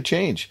time to make a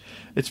change.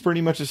 It's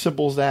pretty much as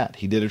simple as that.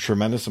 He did a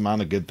tremendous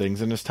amount of good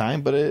things in his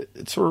time, but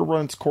it sort of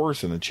run its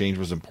course, and the change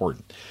was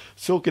important.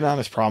 Silken on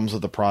his problems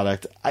with the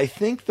product. I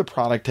think the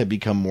product had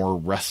become more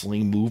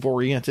wrestling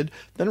move-oriented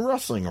than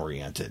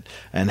wrestling-oriented.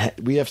 And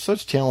we have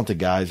such talented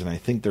guys, and I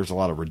think there's a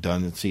lot of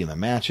redundancy in the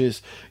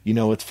matches. You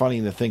know, it's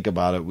funny to think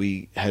about it.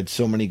 We had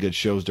so many good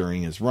shows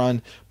during his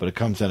run, but it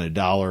comes down to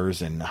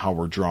dollars and how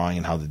we're drawing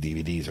and how the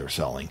DVDs are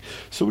selling.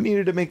 So we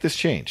needed to make this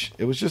change.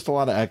 It was just a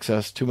lot of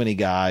excess, too many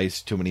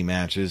guys, too many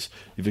matches.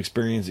 You've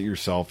experienced it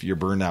yourself. You're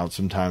burned out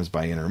sometimes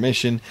by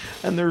intermission,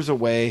 and there's a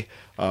way,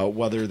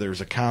 whether there's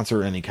a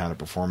concert or any kind of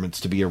performance,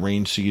 to be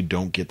arranged so you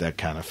don't get that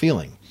kind of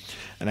feeling.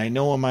 And I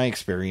know in my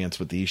experience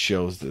with these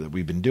shows that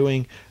we've been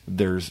doing,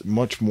 there's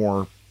much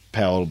more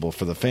palatable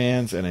for the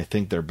fans, and I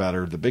think they're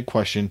better. The big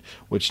question,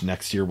 which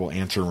next year we'll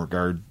answer in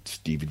regards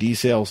to DVD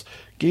sales,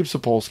 Gabe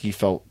Sapolsky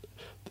felt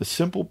the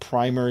simple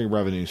primary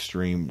revenue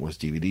stream was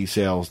DVD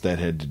sales that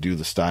had to do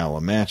the style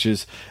of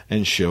matches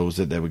and shows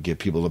that would get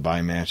people to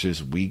buy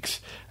matches weeks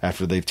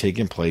after they've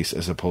taken place,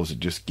 as opposed to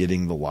just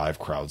getting the live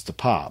crowds to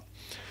pop.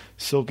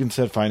 Silken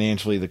said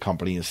financially the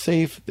company is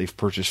safe. They've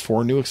purchased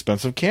 4 new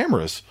expensive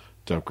cameras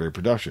to upgrade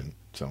production.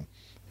 So I'm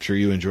sure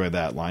you enjoyed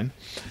that line.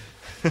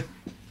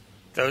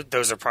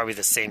 Those are probably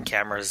the same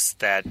cameras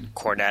that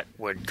Cornette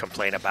would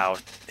complain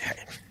about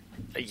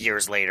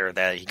years later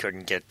that he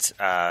couldn't get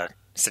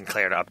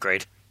Sinclair to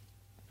upgrade.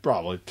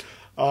 Probably.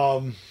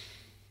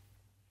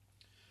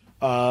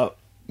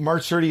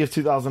 March 30th,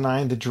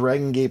 2009, the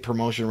Dragon Gate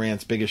promotion ran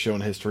its biggest show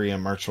in history on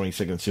March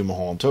 22nd in Sumo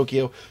Hall in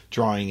Tokyo,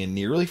 drawing a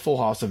nearly full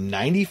house of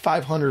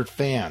 9,500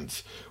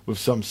 fans, with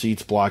some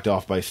seats blocked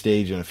off by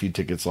stage and a few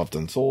tickets left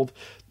unsold.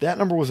 That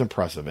number was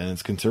impressive, and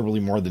it's considerably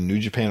more than New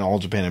Japan and All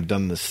Japan have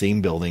done in the same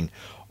building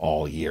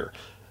all year.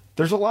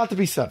 There's a lot to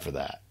be said for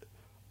that.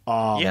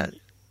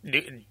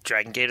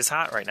 Dragon Gate is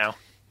hot right now.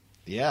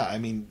 Yeah, I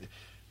mean,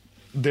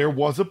 there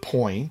was a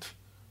point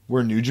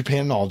where New Japan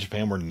and All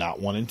Japan were not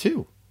 1 and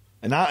 2.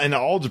 And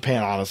All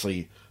Japan,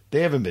 honestly,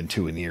 they haven't been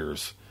 2 in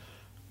years.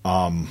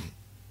 And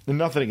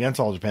nothing against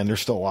All Japan.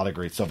 There's still a lot of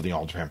great stuff in the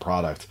All Japan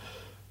product.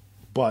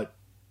 But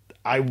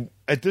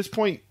at this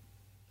point,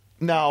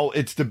 now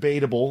it's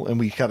debatable, and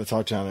we kind of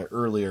touched on it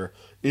earlier,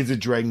 is it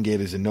Dragon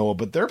Gate, is it Noah?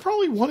 But they're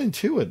probably 1 and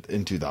 2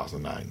 in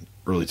 2009,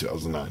 early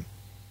 2009.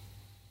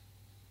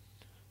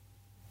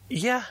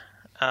 Yeah.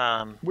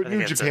 With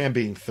New Japan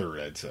being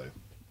 3rd, I'd say.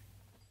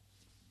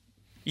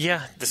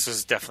 Yeah, this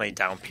was definitely a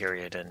down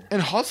period.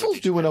 And Hustle's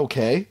doing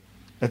okay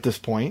at this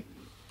point.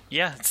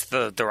 Yeah, it's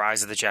the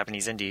rise of the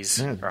Japanese indies.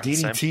 Yeah,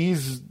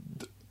 DDT's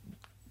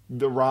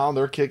around,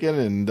 they're kicking,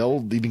 and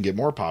they'll even get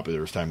more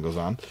popular as time goes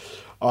on.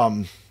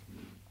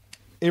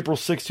 April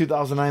 6,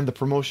 2009, the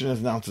promotion has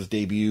announced its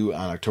debut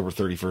on October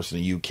 31st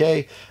in the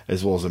UK,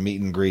 as well as a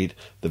meet and greet.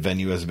 The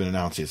venue has been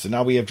announced yet. So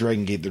now we have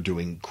Dragon Gate. They're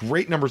doing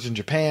great numbers in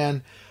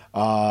Japan.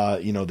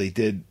 They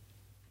did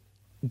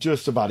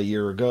just about a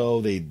year ago.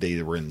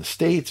 They were in the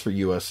States for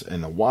US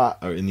and Hawaii,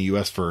 or in the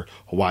US for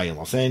Hawaii and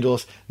Los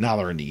Angeles. Now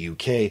they're in the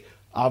UK.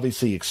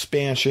 Obviously,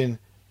 expansion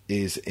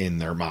is in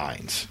their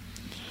minds.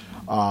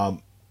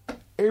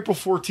 April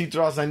 14th,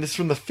 2009. This is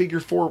from the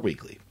Figure 4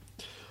 Weekly.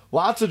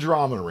 Lots of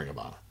drama in Ring of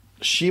Honor.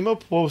 Shima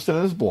posted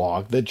on his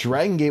blog that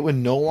Dragon Gate would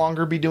no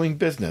longer be doing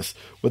business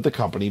with the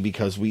company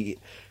because we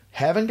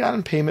haven't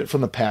gotten payment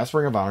from the past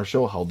Ring of Honor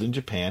show held in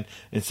Japan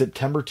in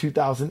September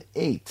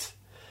 2008.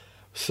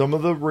 Some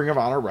of the Ring of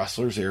Honor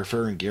wrestlers'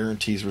 airfare and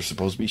guarantees were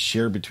supposed to be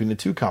shared between the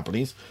two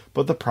companies,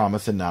 but the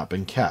promise had not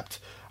been kept.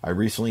 I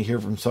recently hear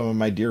from some of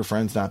my dear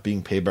friends not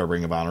being paid by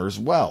Ring of Honor as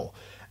well.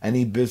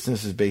 Any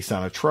business is based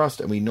on a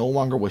trust, and we no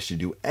longer wish to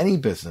do any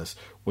business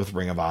with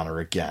Ring of Honor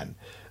again.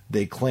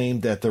 They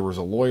claimed that there was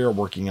a lawyer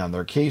working on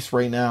their case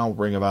right now.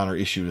 Ring of Honor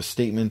issued a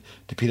statement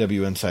to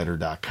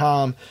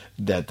PWInsider.com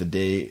that the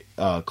day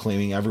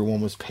claiming everyone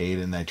was paid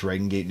and that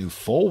Dragon Gate knew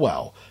full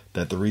well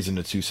that the reason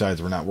the two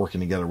sides were not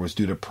working together was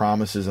due to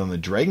promises on the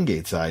Dragon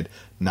Gate side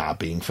not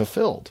being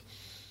fulfilled.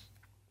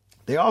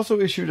 They also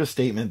issued a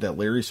statement that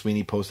Larry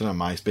Sweeney posted on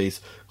MySpace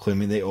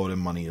claiming they owed him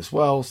money as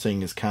well,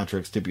 saying his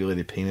contract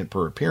stipulated payment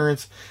per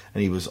appearance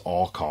and he was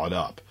all caught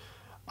up.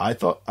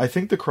 I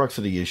think the crux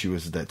of the issue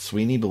is that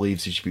Sweeney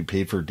believes he should be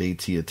paid for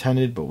dates he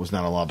attended but was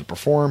not allowed to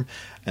perform,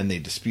 and they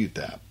dispute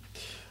that.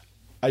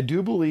 I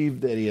do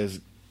believe that he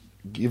has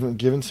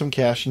given some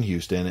cash in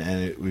Houston,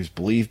 and it was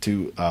believed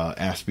to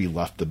asked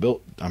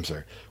to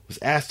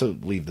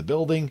leave the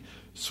building.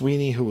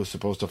 Sweeney, who was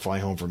supposed to fly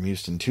home from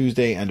Houston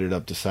Tuesday, ended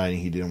up deciding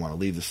he didn't want to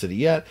leave the city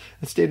yet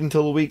and stayed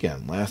until the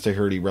weekend. Last I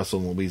heard, he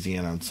wrestled in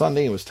Louisiana on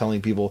Sunday and was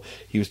telling people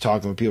he was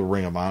talking with people at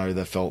Ring of Honor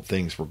that felt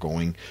things were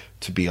going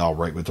to be all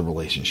right with the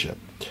relationship.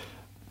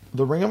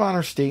 The Ring of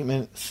Honor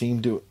statement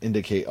seemed to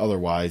indicate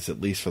otherwise, at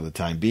least for the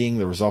time being.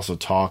 There was also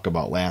talk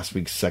about last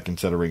week's second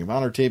set of Ring of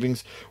Honor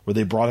tapings, where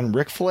they brought in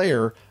Ric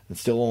Flair and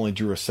still only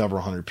drew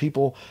several hundred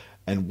people.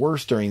 And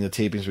worse, during the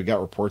tapings, we got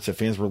reports that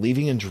fans were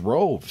leaving in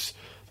droves.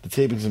 The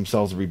tapings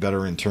themselves will be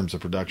better in terms of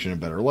production and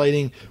better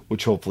lighting,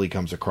 which hopefully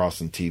comes across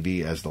on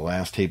TV. As the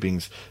last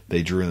tapings,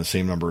 they drew in the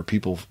same number of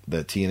people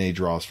that TNA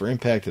draws for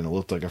Impact, and it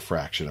looked like a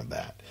fraction of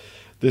that.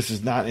 This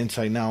is not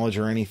inside knowledge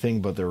or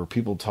anything, but there were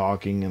people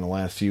talking in the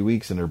last few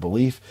weeks, and their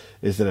belief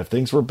is that if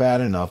things were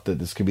bad enough that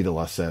this could be the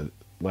last set of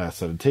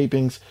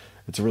tapings.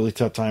 It's a really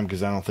tough time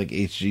because I don't think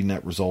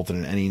HDNet resulted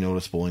in any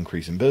noticeable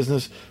increase in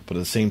business, but at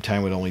the same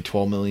time, with only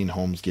 12 million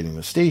homes getting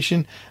the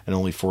station and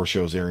only 4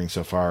 shows airing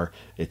so far,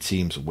 it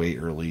seems way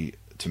early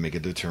to make a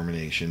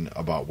determination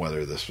about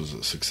whether this was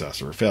a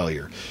success or a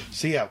failure.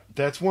 So yeah,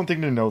 that's one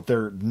thing to note.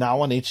 They're now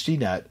on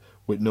HDNet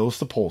with no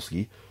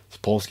Sapolsky.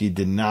 Sapolsky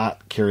did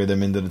not carry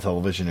them into the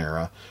television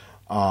era.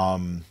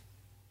 Larry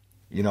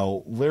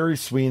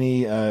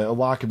Sweeney, a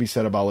lot could be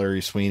said about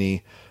Larry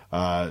Sweeney.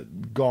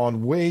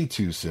 Gone way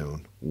too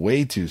soon.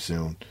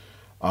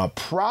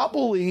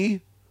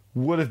 Probably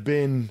would have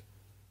been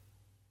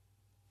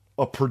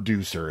a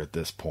producer at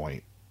this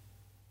point.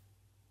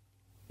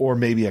 Or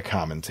maybe a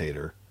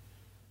commentator.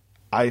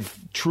 I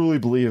truly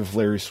believe if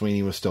Larry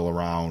Sweeney was still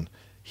around,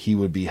 he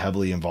would be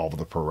heavily involved with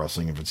the pro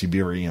wrestling influence. He'd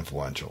be very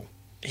influential.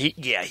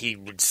 He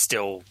would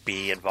still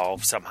be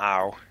involved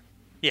somehow.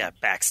 Yeah,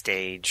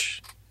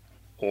 backstage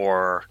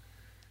or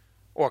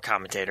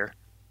commentator.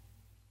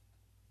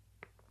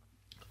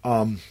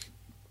 And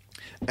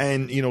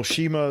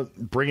Shima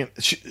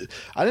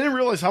I didn't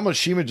realize how much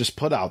Shima just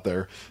put out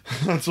there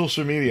on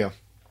social media,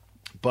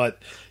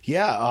 but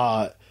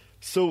yeah,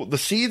 so the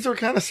seeds are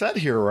kind of set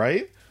here,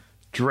 right?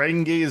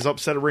 Dragon Gate is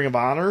upset at Ring of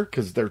Honor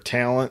because their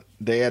talent,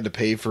 they had to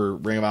pay for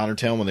Ring of Honor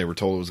talent when they were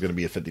told it was going to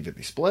be a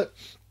 50-50 split.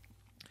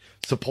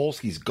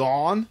 Sapolsky's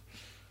gone.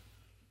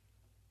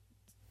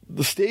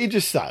 The stage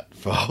is set,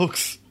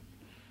 folks.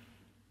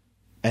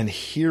 And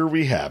here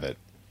we have it.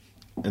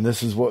 And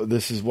this is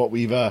what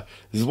we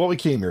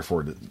came here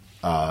for,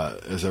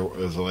 as I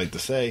like to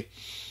say.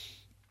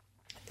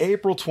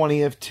 April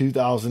 20th,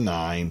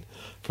 2009,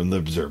 from the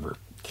Observer.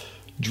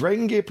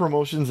 Dragon Gate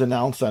Promotions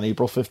announced on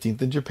April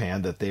 15th in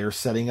Japan that they are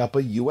setting up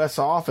a U.S.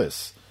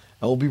 office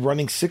and will be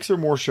running 6 or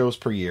more shows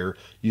per year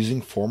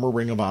using former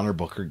Ring of Honor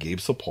booker Gabe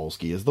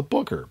Sapolsky as the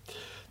booker.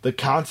 The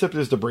concept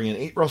is to bring in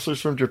 8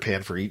 wrestlers from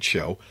Japan for each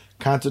show,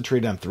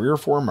 concentrate on 3 or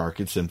 4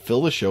 markets, and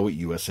fill the show with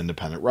U.S.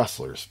 independent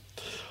wrestlers.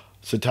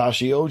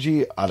 Satoshi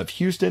Oji, out of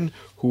Houston,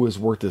 who has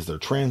worked as their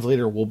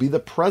translator, will be the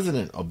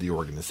president of the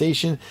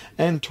organization,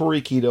 and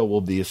Tori Kido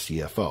will be a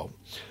CFO.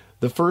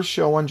 The first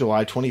show on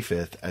July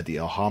 25th at the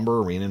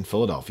Alhambra Arena in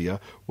Philadelphia,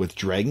 with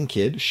Dragon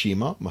Kid,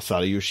 Shima,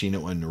 Masato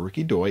Yoshino, and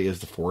Naruki Doi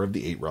as the 4 of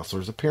the 8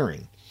 wrestlers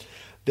appearing.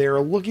 They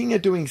are looking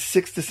at doing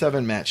 6 to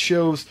 7 match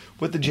shows,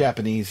 with the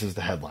Japanese as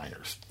the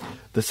headliners.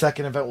 The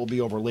second event will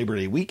be over Labor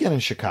Day weekend in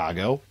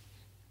Chicago.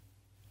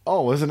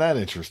 Oh, isn't that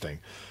interesting?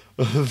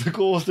 The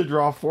goal is to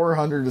draw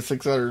 400 to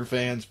 600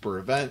 fans per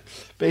event,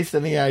 based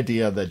on the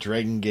idea that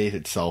Dragon Gate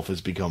itself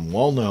has become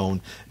well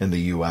known in the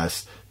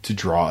U.S. to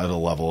draw at a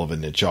level of a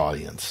niche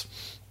audience.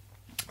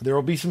 There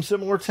will be some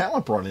similar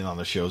talent brought in on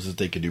the shows as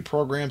they can do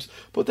programs,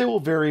 but they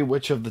will vary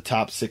which of the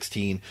top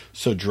 16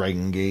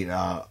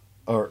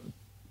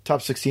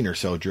 top 16 or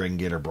so Dragon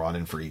Gate are brought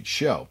in for each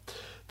show.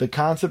 The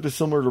concept is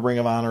similar to Ring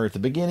of Honor at the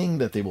beginning,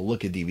 that they will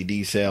look at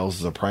DVD sales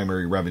as a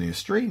primary revenue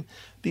stream.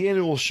 The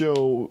annual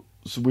show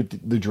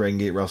with the Dragon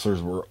Gate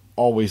wrestlers were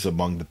always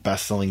among the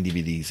best-selling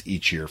DVDs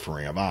each year for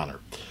Ring of Honor.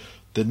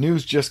 The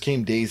news just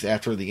came days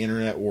after the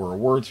Internet War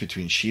Awards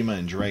between Shima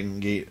of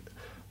Dragon Gate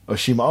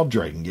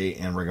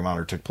and Ring of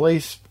Honor took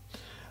place.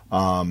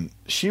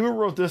 Shima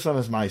wrote this on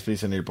his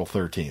MySpace on April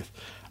 13th.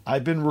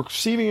 I've been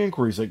receiving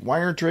inquiries like,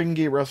 why aren't Dragon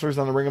Gate wrestlers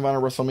on the Ring of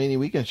Honor WrestleMania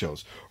weekend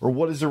shows? Or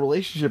what is the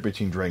relationship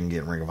between Dragon Gate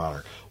and Ring of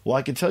Honor? Well,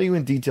 I can tell you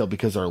in detail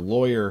because our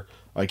lawyer...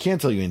 I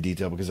can't tell you in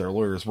detail because our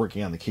lawyer is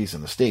working on the case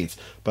in the States,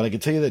 but I can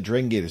tell you that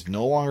Dragon Gate is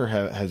no longer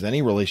has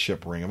any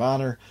relationship with Ring of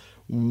Honor.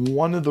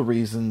 One of the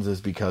reasons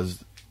is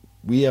because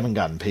we haven't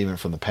gotten payment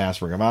from the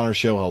past Ring of Honor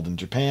show held in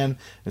Japan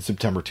in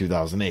September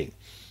 2008.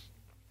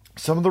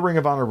 Some of the Ring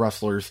of Honor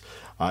wrestlers'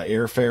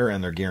 airfare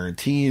and their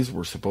guarantees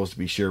were supposed to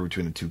be shared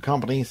between the two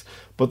companies,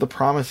 but the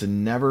promise had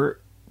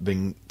never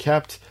been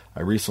kept.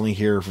 I recently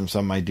hear from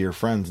some of my dear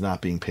friends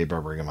not being paid by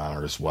Ring of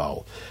Honor as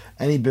well.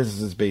 Any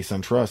business is based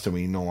on trust, and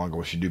we no longer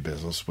wish to do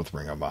business with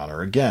Ring of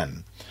Honor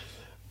again.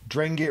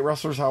 Dragon Gate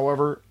wrestlers,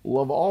 however,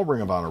 love all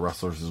Ring of Honor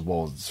wrestlers as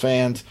well as its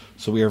fans,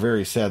 so we are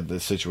very sad that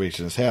this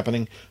situation is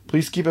happening.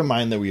 Please keep in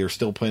mind that we are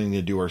still planning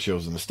to do our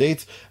shows in the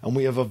States, and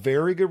we have a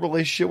very good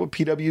relationship with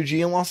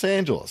PWG in Los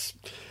Angeles.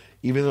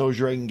 Even though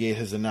Dragon Gate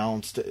has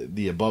announced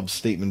the above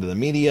statement to the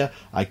media,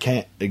 I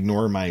can't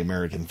ignore my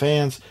American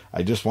fans.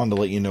 I just wanted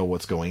to let you know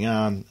what's going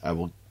on. I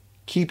will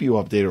keep you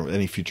updated on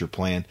any future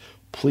plan.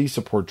 Please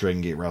support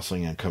Dragon Gate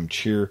Wrestling and come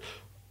cheer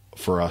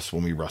for us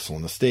when we wrestle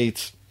in the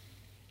States.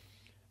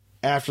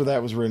 After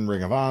that was written,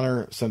 Ring of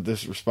Honor sent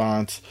this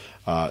response.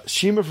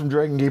 Shima from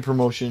Dragon Gate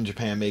Promotion in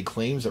Japan made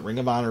claims that Ring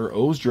of Honor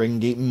owes Dragon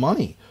Gate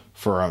money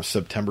for our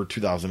September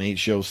 2008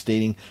 show,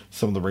 stating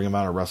some of the Ring of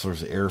Honor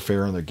wrestlers'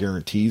 airfare and their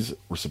guarantees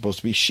were supposed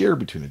to be shared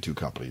between the two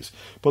companies,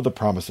 but the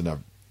promise had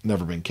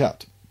never been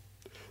kept.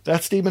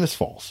 That statement is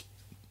false.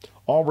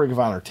 All Ring of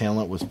Honor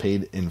talent was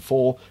paid in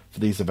full for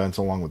these events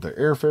along with their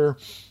airfare.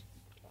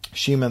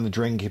 Shima and the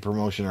Dragon Gate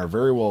Promotion are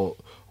very well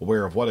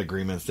aware of what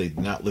agreements they did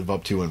not live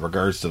up to in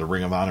regards to the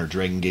Ring of Honor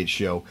Dragon Gate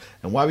show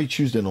and why we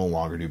choose to no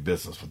longer do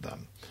business with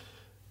them.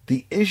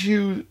 The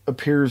issue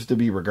appears to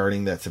be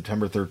regarding that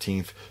September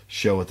 13th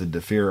show at the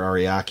Defeer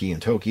Ariake in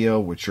Tokyo,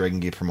 which Dragon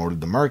Gate promoted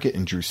the market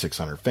and drew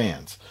 600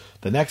 fans.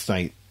 The next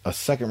night, a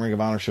second Ring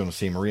of Honor show in the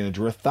same arena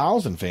drew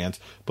 1,000 fans,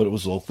 but it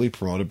was locally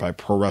promoted by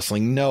Pro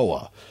Wrestling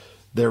Noah.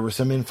 There was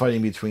some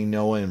infighting between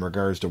Noah in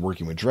regards to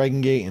working with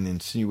Dragon Gate and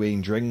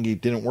insinuating Dragon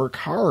Gate didn't work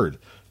hard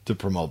to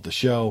promote the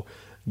show,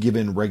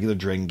 given regular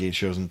Dragon Gate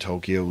shows in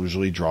Tokyo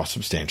usually draw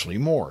substantially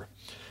more.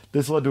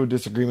 This led to a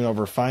disagreement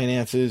over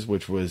finances,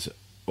 which was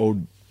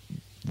owed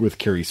with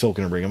Kerry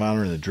Silken and Ring of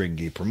Honor and the Dragon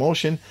Gate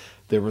Promotion.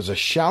 There was a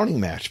shouting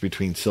match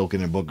between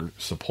Silken and Booker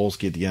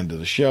Sapolsky at the end of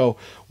the show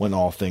when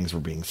all things were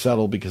being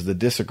settled because the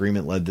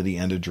disagreement led to the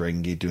end of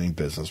Dragon Gate doing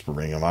business for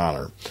Ring of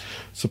Honor.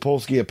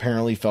 Sapolsky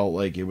apparently felt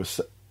like it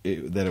was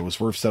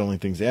worth settling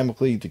things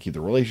amicably to keep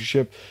the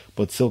relationship,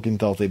 but Silken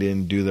felt they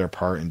didn't do their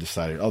part and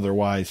decided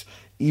otherwise,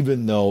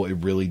 even though it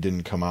really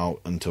didn't come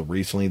out until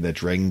recently that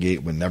Dragon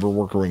Gate would never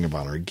work a Ring of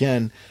Honor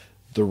again.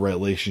 The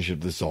relationship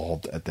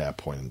dissolved at that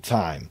point in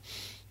time.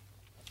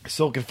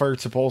 Silken fired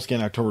Sapolsky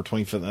on October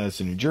 25th in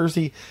Edison, New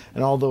Jersey,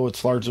 and although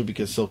it's largely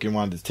because Silken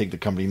wanted to take the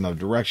company in another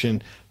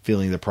direction,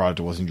 feeling the product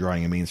wasn't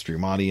drawing a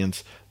mainstream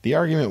audience, the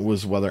argument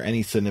was whether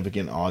any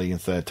significant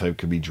audience of that type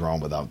could be drawn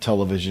without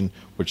television,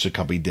 which the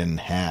company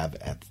didn't have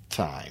at the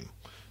time.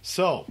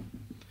 So,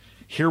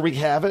 here we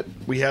have it.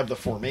 We have the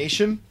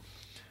formation.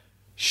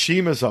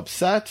 Shima's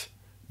upset.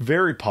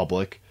 Very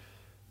public.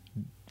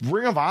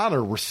 Ring of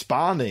Honor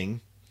responding.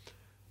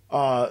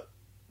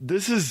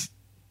 This is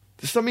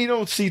something you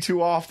don't see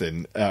too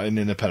often in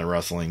independent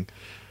wrestling.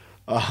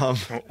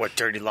 What,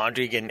 dirty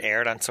laundry getting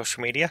aired on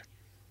social media?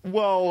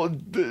 Well,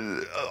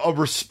 a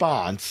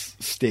response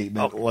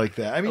statement like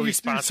that. I mean, a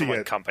response you from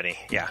see a company,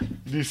 yeah.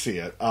 You see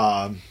it.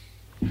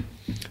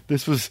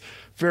 This was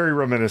very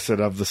reminiscent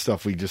of the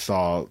stuff we just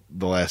saw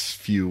the last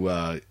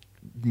few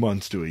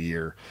months to a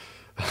year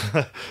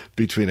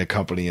between a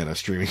company and a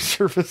streaming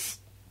service.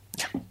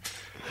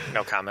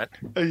 No comment.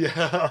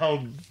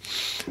 Yeah,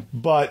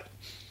 but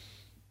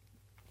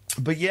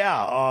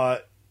yeah,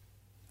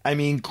 I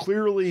mean,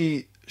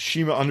 clearly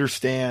Shima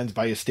understands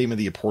by his statement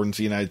the importance of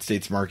the United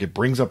States market,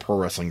 brings up Pro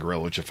Wrestling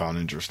Guerrilla, which I found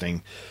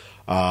interesting.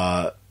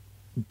 But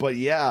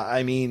yeah,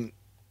 I mean,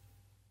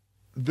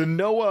 the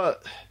Noah,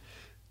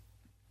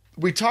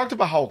 we talked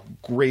about how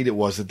great it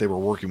was that they were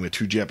working with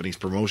two Japanese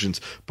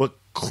promotions, but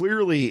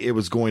clearly it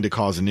was going to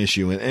cause an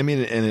issue. And I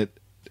mean, and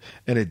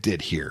it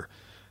did here.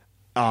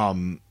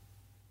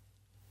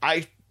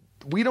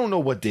 We don't know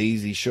what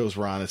days these shows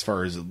were on as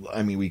far as,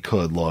 I mean, we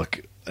could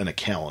look in a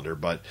calendar,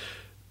 but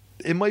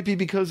it might be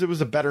because it was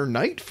a better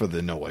night for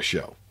the Noah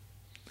show.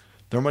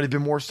 There might have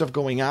been more stuff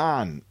going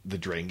on the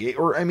Dragon Gate.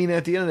 Or, I mean,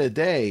 at the end of the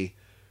day,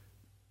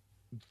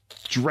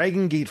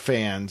 Dragon Gate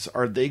fans,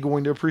 are they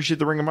going to appreciate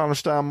the Ring of Honor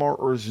style more,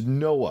 or is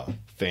Noah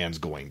fans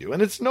going to?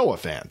 And it's Noah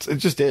fans. It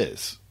just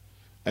is.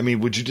 I mean,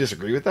 would you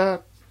disagree with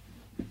that?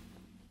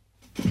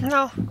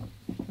 No.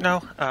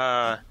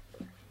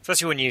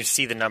 Especially when you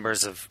see the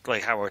numbers of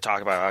like how we're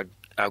talking about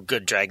how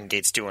good Dragon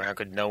Gate's doing, how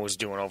good Noah's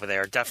doing over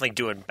there. Definitely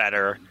doing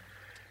better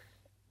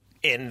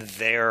in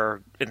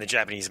the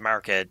Japanese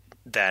market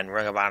than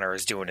Ring of Honor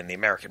is doing in the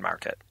American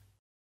market.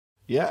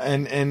 Yeah,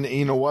 and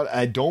you know what?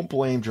 I don't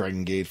blame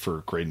Dragon Gate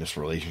for creating this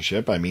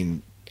relationship. I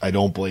mean, I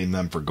don't blame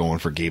them for going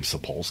for Gabe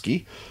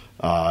Sapolsky.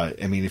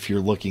 I mean, if you're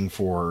looking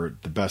for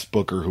the best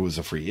booker who was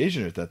a free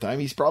agent at that time,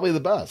 he's probably the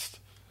best.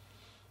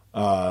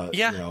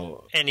 Yeah, you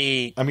know, and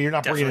he. I mean, you're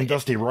not bringing in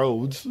Dusty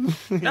Rhodes.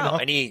 No, know?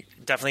 And he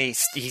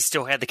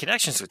still had the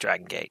connections with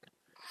Dragon Gate,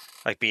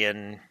 like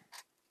being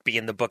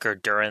the booker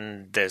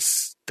during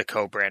the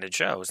co-branded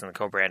shows in the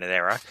co-branded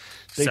era.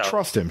 They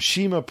trust him.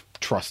 Shima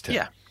trusts him.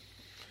 Yeah,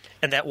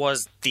 and that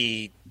was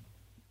the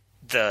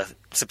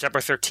September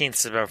 13th,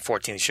 September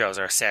 14th shows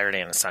are a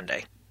Saturday and a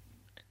Sunday,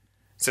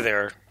 so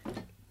they're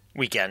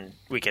weekend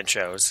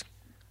shows.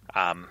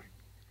 But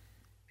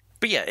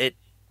yeah,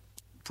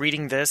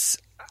 reading this,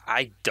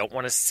 I don't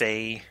want to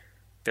say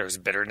there's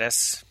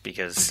bitterness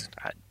because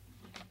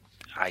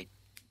I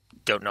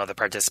don't know the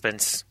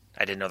participants.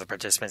 I didn't know the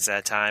participants at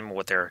that time,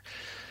 what they're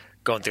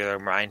going through their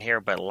mind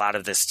here, but a lot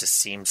of this just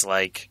seems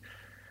like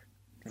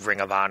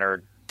Ring of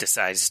Honor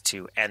decides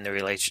to end the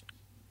relation.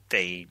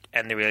 They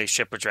end the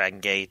relationship with Dragon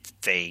Gate.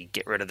 They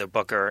get rid of the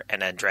booker,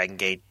 and then Dragon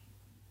Gate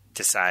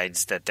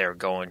decides that they're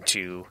going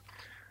to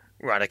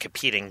run a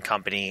competing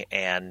company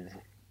and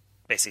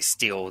basically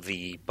steal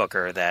the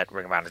booker that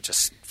Ring of Honor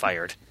just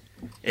fired.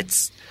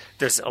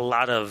 There's a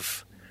lot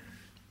of.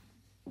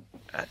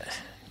 I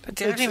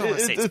don't even want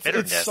to say it's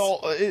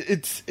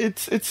bitterness.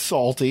 It's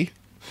salty.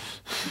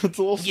 It's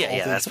a little salty.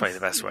 Yeah, that's probably the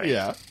best way.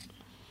 Yeah.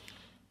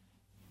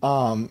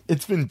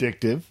 It's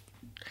vindictive.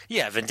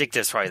 Yeah,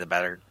 vindictive is probably the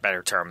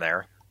better term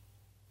there.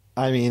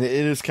 I mean, it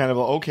is kind of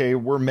okay,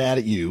 we're mad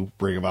at you,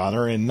 Ring of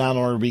Honor, and not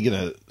only are we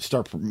going to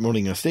start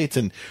promoting the states,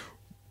 and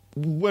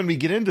when we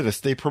get into this,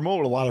 they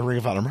promote a lot of Ring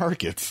of Honor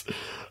markets.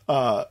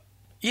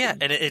 Yeah,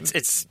 and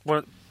it's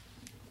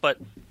but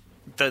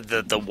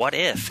the what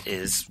if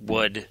is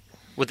would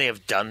they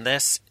have done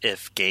this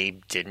if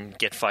Gabe didn't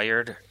get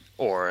fired,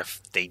 or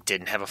if they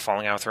didn't have a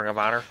falling out with Ring of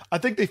Honor? I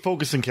think they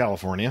focus in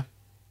California.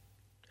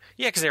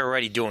 Yeah, because they're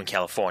already doing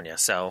California,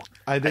 so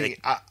I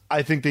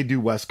think they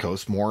do West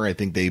Coast more. I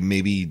think they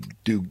maybe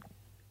do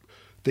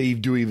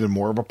even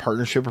more of a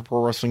partnership with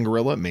Pro Wrestling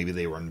Guerrilla. Maybe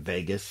they run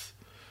Vegas.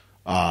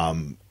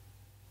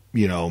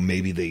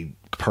 Maybe they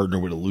partner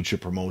with a Lucha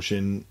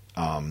promotion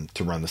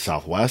to run the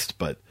Southwest.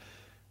 But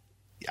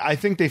I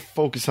think they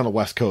focus on the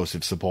West Coast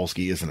if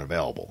Sapolsky isn't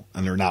available,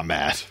 and they're not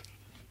mad.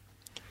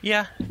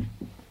 Yeah,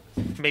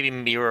 maybe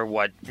mirror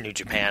what New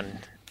Japan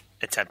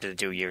attempted to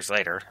do years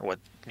later, what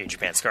New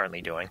Japan's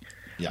currently doing,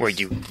 yes. Where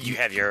you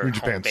have your New home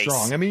Japan's base.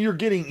 strong. I mean, you're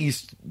getting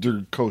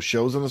Eastern Coast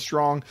shows on the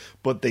strong,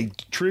 but they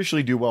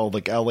traditionally do well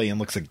like LA and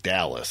looks like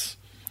Dallas.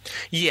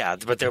 Yeah,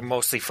 but they're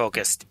mostly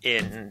focused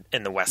in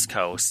the West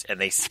Coast, and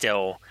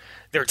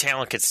their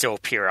talent could still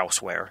appear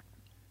elsewhere,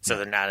 so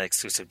they're not an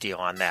exclusive deal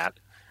on that.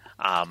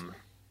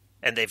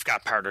 And they've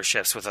got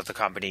partnerships with other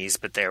companies,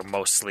 but they're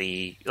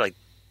mostly like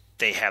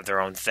they have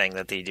their own thing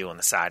that they do on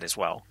the side as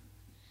well.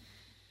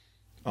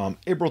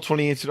 April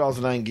 28,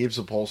 2009, Gabe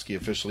Sapolsky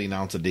officially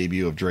announced the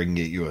debut of Dragon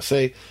Gate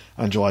USA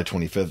on July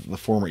 25th at the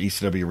former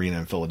ECW Arena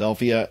in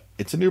Philadelphia.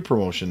 It's a new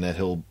promotion that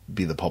he'll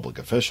be the public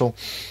official,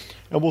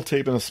 and will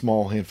tape in a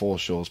small handful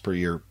of shows per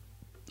year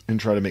and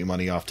try to make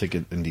money off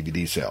ticket and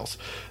DVD sales.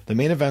 The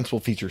main events will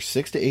feature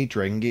 6 to 8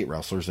 Dragon Gate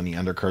wrestlers, and the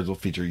undercards will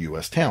feature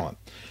U.S. talent.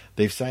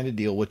 They've signed a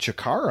deal with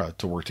Chikara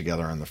to work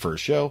together on the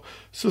first show,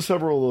 so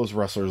several of those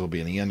wrestlers will be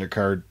in the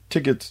undercard.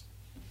 Tickets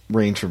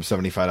range from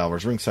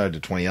 $75 ringside to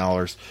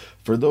 $20.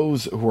 For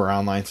those who are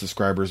online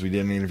subscribers, we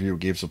did an interview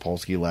with Gabe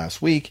Sapolsky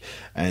last week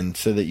and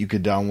said that you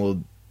could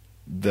download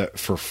that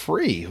for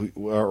free,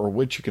 or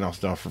which you can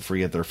also download for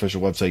free at their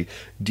official website,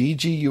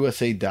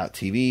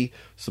 dgusa.tv.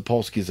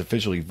 Sapolsky is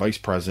officially vice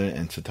president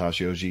and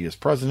Satoshi Oji is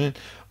president.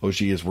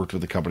 Oji has worked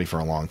with the company for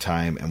a long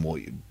time and will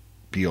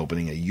be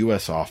opening a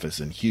U.S. office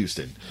in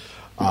Houston.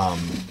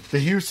 The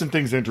Houston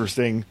thing's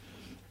interesting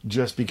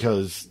just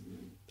because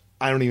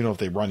I don't even know if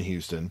they run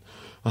Houston.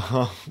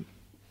 They've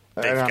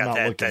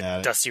got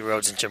that Dusty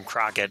Rhodes and Jim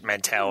Crockett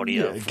mentality.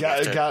 Yeah,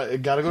 got to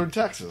go to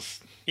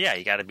Texas. Yeah,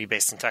 you got to be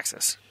based in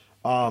Texas.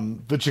 The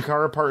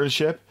Chikara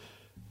partnership,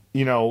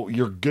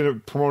 you're good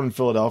at promoting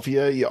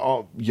Philadelphia. You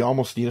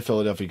almost need a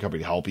Philadelphia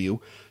company to help you.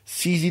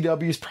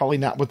 CZW is probably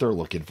not what they're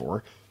looking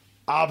for.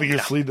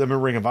 Obviously, them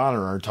and Ring of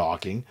Honor are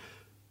talking.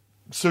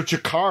 So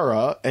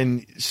Chikara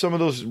and some of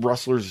those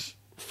wrestlers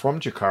from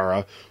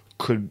Chikara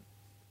could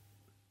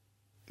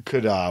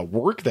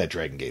work that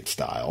Dragon Gate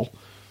style.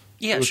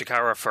 Yeah,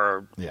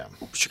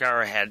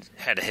 Chikara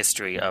had a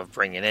history of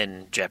bringing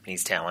in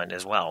Japanese talent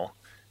as well.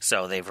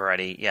 So they've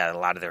already, a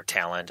lot of their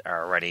talent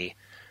are already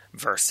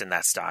versed in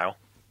that style.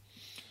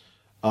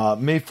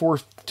 May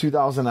 4th,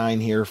 2009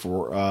 here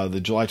for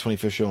the July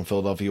 25th show in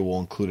Philadelphia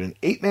will include an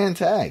 8-man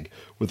tag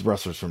with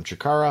wrestlers from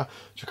Chikara.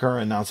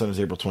 Chikara announced on his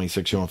April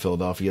 26th show in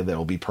Philadelphia that it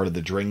will be part of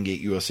the Dragon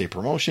Gate USA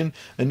promotion,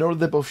 and noted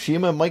that both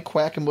Shima and Mike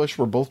Quackenbush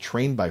were both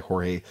trained by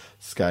Jorge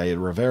Sky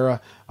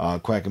Rivera.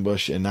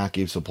 Quackenbush and not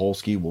Gabe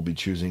Sapolsky will be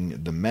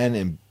choosing the men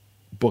and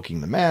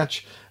booking the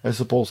match, as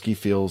Sapolsky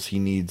feels he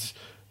needs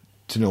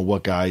to know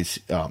what guys...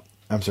 as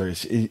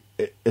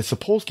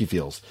Sapolsky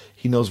feels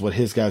he knows what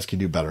his guys can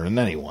do better than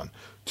anyone.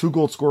 2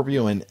 Gold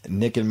Scorpio and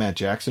Nick and Matt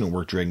Jackson, who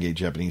work Dragon Gate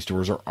Japanese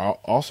tours, are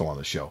also on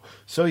the show.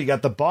 So you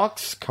got the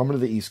Bucks coming to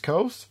the East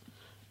Coast,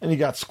 and you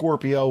got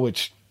Scorpio,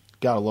 which,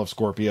 gotta love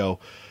Scorpio.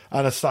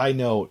 On a side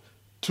note,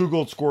 2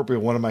 Gold Scorpio,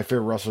 one of my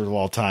favorite wrestlers of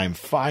all time,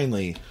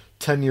 finally,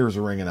 10 years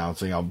of ring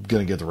announcing, I'm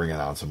going to get the ring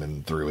announcement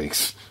in 3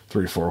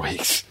 to 4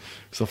 weeks.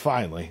 So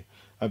finally,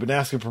 I've been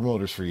asking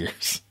promoters for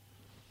years.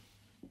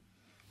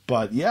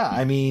 But yeah,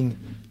 I mean,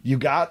 you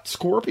got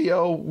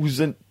Scorpio, who's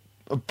a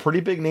pretty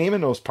big name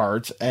in those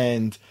parts,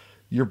 and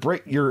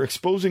you're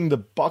exposing the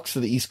Bucks to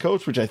the East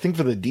Coast, which I think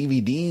for the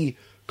DVD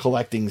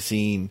collecting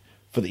scene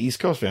for the East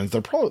Coast fans,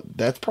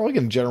 that's probably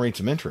going to generate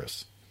some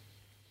interest.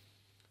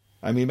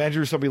 I mean, imagine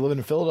you're somebody living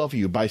in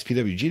Philadelphia who buys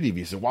PWG DVDs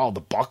and says, "Wow,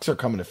 the Bucks are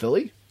coming to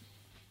Philly."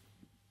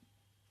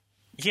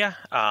 Yeah,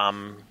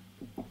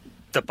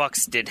 the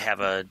Bucks did have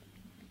a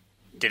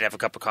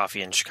cup of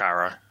coffee in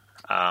Chikara,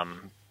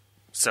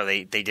 so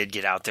they did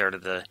get out there to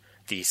the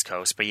East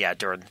Coast. But yeah,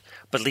 but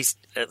at least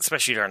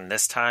especially during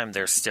this time,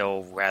 they're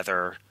still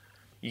rather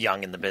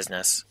young in the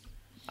business,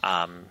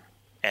 and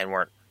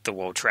weren't the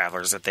world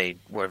travelers that they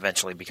would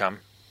eventually become.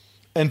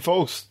 And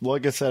folks,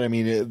 like I said, I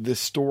mean, this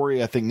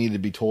story I think needed to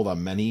be told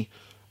on many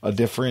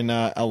different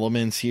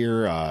elements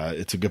here.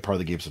 It's a good part of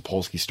the Gabe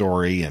Sapolsky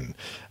story, and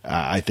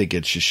I think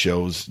it just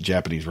shows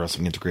Japanese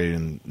wrestling integrated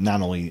in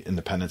not only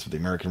independence but the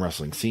American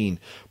wrestling scene.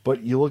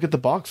 But you look at the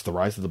Bucks, the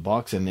rise of the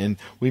Bucks, and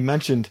we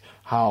mentioned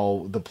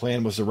how the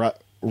plan was to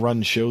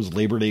run shows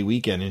Labor Day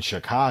weekend in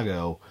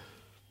Chicago.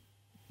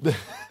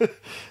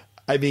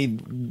 I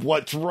mean,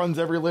 what runs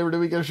every Labor Day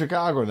weekend in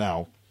Chicago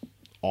now?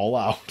 All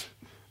Out.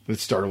 It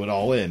started with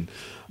All In.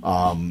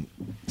 Moving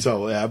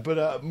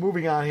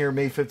on here,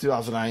 May 5th,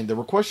 2009, there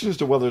were questions as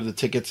to whether the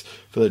tickets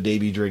for the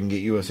debut Dragon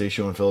Gate USA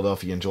show in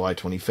Philadelphia on July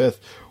 25th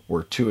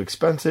were too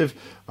expensive,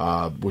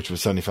 which was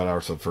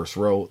 $75 for the first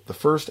row. The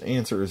first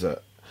answer is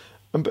a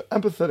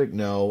emphatic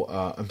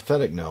no.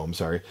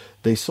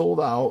 They sold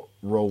out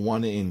row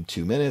 1 in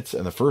 2 minutes,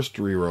 and the first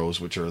 3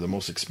 rows, which are the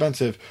most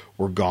expensive,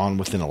 were gone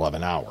within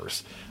 11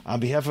 hours.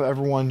 On behalf of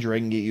everyone,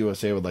 Dragon Gate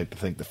USA would like to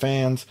thank the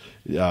fans.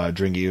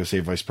 Dragon Gate USA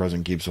Vice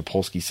President Gabe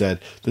Sapolsky said,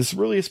 "This is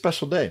really a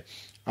special day.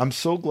 I'm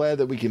so glad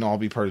that we can all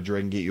be part of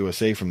Dragon Gate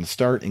USA from the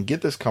start and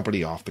get this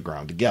company off the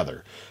ground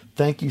together.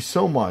 Thank you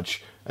so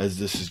much, as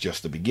this is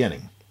just the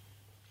beginning."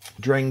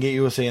 Dragon Gate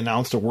USA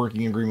announced a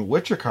working agreement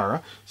with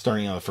Chikara,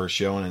 starting on the first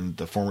show and in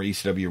the former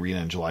ECW arena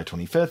on July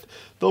 25th.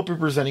 They'll be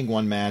presenting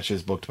one match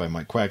as booked by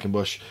Mike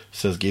Quackenbush.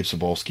 Says Gabe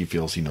Sapolsky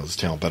feels he knows his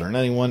talent better than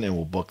anyone and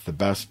will book the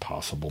best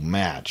possible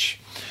match.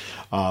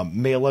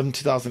 May 11,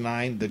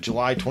 2009, the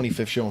July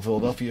 25th show in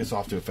Philadelphia is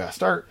off to a fast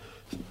start.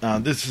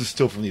 This is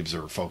still from the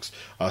Observer, folks.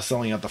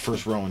 Selling out the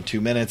first row in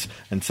 2 minutes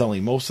and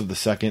selling most of the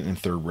second and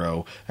third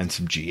row and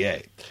some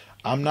GA.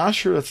 I'm not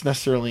sure that's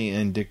necessarily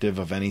indicative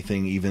of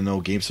anything, even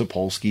though Gabe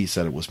Sapolsky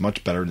said it was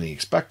much better than he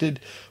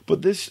expected.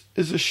 But this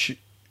is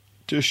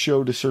to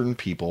show to certain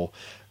people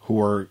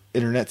who are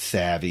internet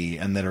savvy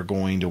and that are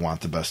going to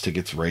want the best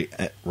tickets right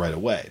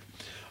away.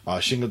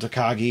 Shingo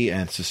Takagi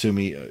and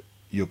Susumi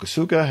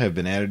Yokosuka have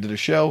been added to the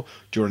show,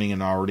 joining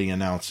an already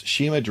announced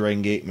Shima,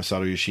 Dragon Gate,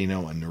 Masato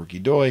Yoshino, and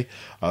Naruki Doi.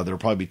 There will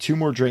probably be 2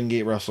 more Dragon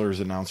Gate wrestlers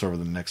announced over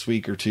the next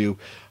week or two.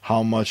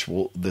 How much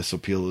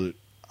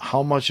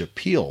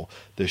appeal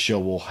this show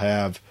will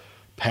have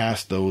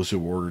past those who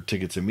order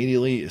tickets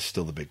immediately is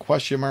still the big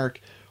question mark,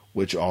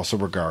 which also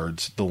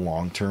regards the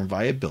long-term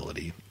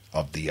viability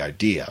of the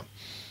idea.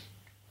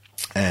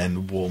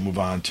 And we'll move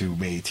on to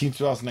May 18,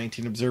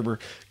 2019 Observer.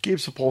 Gabe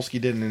Sapolsky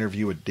did an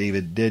interview with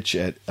David Ditch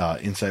at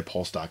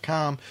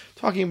InsidePulse.com,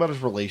 talking about his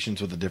relations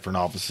with the different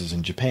offices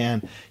in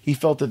Japan. He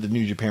felt that the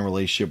New Japan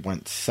relationship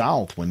went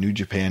south when New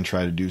Japan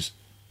tried to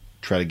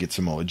get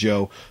Samoa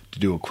Joe to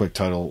do a quick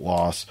title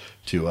loss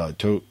to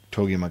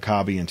Togi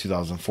Makabe in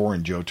 2004,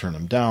 and Joe turned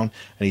him down,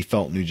 and he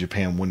felt New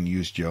Japan wouldn't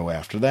use Joe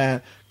after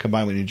that.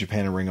 Combined with New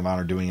Japan and Ring of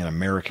Honor doing an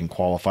American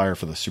qualifier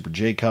for the Super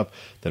J Cup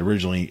that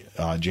originally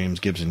James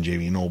Gibson,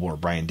 JV Noble, or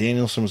Bryan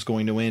Danielson was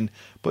going to win,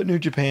 but New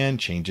Japan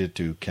changed it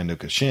to Kendo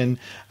Kashin,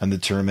 and the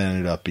tournament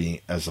ended up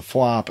being as a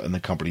flop, and the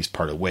companies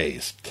parted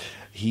ways.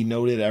 He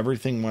noted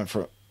everything went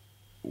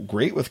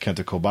great with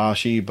Kenta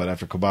Kobashi, but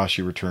after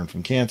Kobashi returned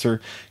from cancer,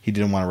 he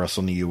didn't want to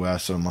wrestle in the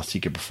U.S. unless he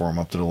could perform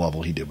up to the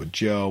level he did with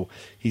Joe.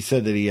 He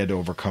said that he had to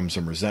overcome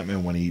some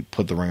resentment when he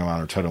put the Ring of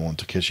Honor title on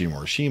Takeshi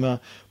Morishima,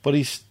 but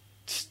he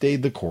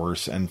stayed the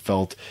course and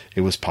felt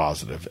it was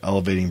positive,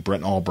 elevating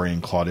Brent Albright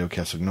and Claudio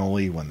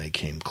Castagnoli when they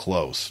came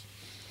close.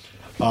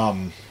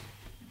 Ring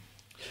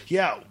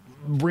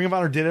of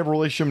Honor did have a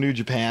relationship with New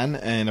Japan,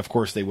 and of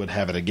course they would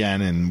have it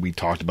again, and we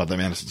talked about the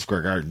Madison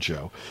Square Garden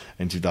show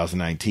in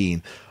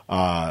 2019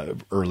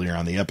 earlier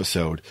on the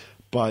episode.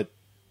 But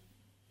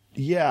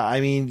yeah, I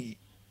mean,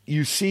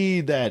 you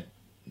see that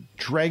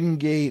Dragon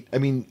Gate, I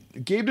mean,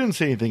 Gabe didn't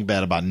say anything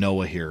bad about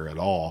Noah here at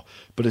all,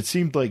 but it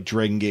seemed like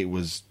Dragon Gate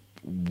was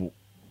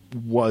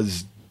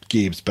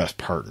Gabe's best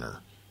partner,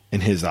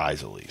 in his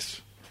eyes at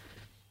least.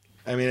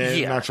 I mean,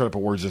 I'm not trying to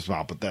put words in his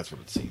mouth, but that's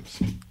what it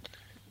seems.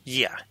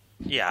 Yeah,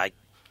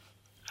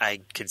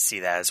 I could see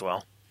that as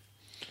well.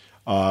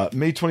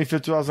 May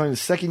 25th, 2009, the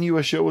second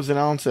U.S. show was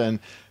announced, and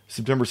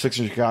September 6th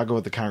in Chicago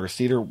at the Congress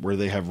Theater, where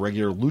they have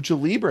regular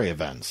Lucha Libre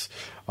events.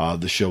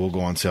 The show will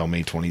go on sale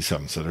May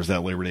 27th, so there's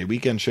that Labor Day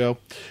weekend show.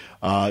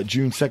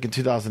 June 2nd,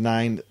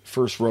 2009,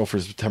 first row for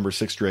September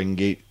 6th Dragon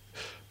Gate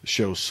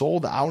show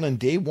sold out on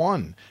day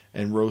 1,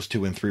 and rows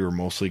 2 and 3 were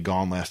mostly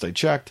gone last I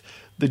checked.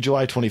 The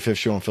July 25th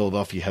show in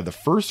Philadelphia had the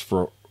first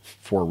 4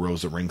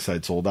 rows at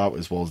ringside sold out,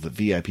 as well as the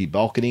VIP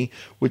balcony,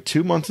 with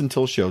 2 months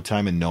until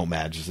showtime and no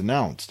matches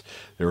announced.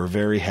 They were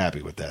very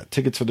happy with that.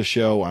 Tickets for the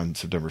show on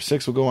September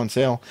 6th will go on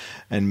sale,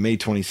 and May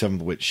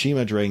 27th with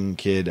Shima, Dragon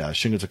Kid,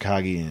 Shingo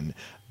Takagi, and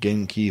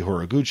Genki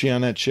Horiguchi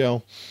on that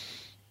show.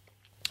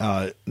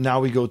 Now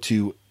we go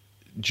to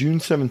June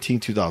 17,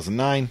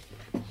 2009,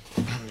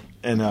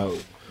 and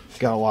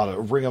got a lot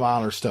of Ring of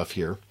Honor stuff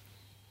here.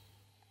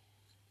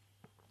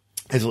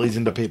 as it leads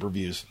into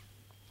pay-per-views.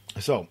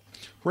 So,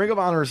 Ring of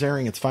Honor is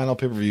airing its final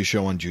pay-per-view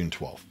show on June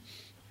 12th.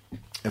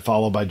 And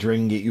followed by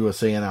Dragon Gate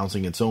USA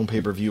announcing its own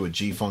pay-per-view at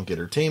G-Funk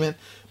Entertainment,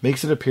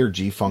 makes it appear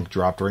G-Funk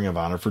dropped Ring of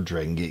Honor for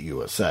Dragon Gate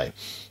USA.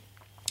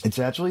 It's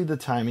actually the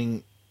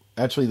timing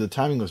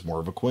was more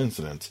of a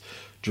coincidence.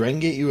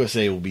 Dragon Gate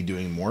USA will be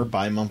doing more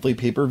bi-monthly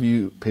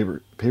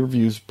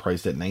pay-per-views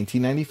priced at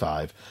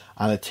 $19.95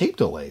 on a tape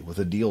delay with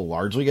a deal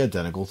largely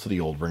identical to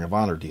the old Ring of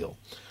Honor deal.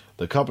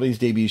 The company's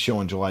debut show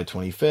on July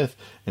 25th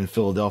in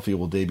Philadelphia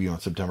will debut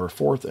on September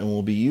 4th and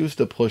will be used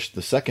to push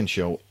the second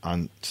show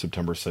on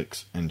September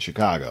 6th in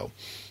Chicago.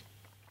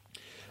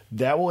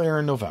 That will air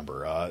in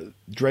November.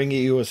 Dragon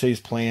Gate USA's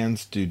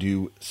plans to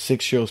do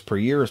 6 shows per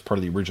year as part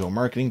of the original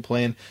marketing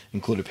plan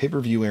included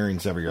pay-per-view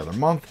airings every other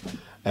month.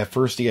 At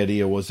first, the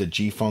idea was that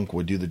G-Funk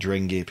would do the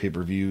Dragon Gate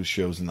pay-per-view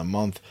shows in the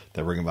month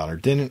that Ring of Honor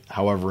didn't.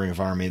 However, Ring of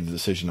Honor made the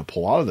decision to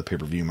pull out of the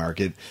pay-per-view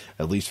market,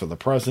 at least for the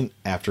present,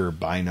 after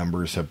buy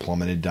numbers have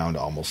plummeted down to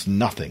almost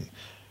nothing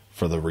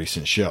for the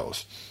recent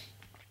shows.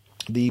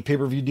 The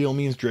pay-per-view deal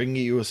means Dragon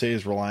Gate USA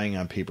is relying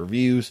on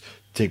pay-per-views to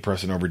take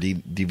precedent over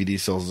DVD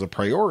sales as a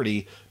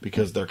priority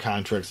because their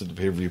contracts with the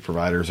pay-per-view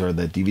providers are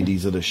that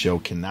DVDs of the show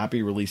cannot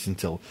be released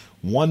until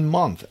 1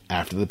 month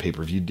after the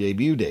pay-per-view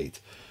debut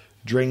date.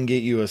 Dragon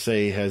Gate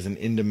USA has an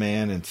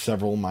in-demand and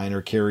several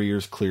minor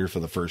carriers cleared for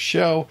the first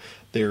show.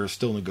 There are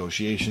still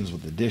negotiations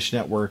with the Dish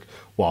Network,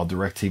 while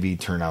DirecTV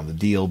turned down the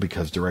deal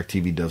because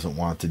DirecTV doesn't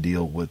want to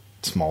deal with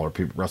smaller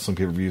wrestling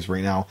pay-per-views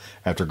right now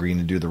after agreeing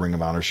to do the Ring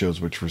of Honor shows,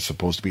 which were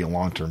supposed to be a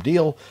long-term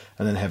deal,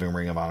 and then having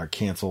Ring of Honor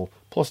cancel,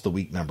 plus the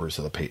weak numbers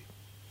of the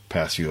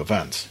past few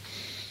events.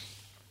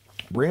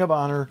 Ring of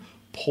Honor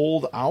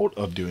pulled out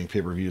of doing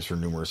pay-per-views for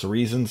numerous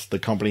reasons. The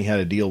company had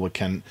a deal with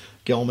Ken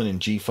Gelman and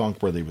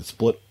G-Funk where they would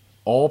split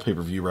all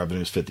pay-per-view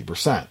revenues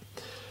 50%.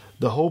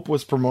 The hope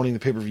was promoting the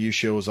pay-per-view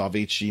shows off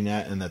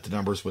HDNet and that the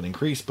numbers would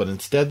increase, but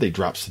instead they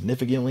dropped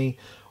significantly.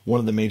 One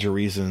of the major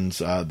reasons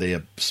they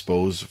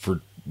exposed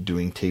for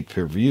doing taped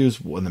pay-per-views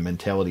when the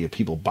mentality of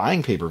people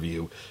buying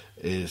pay-per-view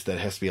is that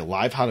it has to be a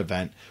live hot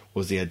event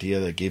was the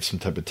idea that gave some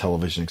type of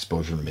television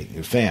exposure to make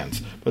new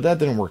fans. But that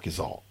didn't work at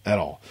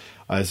all.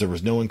 As there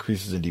was no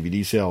increases in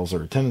DVD sales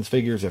or attendance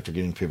figures after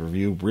getting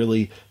pay-per-view.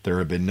 Really, there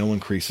have been no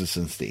increases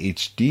since the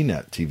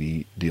HDNet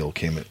TV deal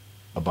came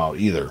about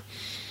either.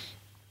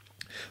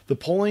 The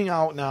pulling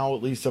out now,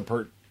 at least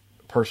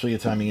partially a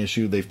timing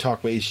issue. They've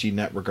talked with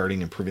HDNet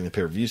regarding improving the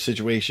pay-per-view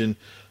situation.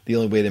 The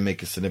only way to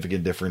make a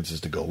significant difference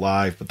is to go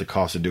live, but the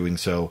cost of doing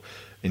so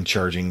in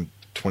charging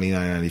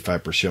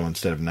 $29.95 per show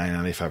instead of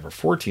 $9.95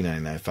 or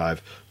 $14.95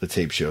 the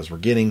tape shows were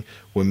getting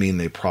would mean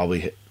they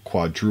probably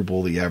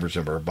quadruple the average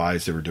number of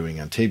buys they were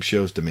doing on tape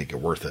shows to make it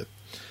worth it.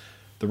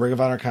 The Ring of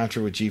Honor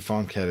contract with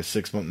G-Funk had a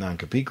 6-month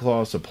non-compete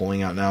clause, so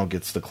pulling out now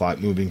gets the clock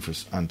moving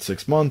on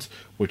 6 months,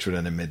 which would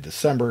end in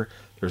mid-December.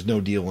 There's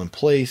no deal in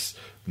place,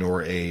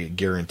 nor a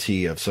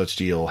guarantee of such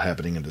deal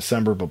happening in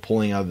December, but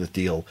pulling out of the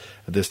deal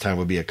at this time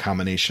would be a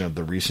combination of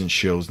the recent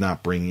shows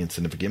not bringing in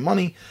significant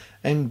money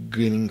and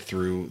getting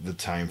through the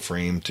time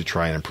frame to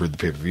try and improve the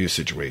pay-per-view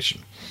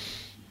situation.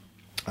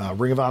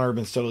 Ring of Honor have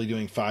been steadily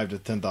doing 5,000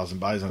 to 10,000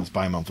 buys on its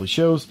bi-monthly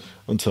shows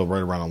until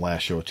right around the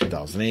last show of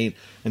 2008,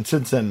 and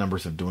since then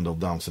numbers have dwindled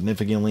down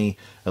significantly.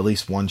 At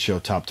least one show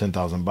topped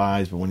 10,000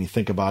 buys, but when you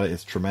think about it,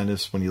 it's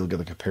tremendous when you look at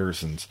the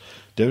comparisons.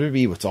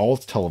 WWE, with all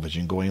its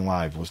television going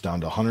live, was down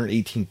to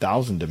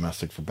 118,000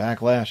 domestic for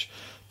Backlash.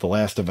 The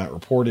last event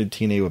reported,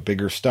 TNA with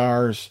bigger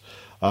stars,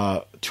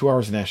 2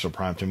 hours of national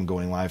primetime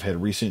going live,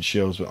 had recent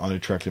shows with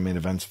unattractive main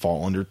events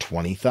fall under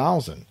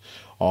 20,000,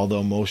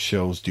 although most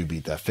shows do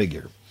beat that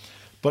figure.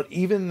 But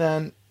even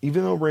then,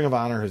 even though Ring of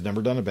Honor has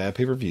never done a bad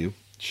pay-per-view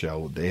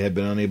show, they had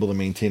been unable to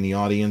maintain the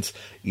audience,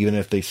 even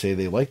if they say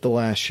they liked the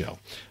last show.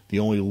 The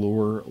only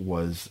lure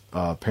was,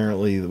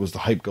 apparently, it was the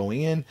hype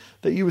going in,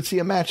 that you would see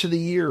a match of the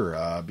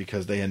year,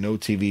 because they had no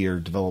TV or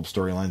developed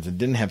storylines and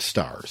didn't have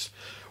stars.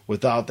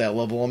 Without that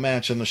level of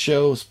match on the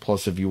shows,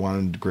 plus if you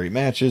wanted great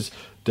matches,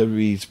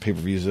 WWE's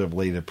pay-per-views of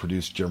late have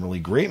produced generally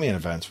great main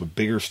events with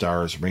bigger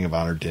stars. Ring of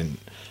Honor didn't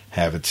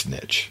have its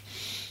niche.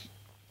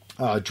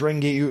 Dragon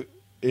Gate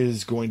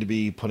is going to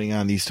be putting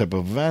on these type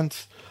of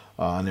events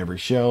on every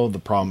show. The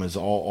problem is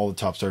all the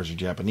top stars are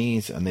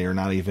Japanese, and they are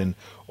not even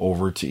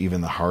over to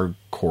even the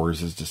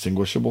hardcores as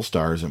distinguishable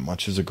stars, and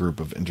much as a group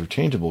of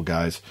interchangeable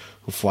guys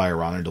who fly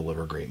around and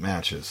deliver great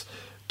matches.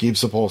 Gabe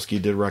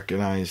Sapolsky did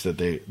recognize that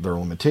there are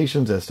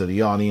limitations as to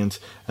the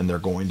audience, and they're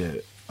going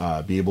to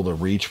be able to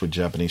reach with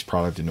Japanese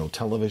product and no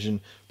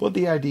television, but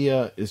the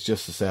idea is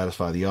just to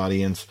satisfy the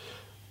audience.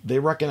 They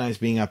recognize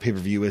being on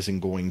pay-per-view isn't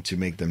going to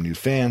make them new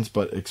fans,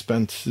 but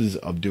expenses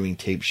of doing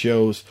tape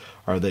shows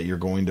are that you're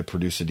going to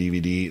produce a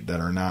DVD that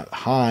are not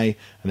high,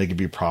 and they can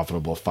be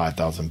profitable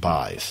 5,000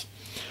 buys.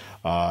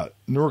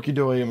 Naruki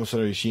Doi and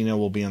Masato Yoshino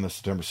will be on the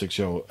September 6th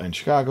show in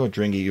Chicago.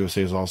 Dragon Gate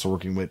USA is also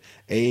working with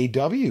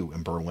AAW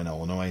in Berlin,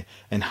 Illinois,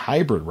 and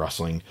Hybrid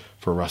Wrestling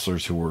for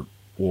wrestlers who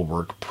will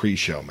work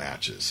pre-show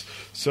matches.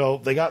 So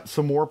they got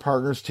some more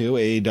partners too.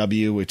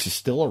 AAW, which is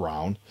still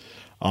around.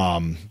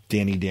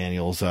 Danny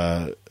Daniels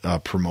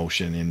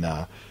promotion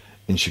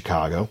in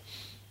Chicago.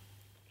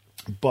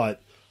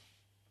 But,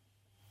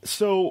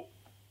 so,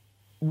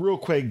 real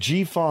quick,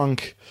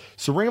 G-Funk.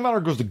 So Ring of Honor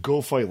goes to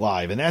Go Fight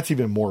Live, and that's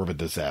even more of a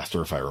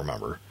disaster, if I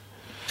remember.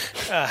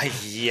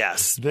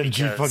 Yes. Than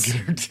G-Funk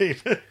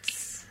Entertainment.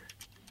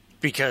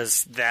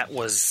 Because that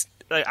was,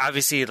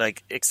 obviously,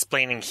 like,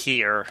 explaining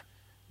here,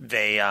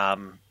 they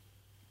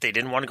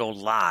didn't want to go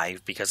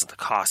live because of the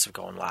cost of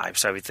going live.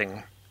 So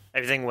everything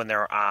when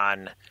they're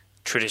on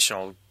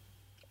traditional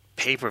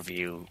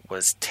pay-per-view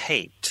was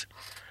taped.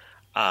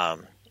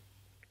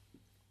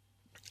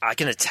 I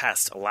can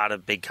attest a lot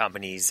of big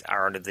companies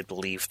are under the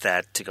belief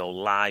that to go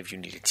live, you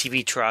need a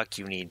TV truck,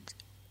 you need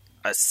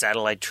a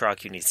satellite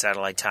truck, you need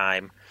satellite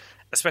time,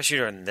 especially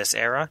during this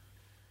era.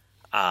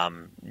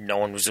 No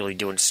one was really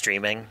doing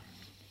streaming,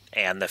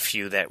 and the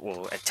few that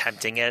were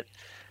attempting it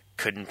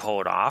couldn't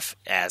pull it off,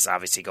 as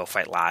obviously Go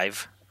Fight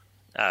Live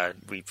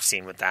we've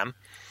seen with them.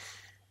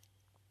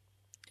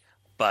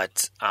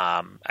 But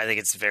I think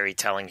it's very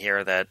telling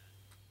here that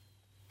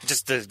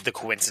just the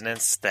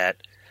coincidence that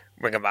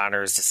Ring of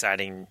Honor is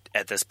deciding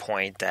at this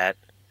point that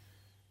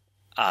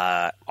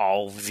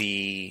all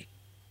the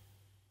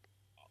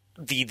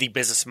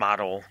business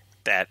model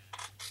that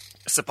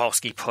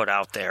Sapolsky put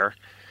out there,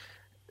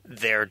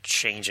 they're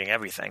changing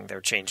everything.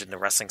 They're changing the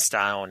wrestling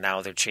style, and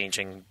now they're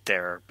changing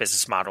their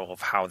business model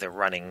of how they're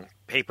running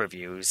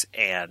pay-per-views.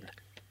 And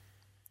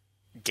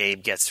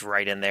Gabe gets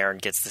right in there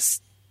and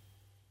gets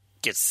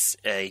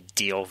a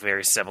deal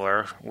very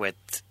similar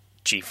with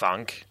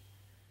G-Funk,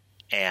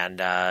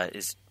 and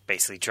is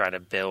basically trying to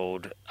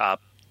build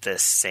up the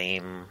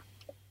same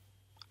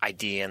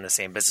idea and the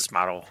same business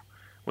model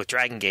with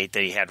Dragon Gate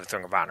that he had with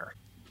Ring of Honor.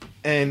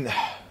 And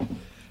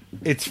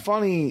it's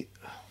funny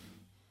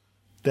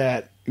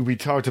that we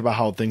talked about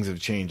how things have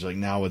changed. Like,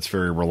 now it's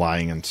very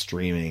relying on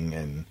streaming,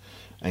 and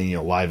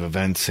live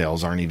event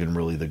sales aren't even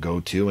really the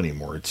go-to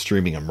anymore. It's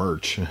streaming and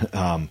merch.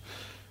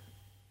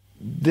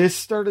 This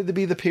started to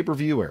be the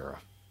pay-per-view era,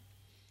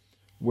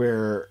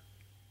 where,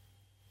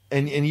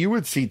 and you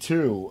would see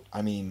too,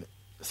 I mean,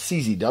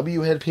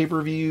 CZW had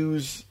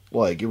pay-per-views,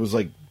 like, it was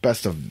like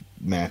best of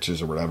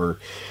matches or whatever.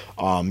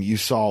 You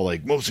saw,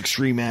 like, most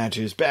extreme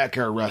matches,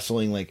 backyard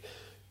wrestling. Like,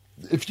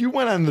 if you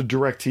went on the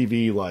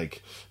DirecTV,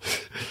 like,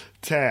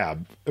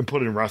 tab and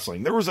put in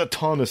wrestling, there was a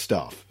ton of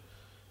stuff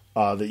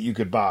that you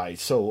could buy.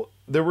 So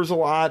there was a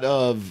lot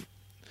of,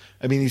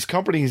 I mean, these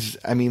companies,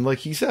 I mean, like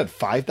he said,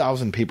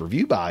 5,000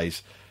 pay-per-view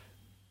buys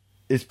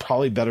is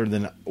probably better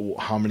than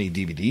how many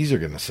DVDs are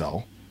going to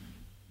sell.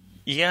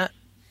 Yeah,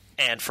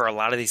 and for a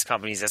lot of these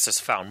companies, that's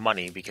just found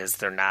money because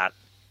they're not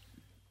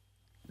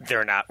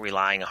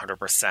relying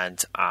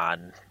 100%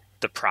 on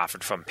the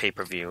profit from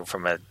pay-per-view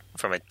from a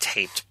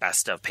taped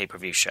best of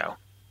pay-per-view show.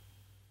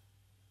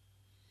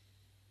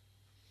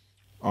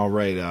 All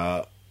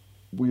right,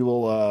 we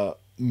will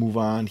move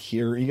on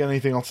here. You got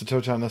anything else to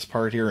touch on this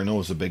part here? I know it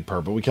was a big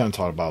part, but we kind of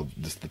talked about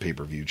just the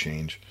pay-per-view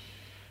change.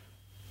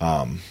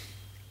 No,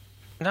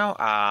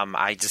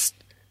 I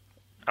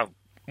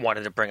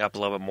wanted to bring up a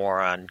little bit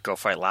more on Go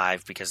Fight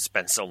Live because it's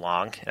been so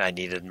long, and I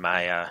needed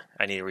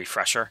a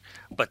refresher.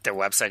 But their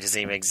website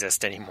doesn't even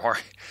exist anymore.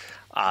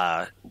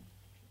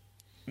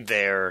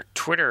 Their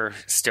Twitter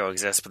still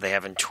exists, but they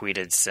haven't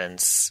tweeted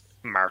since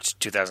March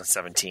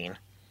 2017.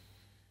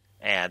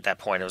 And at that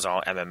point, it was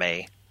all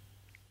MMA.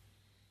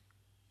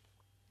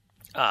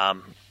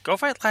 Go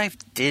Fight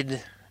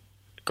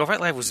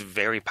Live was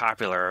very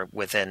popular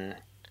within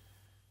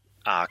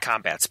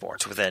combat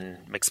sports, within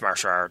mixed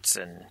martial arts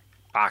and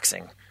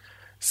boxing.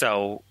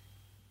 So,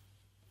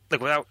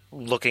 like, without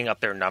looking up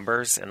their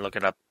numbers and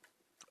looking up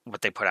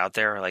what they put out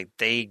there, like,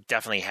 they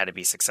definitely had to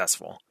be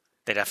successful.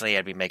 They definitely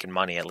had to be making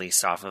money, at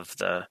least off of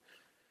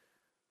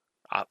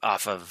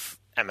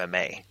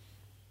MMA.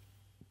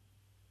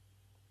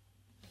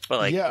 But,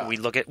 like, yeah, we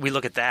look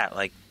at that,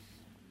 like,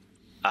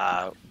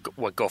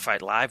 what Go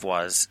Fight Live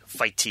was,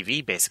 Fight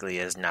TV basically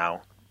is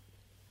now.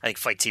 I think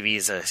Fight TV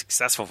is a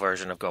successful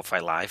version of Go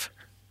Fight Live.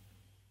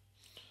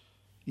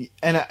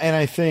 And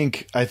I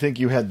think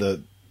you had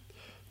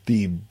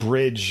the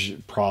bridge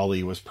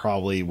probably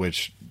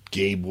which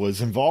Gabe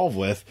was involved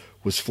with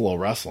was Flow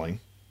Wrestling.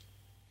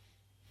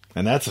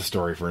 And that's a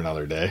story for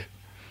another day.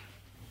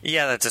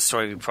 Yeah, that's a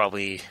story we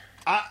probably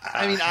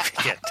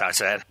can't touch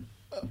that.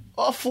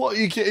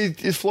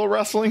 Is Flow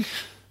Wrestling?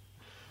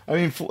 I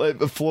mean,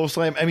 Flow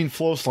Slam. I mean,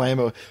 Flow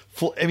Slam.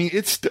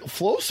 It's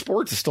Flow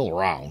Sports is still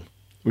around,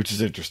 which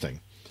is interesting.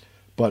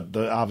 But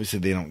obviously,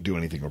 they don't do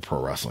anything with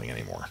pro wrestling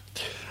anymore.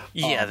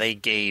 Yeah, they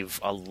gave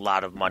a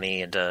lot of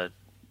money into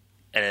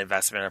an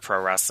investment in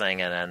pro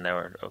wrestling, and then there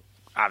were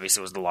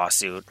obviously was the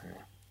lawsuit,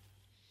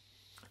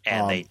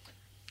 and they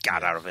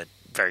got out of it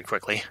very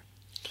quickly.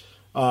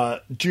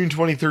 June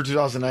 23rd,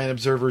 2009,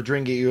 Observer,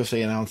 Dragon Gate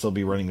USA announced they'll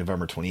be running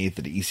November 28th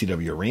at the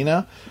ECW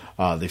Arena.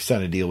 They've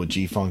signed a deal with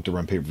G-Funk to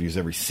run pay-per-views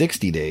every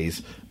 60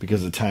 days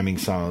because the timing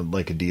sounded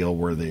like a deal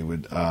where they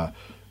would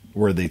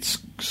where they'd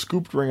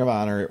scooped Ring of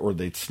Honor or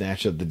they'd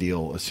snatched up the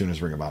deal as soon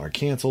as Ring of Honor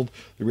canceled.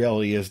 The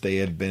reality is they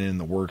had been in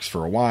the works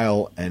for a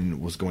while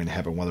and was going to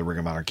happen whether Ring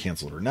of Honor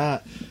canceled or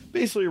not.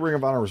 Basically, Ring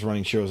of Honor was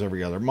running shows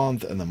every other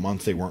month, and the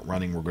months they weren't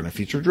running were going to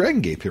feature Dragon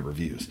Gate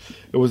pay-per-views.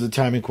 It was a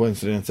timing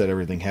coincidence that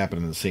everything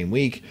happened in the same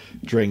week.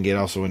 Dragon Gate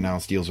also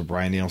announced deals with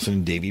Bryan Danielson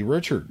and Davey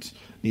Richards.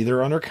 Neither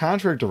are under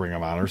contract to Ring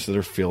of Honor, so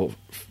they're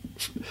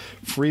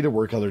free to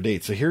work other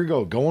dates. So here you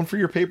go, going for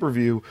your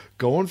pay-per-view,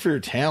 going for your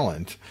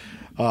talent.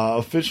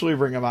 Officially,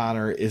 Ring of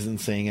Honor isn't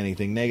saying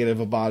anything negative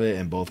about it,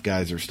 and both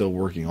guys are still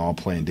working all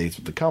planned dates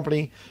with the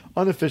company.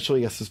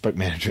 Unofficially, I suspect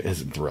management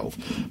isn't thrilled.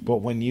 But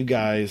when you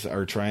guys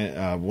are trying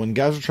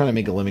to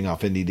make a living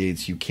off indie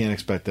dates, you can't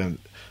expect them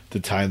to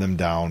tie them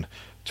down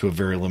to a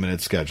very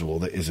limited schedule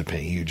that isn't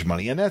paying huge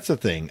money. And that's the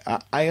thing.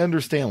 I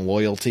understand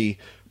loyalty,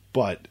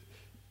 but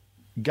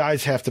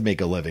guys have to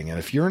make a living. And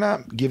if you're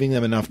not giving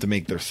them enough to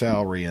make their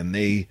salary and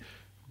they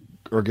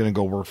are going to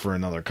go work for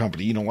another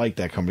company, you don't like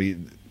that company,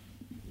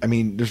 I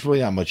mean, there's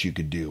really not much you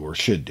could do or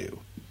should do.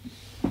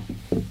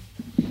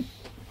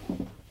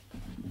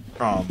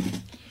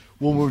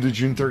 We'll move to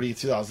June 30th,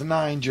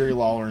 2009. Jerry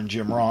Lawler and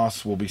Jim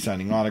Ross will be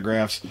signing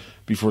autographs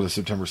before the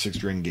September 6th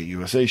Dragon Gate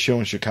USA show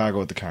in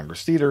Chicago at the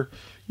Congress Theater.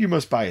 You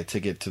must buy a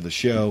ticket to the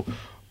show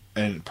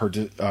and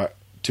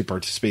to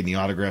participate in the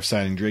autograph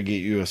signing. Dragon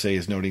Gate USA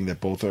is noting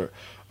that both are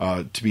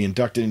to be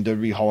inducted in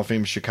WWE Hall of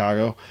Fame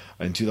Chicago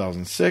in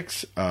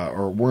 2006,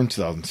 or were in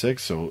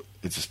 2006, so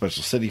it's a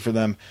special city for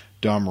them.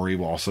 Dawn Marie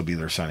will also be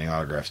there signing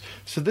autographs.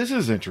 So this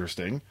is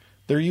interesting.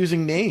 They're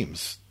using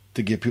names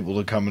to get people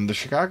to come in the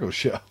Chicago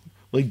show,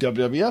 like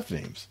WWF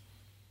names.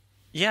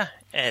 Yeah,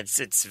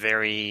 it's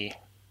very,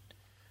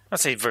 I'd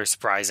say very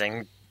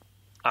surprising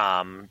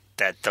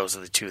that those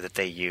are the two that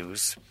they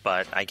use.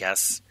 But I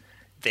guess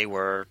they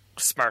were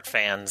smart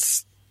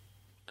fans.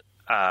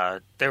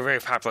 They were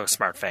very popular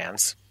smart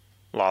fans,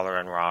 Lawler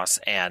and Ross,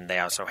 and they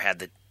also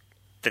had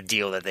the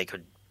deal that they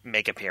could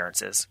make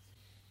appearances.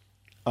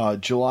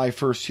 July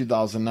 1st,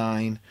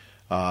 2009,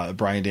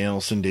 Bryan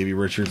Danielson, Davey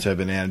Richards have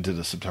been added to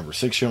the September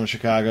 6th show in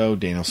Chicago.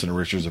 Danielson and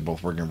Richards are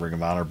both working in Ring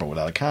of Honor, but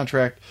without a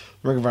contract.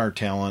 Ring of Honor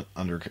talent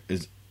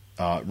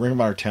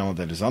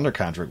that is under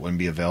contract wouldn't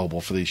be available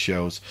for these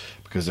shows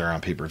because they're on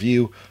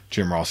pay-per-view.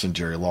 Jim Ross and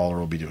Jerry Lawler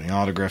will be doing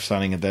autograph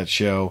signing at that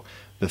show.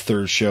 The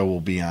third show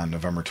will be on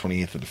November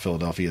 28th at the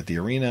Philadelphia at the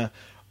Arena.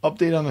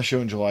 Update on the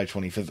show on July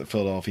 25th at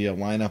Philadelphia.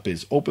 Lineup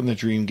is Open the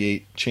Dream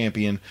Gate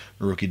champion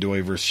Naruki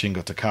Doi versus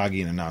Shingo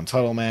Takagi in a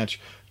non-title match.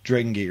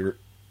 Dragon Kid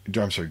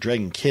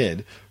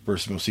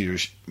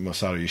versus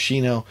Masato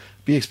Yoshino.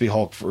 BXB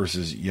Hulk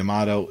versus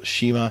Yamato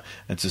Shima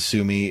and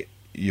Susumu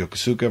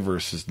Yokosuka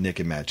versus Nick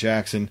and Matt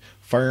Jackson.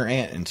 Fire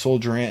Ant and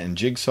Soldier Ant and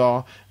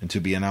Jigsaw and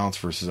to be announced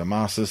versus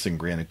Amasis and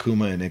Gran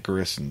Akuma and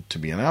Icarus and to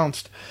be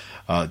announced.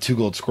 Two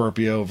Gold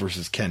Scorpio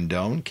versus Ken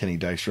Doane, Kenny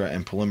Dykstra,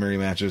 and preliminary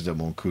matches that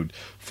will include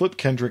Flip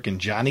Kendrick and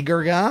Johnny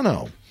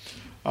Gargano.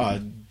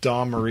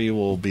 Dawn Marie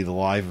will be the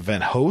live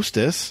event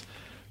hostess.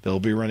 They'll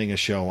be running a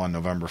show on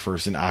November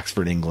 1st in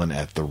Oxford, England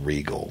at the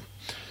Regal.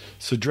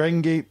 So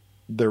Dragon Gate,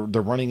 they're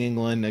running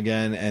England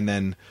again, and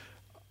then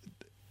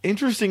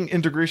interesting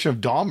integration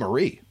of Dawn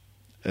Marie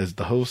as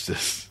the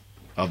hostess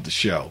of the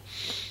show.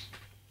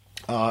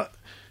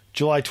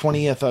 July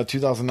 20th,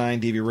 2009,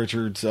 Davey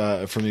Richards,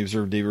 from the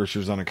Observer, Davey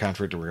Richards on a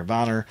contract to Ring of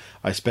Honor.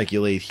 I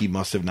speculate he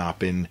must have not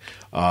been,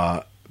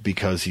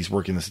 because he's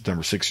working the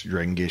September 6th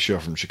Dragon Gate show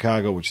from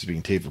Chicago, which is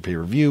being taped for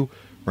pay-per-view.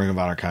 Ring of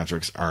Honor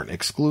contracts aren't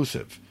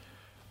exclusive.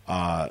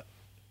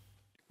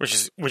 Which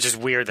is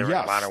weird that Ring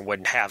of Honor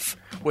wouldn't have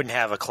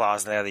a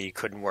clause there that you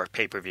couldn't work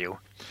pay-per-view.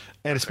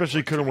 And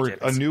especially couldn't work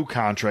a new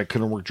contract,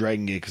 couldn't work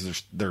Dragon Gate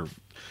because they're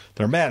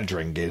mad at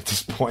Dragon Gate at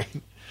this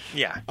point.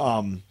 Yeah.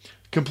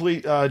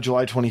 Complete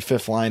July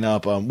 25th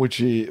lineup, which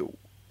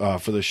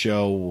for the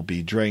show will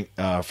be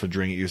for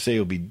Dragon Gate USA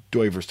will be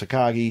Doi versus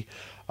Takagi,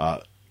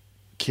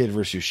 Kid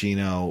versus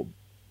Yoshino,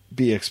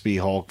 BXB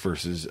Hulk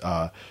versus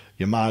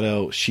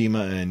Yamato,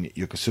 Shima and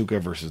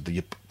Yokosuka versus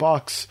the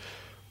Bucks,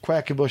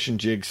 Quackenbush and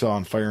Jigsaw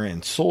and Fire Ant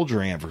and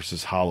Soldier Ant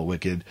versus Hollow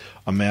Wicked,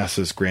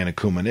 Amasis, Gran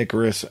Akuma and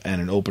Icarus,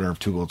 and an opener of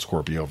Two Gold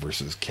Scorpio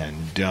versus Ken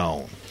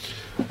Doane.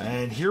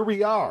 And here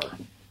we are.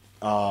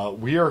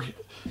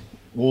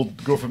 We'll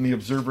go from the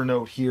Observer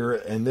note here,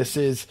 and this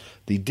is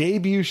the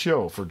debut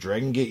show for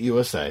Dragon Gate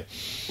USA.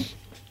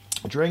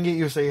 Dragon Gate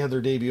USA had their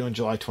debut on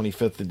July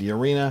 25th at the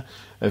Arena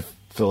at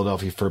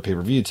Philadelphia for a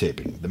pay-per-view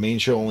taping. The main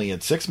show only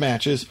had 6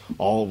 matches,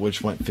 all of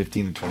which went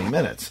 15 to 20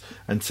 minutes,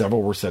 and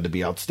several were said to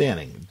be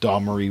outstanding.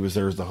 Dawn Marie was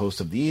there as the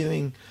host of the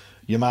evening.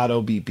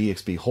 Yamato beat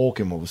BXB Hulk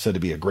in what was said to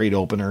be a great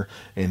opener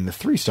in the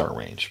 3-star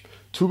range.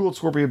 Two Gold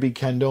Scorpio beat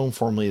Ken Doane,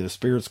 formerly of the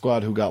Spirit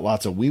Squad, who got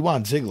lots of "We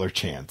Want Ziggler"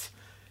 chants.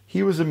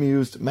 He was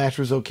amused. Match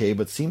was okay,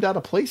 but seemed out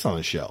of place on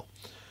the show.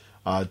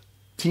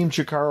 Team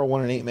Chikara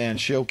won an 8-man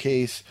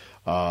showcase.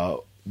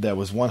 That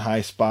was one high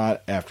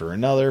spot after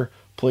another.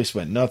 Place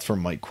went nuts from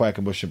Mike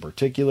Quackenbush in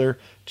particular.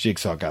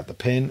 Jigsaw got the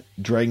pin.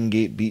 Dragon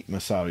Gate beat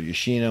Masato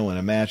Yoshino in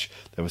a match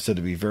that was said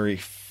to be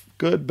very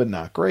good, but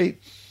not great.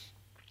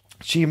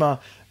 Shima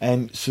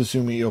and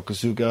Susumu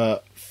Yokosuka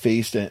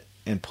faced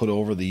and put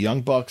over the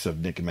Young Bucks of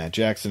Nick and Matt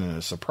Jackson in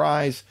a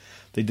surprise.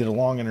 They did a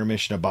long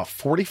intermission, about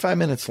 45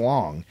 minutes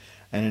long,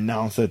 and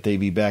announced that they'd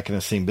be back in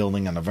the same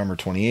building on November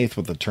 28th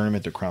with a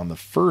tournament to crown the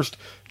first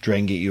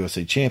Dragon Gate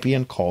USA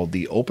champion called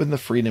the Open the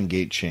Freedom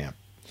Gate Champ.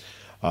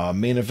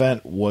 Main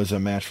event was a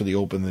match for the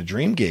Open the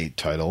Dream Gate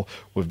title,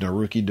 with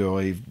Naruki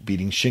Doi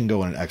beating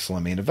Shingo in an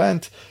excellent main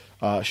event.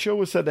 Show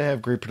was said to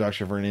have great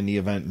production for an indie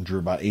event and drew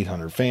about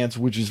 800 fans,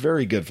 which is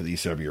very good for the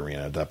ECW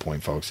arena at that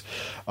point, folks.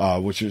 They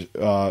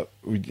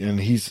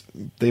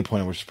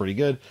pointed, which is pretty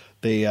good.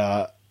 They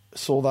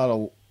sold out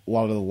a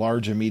lot of the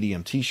large and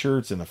medium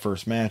t-shirts in the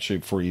first match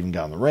before he even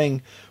got in the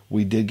ring.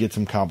 We did get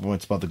some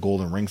compliments about the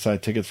golden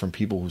ringside tickets from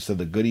people who said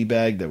the goodie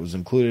bag that was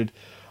included,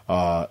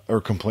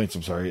 or complaints,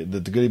 I'm sorry,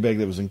 that the goodie bag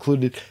that was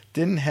included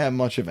didn't have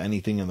much of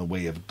anything in the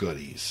way of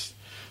goodies.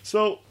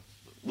 So,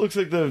 looks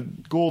like the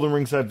golden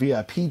ringside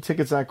VIP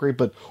ticket's not great,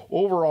 but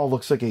overall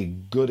looks like a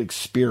good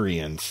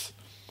experience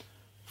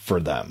for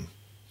them.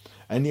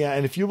 And yeah,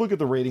 and if you look at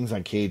the ratings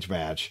on Cage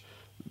Match,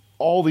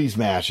 all these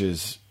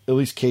matches, at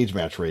least Cage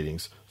Match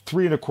ratings,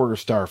 3.25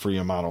 star for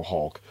Yamato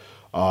Hulk,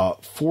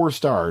 4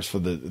 stars for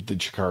the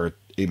Chikara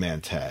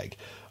 8-man tag,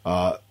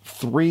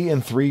 3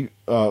 and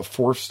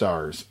 4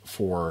 stars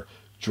for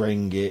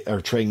Dragon Kid.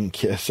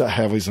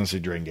 I always want to say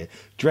Dragon Gate.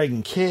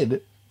 Dragon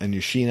Kid and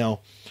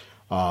Yoshino.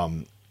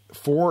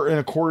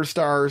 4.25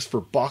 stars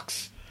for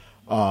Bucks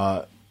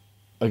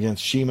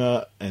against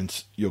Shima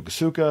and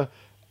Yokosuka,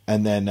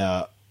 and then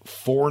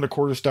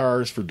 4.25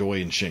 stars for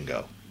Doi and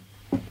Shingo.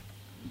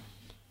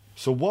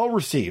 So well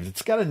received.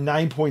 It's got a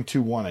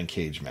 9.21 on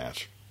Cage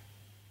Match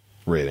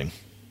rating.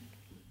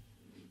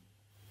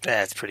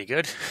 That's pretty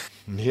good.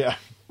 Yeah.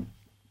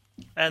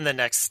 And the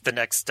next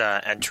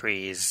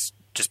entry is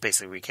just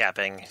basically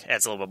recapping.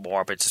 Adds a little bit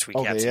more, but just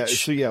recaps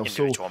each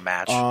individual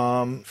match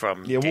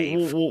from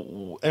Dave.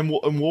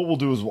 What we'll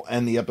do is we'll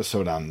end the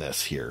episode on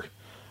this here.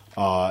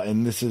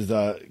 And this is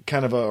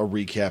kind of a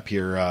recap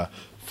here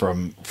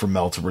from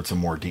Meltzer with some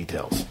more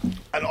details.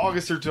 On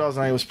August 3rd,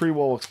 2009, it was pretty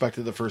well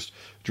expected the first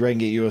Dragon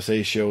Gate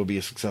USA show would be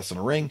a success in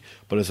the ring,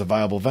 but as a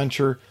viable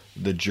venture,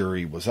 the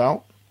jury was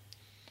out.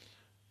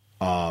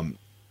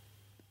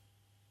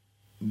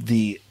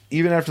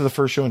 Even after the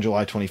first show on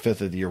July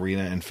 25th at the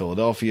arena in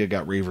Philadelphia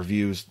got rave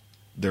reviews,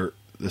 the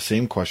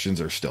same questions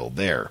are still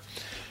there.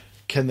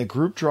 Can the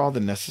group draw the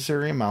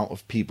necessary amount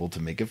of people to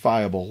make it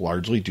viable,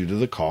 largely due to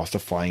the cost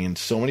of flying in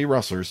so many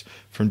wrestlers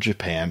from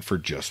Japan for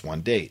just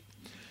one date?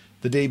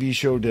 The debut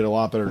show did a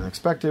lot better than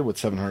expected, with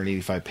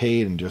 785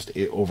 paid and just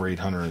over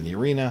 800 in the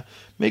arena,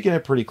 making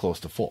it pretty close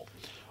to full.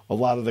 A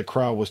lot of the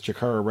crowd was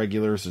Chikara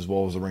regulars, as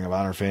well as the Ring of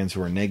Honor fans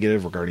who are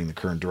negative regarding the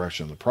current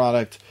direction of the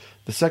product.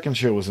 The second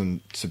show was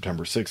on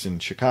September 6th in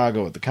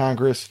Chicago at the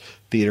Congress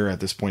Theater. At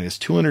this point, is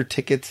 200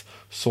 tickets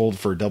sold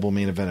for a double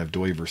main event of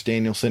Doi vs.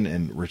 Danielson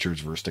and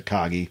Richards vs.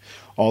 Takagi,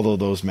 although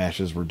those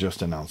matches were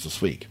just announced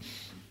this week.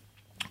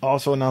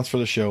 Also announced for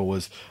the show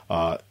was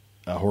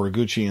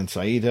Horiguchi and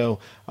Saito,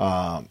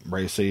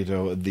 Rei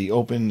Saito, the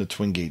Open, the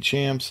Twin Gate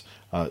champs,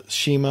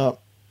 Shima,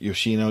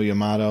 Yoshino,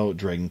 Yamato,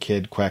 Dragon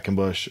Kid,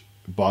 Quackenbush,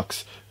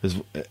 Bucks,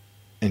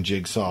 and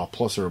Jigsaw.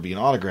 Plus, there will be an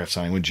autograph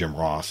signing with Jim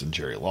Ross and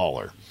Jerry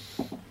Lawler.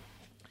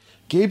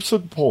 Gabe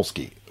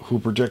Sapolsky, who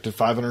projected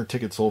 500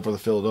 tickets sold for the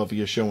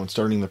Philadelphia show when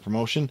starting the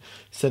promotion,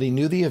 said he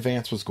knew the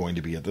advance was going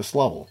to be at this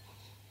level.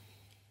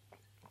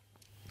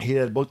 He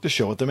had booked the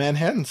show at the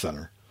Manhattan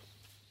Center.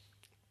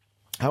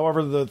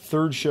 However, the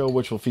third show,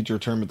 which will feature a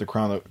tournament to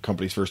crown the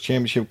company's first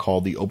championship,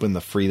 called the Open the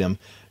Freedom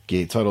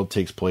Gate title,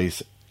 takes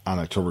place on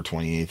October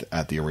 28th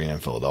at the arena in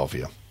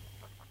Philadelphia.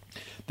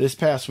 This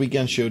past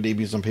weekend show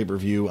debuts on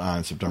pay-per-view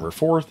on September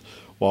 4th.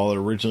 While it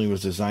originally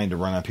was designed to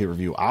run on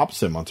pay-per-view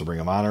opposite months of Ring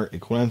of Honor, it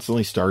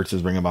coincidentally starts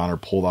as Ring of Honor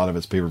pulled out of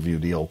its pay-per-view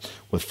deal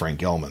with Frank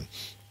Gelman.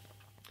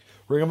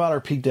 Ring of Honor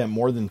peaked at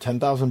more than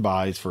 10,000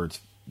 buys for its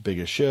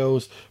biggest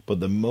shows,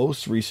 but the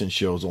most recent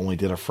shows only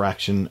did a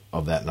fraction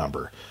of that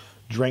number.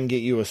 Dragon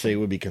Gate USA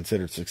would be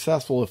considered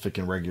successful if it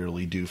can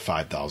regularly do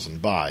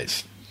 5,000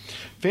 buys.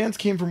 Fans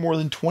came from more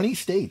than 20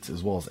 states,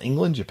 as well as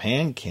England,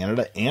 Japan,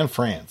 Canada, and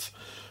France.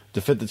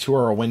 To fit the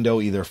 2-hour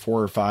window, either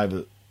 4 or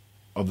 5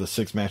 of the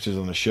 6 matches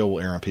on the show will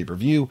air on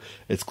pay-per-view.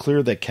 It's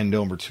clear that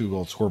Kendo and Two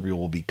Gold Scorpio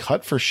will be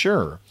cut for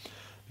sure.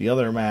 The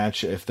other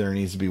match, if there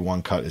needs to be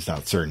one cut, is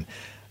not certain.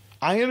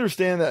 I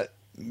understand that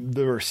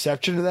the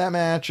reception to that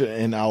match,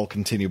 and I'll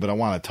continue, but I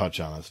want to touch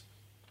on this.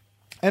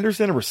 I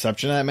understand the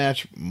reception of that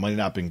match might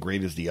not have been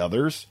great as the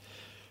others,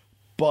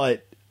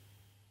 but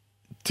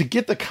to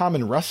get the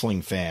common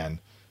wrestling fan,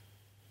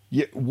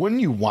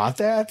 wouldn't you want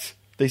that?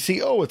 They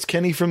see, oh, it's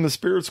Kenny from the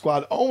Spirit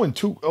Squad. Oh, and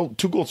Two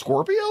Gold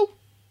Scorpio?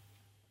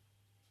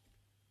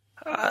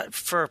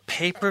 For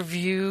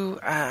pay-per-view,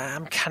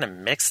 I'm kind of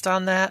mixed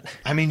on that.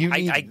 I mean,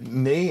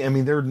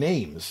 they're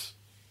names.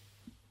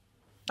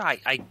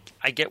 I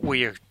get where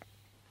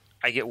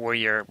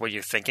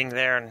you're thinking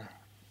there and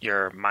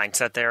your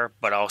mindset there,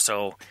 but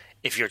also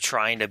if you're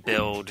trying to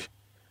build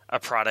a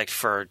product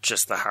for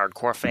just the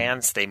hardcore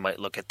fans, they might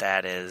look at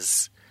that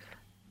as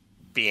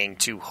being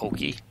too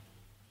hokey.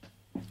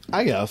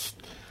 I guess.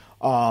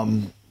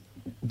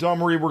 Dawn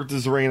Marie worked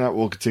as a ring announcer.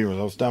 We'll continue with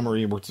those. Dawn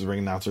Marie worked as a ring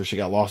announcer. She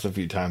got lost a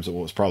few times. It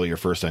was probably her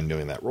first time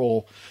doing that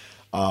role.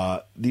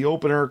 The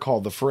opener,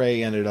 called The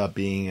Fray, ended up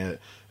being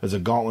as a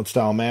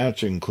gauntlet-style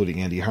match,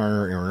 including Andy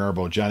Harner, Aaron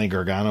Arbo, Johnny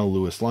Gargano,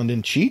 Lewis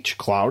London, Cheech,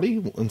 Cloudy,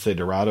 Lindsay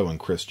Dorado, and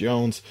Chris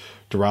Jones.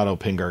 Dorado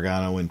pinned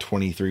Gargano in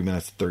 23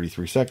 minutes and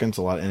 33 seconds.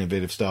 A lot of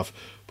innovative stuff,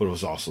 but it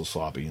was also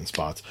sloppy in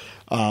spots.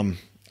 I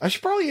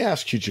should probably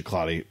ask Cheech and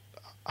Cloudy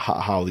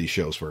how these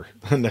shows were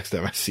next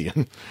time I see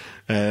him.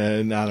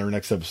 And on our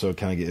next episode,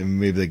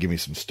 maybe they give me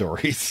some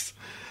stories.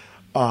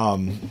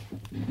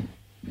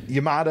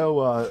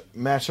 Yamato,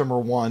 match number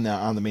 1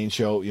 on the main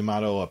show.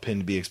 Yamato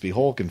pinned BXB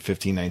Hulk in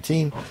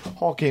 15:19.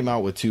 Hulk came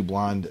out with 2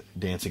 blonde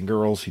dancing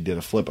girls. He did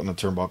a flip on the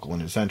turnbuckle in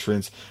his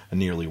entrance and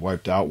nearly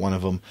wiped out one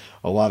of them.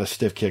 A lot of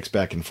stiff kicks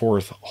back and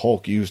forth.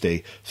 Hulk used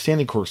a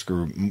standing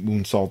corkscrew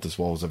moonsault as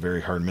well as a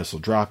very hard missile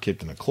drop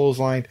kick and a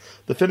clothesline.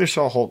 The finish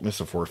saw Hulk miss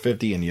a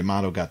 450 and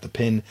Yamato got the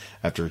pin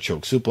after a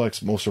choke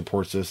suplex. Most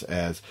reports this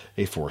as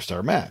a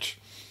 4-star match.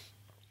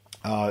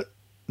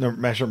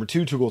 Match number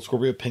 2, Two Gold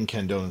Scorpio pinned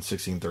Kendo in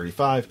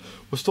 16:35.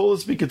 Was told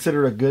this to be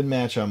considered a good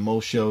match on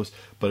most shows,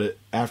 but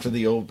after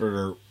the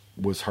opener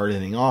was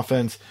hard-hitting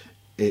offense,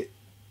 it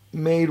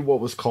made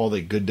what was called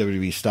a good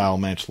WWE style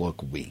match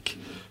look weak.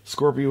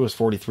 Scorpio was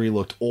 43,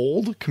 looked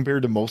old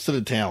compared to most of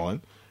the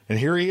talent, and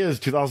here he is,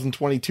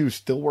 2022,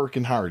 still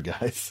working hard,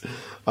 guys.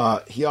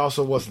 He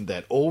also wasn't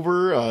that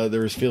over.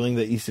 There was feeling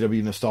that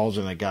ECW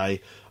nostalgia and a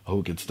guy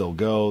who could still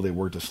go. They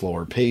worked a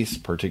slower pace,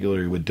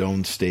 particularly with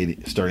Doan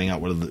starting out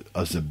with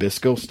a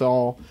Zbyszko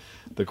stall.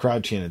 The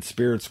crowd chanted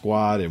Spirit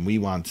Squad and We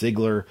Want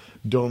Ziggler.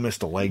 Doan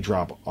missed a leg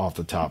drop off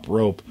the top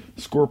rope.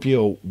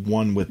 Scorpio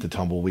won with the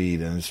tumbleweed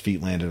and his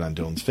feet landed on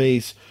Doan's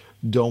face.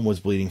 Doan was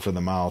bleeding from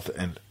the mouth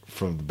and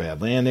from the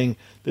bad landing.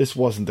 This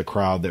wasn't the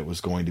crowd that was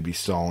going to be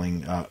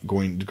stalling,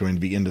 going to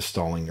be into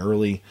stalling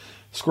early.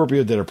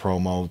 Scorpio did a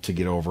promo to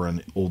get over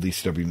an old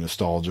ECW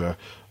nostalgia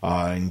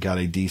and got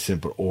a decent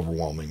but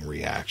overwhelming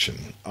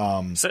reaction.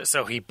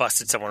 So he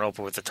busted someone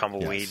open with the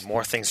tumbleweed. Yes.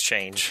 More things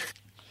change.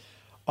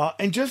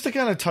 And just to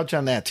kind of touch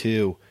on that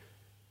too,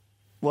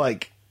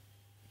 like,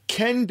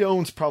 Ken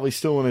Doan's probably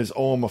still in his,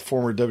 I'm a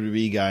former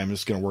WWE guy, I'm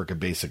just going to work a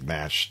basic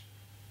match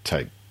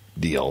type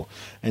deal,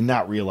 and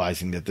not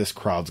realizing that this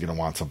crowd's going to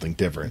want something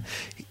different.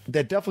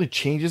 That definitely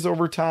changes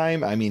over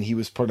time. I mean, he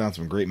was putting on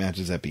some great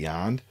matches at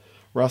Beyond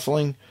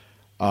Wrestling.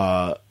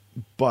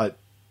 But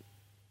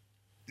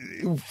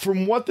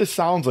from what this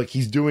sounds like,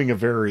 he's doing a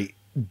very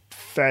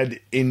fed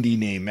indie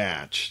name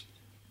match.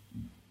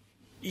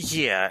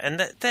 Yeah, and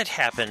that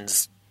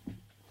happens.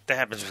 That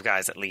happens with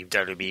guys that leave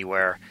WWE,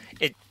 where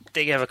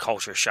they have a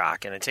culture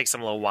shock, and it takes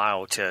them a little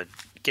while to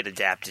get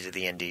adapted to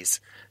the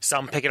indies.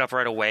 Some pick it up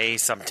right away,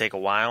 some take a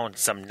while, and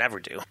some never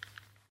do.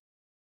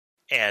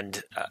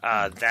 And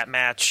that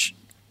match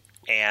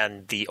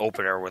and the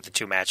opener were the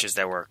 2 matches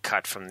that were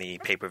cut from the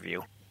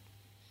pay-per-view.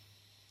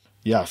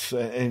 Yes,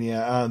 and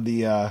yeah,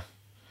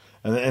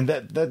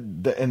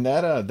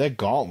 that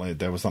gauntlet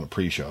that was on a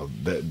pre-show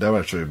that would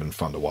actually have been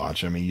fun to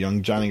watch. I mean,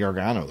 young Johnny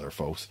Gargano there,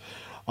 folks.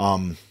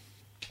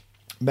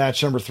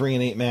 Match number 3,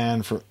 an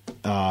 8-man from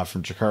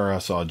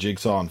Chikara saw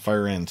Jigsaw and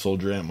Fire Ant,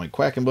 Soldier Ant, Mike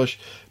Quackenbush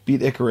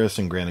beat Icarus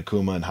and Grand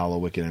Akuma and Hollow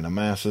Wicked and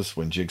Amasis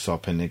when Jigsaw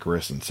pinned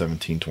Icarus in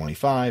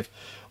 17:25.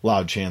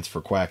 Loud chants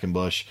for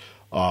Quackenbush.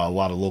 A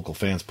lot of local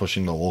fans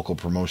pushing the local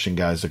promotion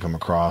guys to come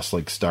across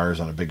like stars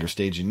on a bigger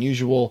stage than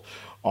usual.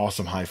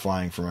 Awesome high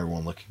flying from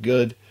everyone looking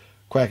good.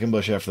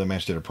 Quackenbush after the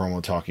match did a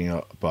promo talking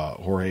about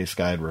Jorge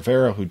Sky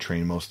Rivera, who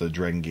trained most of the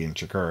Dragon Gate and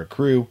Chikara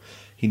crew.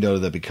 He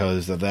noted that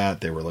because of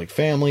that, they were like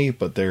family,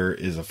 but there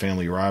is a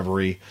family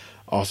rivalry.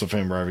 Also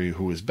family rivalry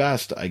who is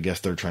best. I guess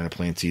they're trying to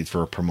plant seeds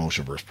for a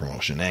promotion versus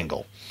promotion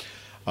angle.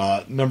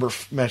 Match number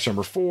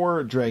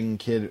 4, Dragon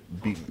Kid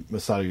beat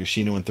Masato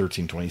Yoshino in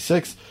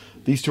 13:26.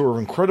 These two were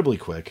incredibly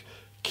quick.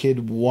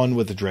 Kid won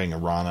with the Dragon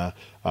Rana.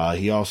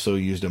 He also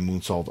used a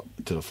moonsault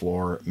to the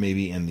floor,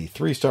 maybe in the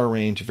 3-star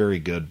range. Very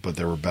good, but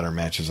there were better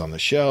matches on the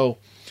show.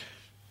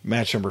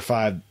 Match number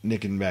 5,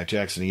 Nick and Matt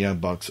Jackson and Young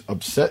Bucks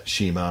upset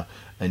Shima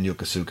and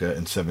Yokosuka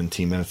in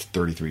 17 minutes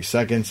 33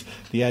 seconds.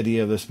 The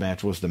idea of this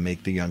match was to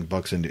make the Young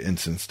Bucks into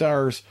instant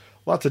stars.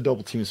 Lots of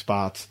double team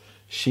spots.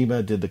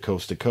 Shima did the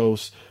coast to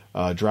coast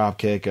drop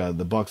kick.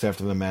 The Bucks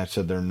after the match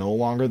said they're no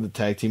longer the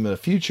tag team of the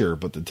future,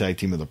 but the tag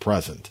team of the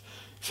present.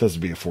 It says to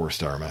be a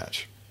 4-star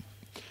match.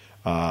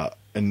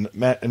 And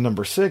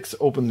number 6,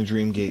 Open the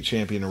Dream Gate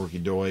champion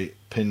Naruki Doi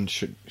pinned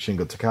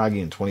Shingo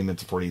Takagi in 20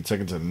 minutes and 48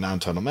 seconds in a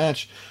non-title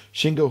match.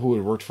 Shingo, who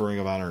had worked for Ring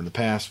of Honor in the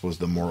past, was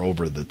the more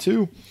over of the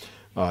two.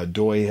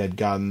 Doi had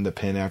gotten the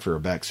pin after a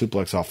back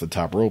suplex off the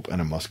top rope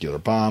and a muscular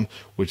bomb,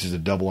 which is a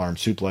double arm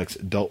suplex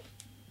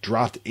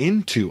dropped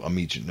into a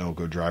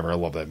Michinoku driver. I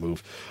love that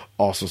move.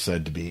 Also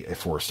said to be a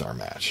 4-star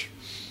match.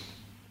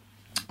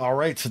 All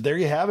right, so there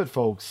you have it,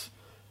 folks.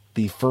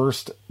 The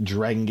first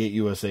Dragon Gate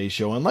USA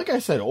show. And like I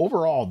said,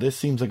 overall, this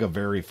seems like a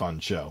very fun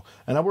show.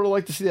 And I would have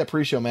liked to see that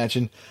pre-show match.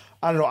 And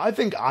I don't know, I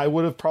think I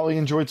would have probably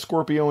enjoyed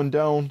Scorpio and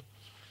Doan.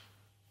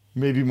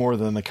 Maybe more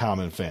than the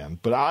common fan.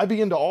 But I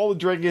be into all the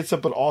Dragon Gate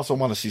stuff, but also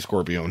want to see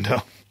Scorpio and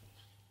Doan.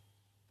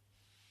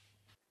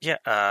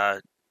 Yeah,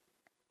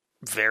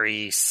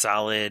 very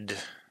solid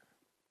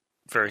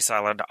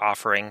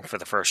offering for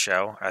the first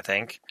show, I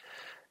think.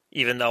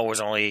 Even though it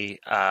was only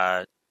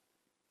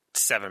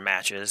 7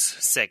 matches,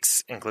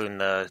 6 including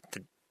the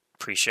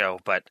pre-show.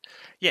 But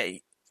yeah,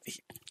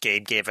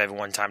 Gabe gave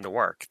everyone time to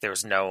work. There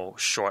was no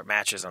short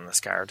matches on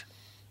this card.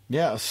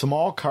 Yeah, a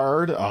small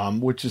card,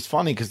 which is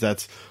funny because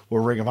that's what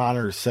Ring of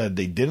Honor said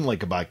they didn't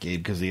like about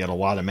Gabe because he had a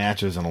lot of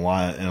matches and a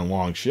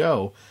long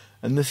show.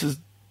 And this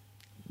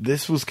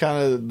was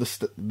kind of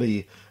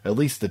the at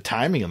least the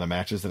timing of the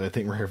matches that I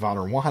think Ring of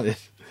Honor wanted.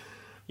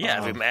 Yeah,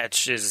 every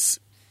match is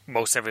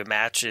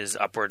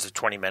upwards of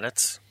 20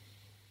 minutes.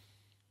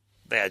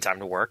 They had time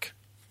to work.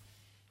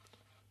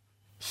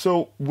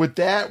 So with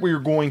that, we're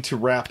going to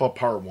wrap up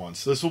part 1.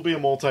 So this will be a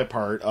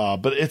multi-part,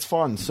 but it's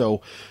fun.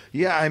 So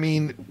yeah, I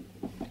mean,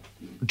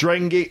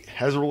 Dragon Gate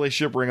has a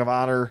relationship with Ring of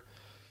Honor.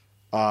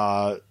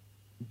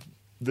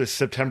 This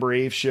September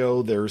 8th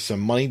show, there's some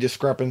money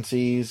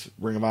discrepancies.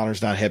 Ring of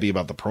Honor's not happy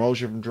about the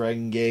promotion from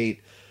Dragon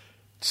Gate.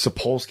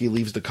 Sapolsky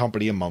leaves the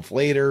company a month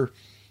later.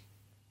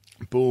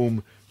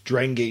 Boom.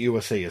 Dragon Gate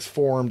USA is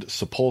formed.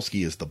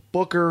 Sapolsky is the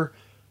booker.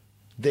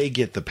 They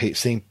get the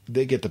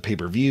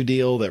pay-per-view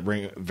deal that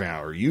Ring of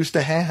Honor used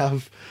to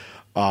have.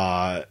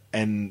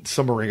 And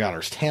some of Ring of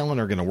Honor's talent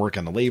are going to work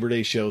on the Labor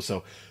Day show.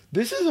 So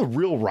this is a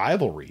real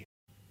rivalry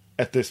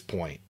at this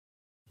point.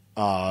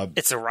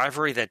 It's a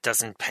rivalry that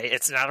doesn't pay.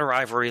 It's not a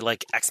rivalry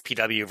like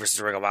XPW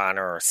versus Ring of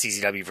Honor or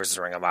CZW versus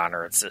Ring of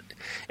Honor. It's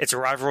a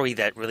rivalry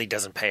that really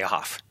doesn't pay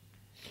off.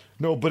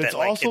 No, but it's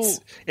also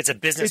it's a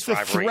business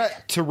rivalry. It's a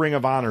threat to Ring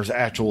of Honor's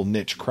actual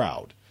niche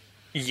crowd.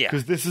 Yeah,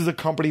 because this is a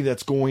company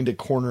that's going to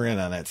corner in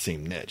on that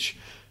same niche.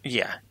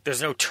 Yeah,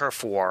 there's no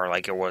turf war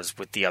like it was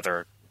with the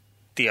other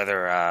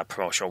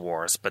promotional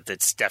wars, but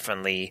it's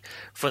definitely,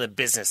 for the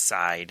business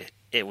side,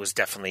 it was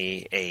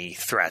definitely a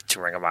threat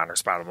to Ring of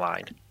Honor's bottom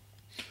line.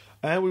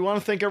 And we want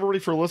to thank everybody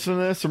for listening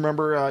to this.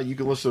 Remember, you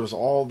can listen to us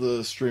all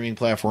the streaming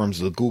platforms,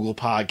 the Google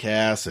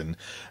Podcasts and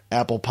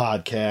Apple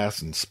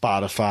Podcasts and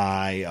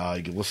Spotify.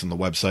 You can listen to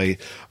the website,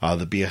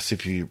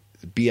 the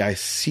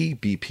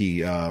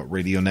BICBP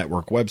Radio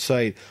Network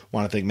website.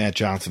 Want to thank Matt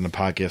Johnson, the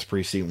Podcast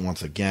Precinct,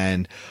 once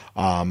again.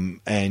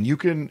 And you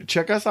can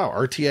check us out,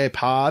 RTI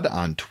Pod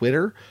on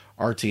Twitter,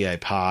 RTI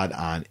Pod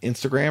on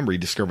Instagram,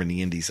 Rediscovering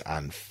the Indies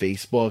on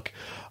Facebook.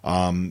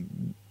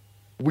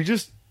 We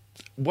just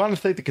want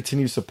to thank the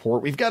continued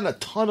support. We've gotten a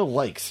ton of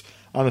likes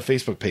on the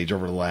Facebook page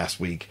over the last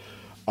week.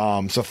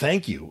 So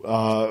thank you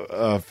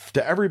to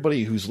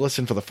everybody who's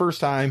listened for the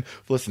first time,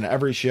 listened to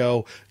every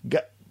show,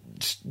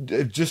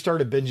 just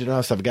started binging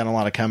us. I've gotten a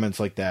lot of comments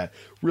like that.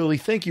 Really,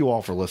 thank you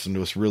all for listening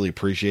to us. Really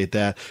appreciate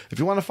that. If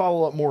you want to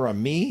follow up more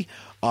on me,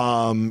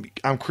 I'm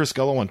Chris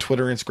Gullo on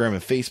Twitter, Instagram,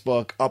 and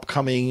Facebook.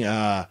 Upcoming,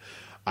 I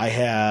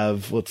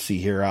have, let's see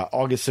here,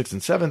 August 6th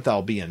and 7th,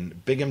 I'll be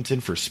in Binghamton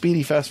for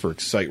Speedy Fest for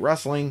Excite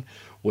Wrestling,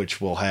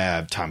 which will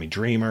have Tommy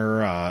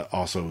Dreamer,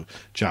 also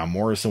John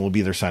Morrison will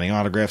be there signing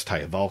autographs.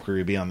 Taya Valkyrie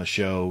will be on the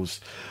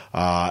shows.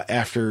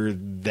 After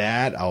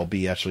that, I'll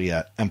be actually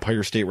at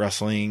Empire State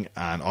Wrestling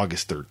on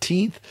August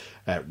 13th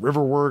at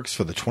Riverworks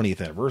for the 20th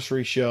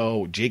anniversary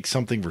show. Jake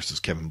Something versus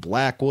Kevin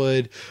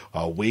Blackwood.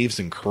 Waves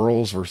and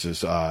Curls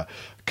versus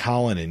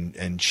Colin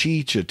and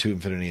Cheech at To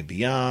Infinity and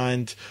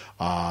Beyond.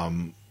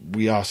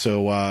 We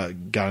also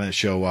got on the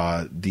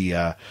show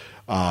the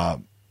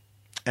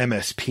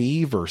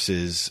MSP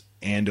versus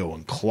Ando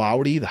and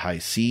Cloudy, the High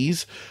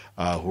Seas,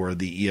 who are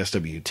the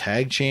ESW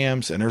tag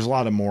champs. And there's a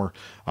lot of more.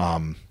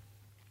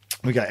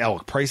 We got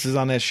Alec Prices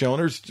on that show, and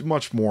there's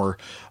much more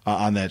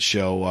on that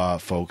show,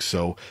 folks.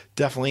 So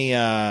definitely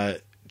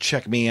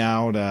check me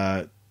out.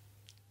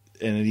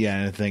 And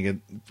yeah, I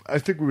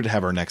think we would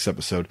have our next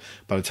episode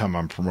by the time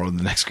I'm promoting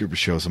the next group of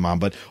shows I'm on.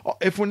 But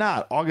if we're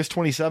not, August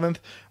 27th,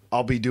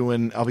 I'll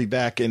be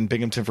back in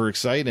Binghamton for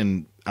Excite,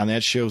 and on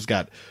that show's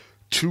got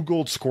Two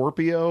Gold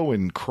Scorpio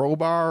and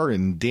Crowbar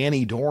and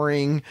Danny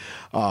Doring.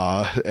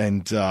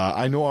 And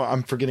I know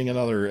I'm forgetting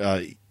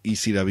another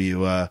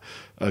ECW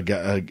a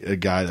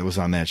guy that was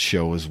on that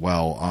show as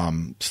well.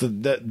 So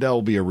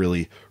that'll be a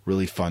really,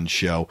 really fun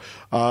show.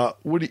 I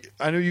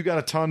know you got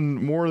a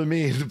ton more than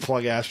me to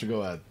plug. Asher,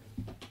 go ahead.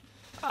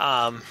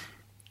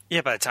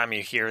 Yeah, by the time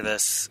you hear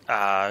this,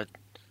 I'll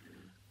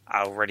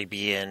already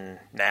be in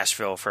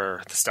Nashville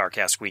for the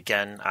StarCast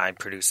weekend. I'm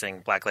producing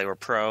Black Label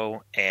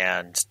Pro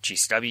and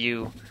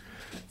GCW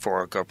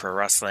for GoPro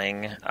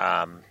Wrestling,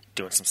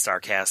 doing some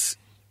StarCast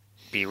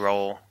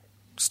B-roll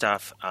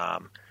stuff.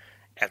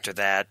 After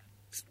that,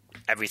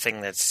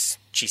 everything that's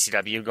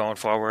GCW going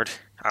forward,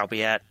 I'll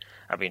be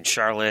in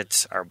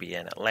Charlotte, I'll be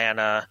in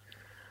Atlanta.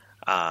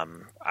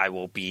 I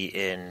will be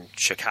in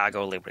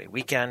Chicago Labor Day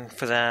weekend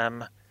for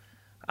them.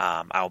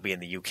 I'll be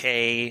in the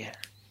UK.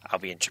 I'll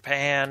be in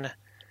Japan.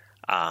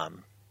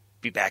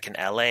 Be back in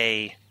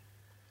LA.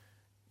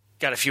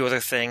 Got a few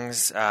other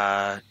things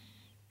that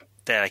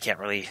I can't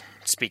really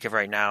speak of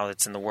right now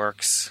that's in the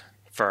works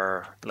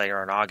for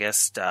later in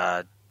August.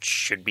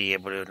 Should be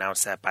able to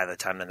announce that by the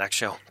time the next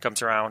show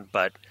comes around.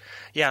 But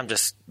yeah, I'm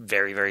just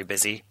very, very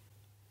busy.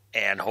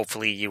 and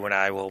hopefully you and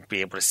I will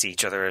be able to see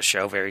each other at a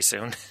show very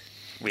soon.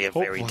 We have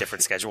very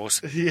different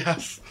schedules.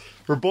 Yes.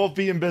 We're both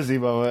being busy,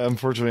 but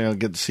unfortunately I don't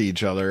get to see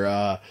each other.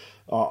 I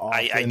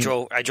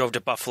drove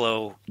to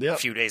Buffalo Yep. a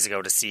few days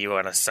ago to see you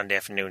on a Sunday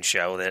afternoon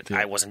show that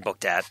I wasn't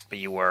booked at, but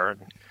you were,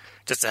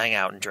 just to hang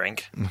out and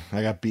drink.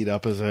 I got beat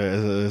up as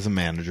a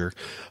manager.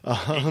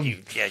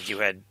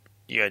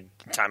 You had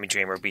Tommy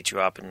Dreamer beat you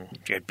up, and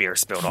you had beer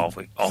spilled all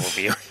over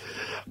you.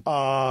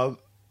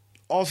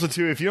 Also,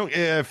 too, if you don't,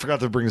 I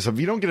forgot to bring this up.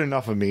 If you don't get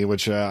enough of me,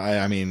 which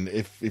I mean,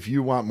 if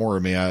you want more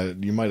of me,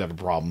 you might have a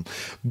problem.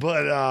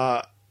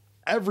 But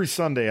every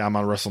Sunday, I'm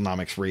on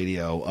WrestleNomics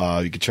Radio.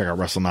 You can check out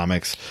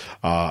WrestleNomics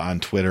on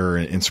Twitter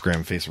and Instagram,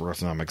 and Facebook,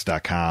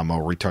 WrestleNomics.com, where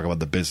we talk about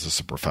the business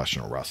of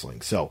professional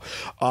wrestling. So,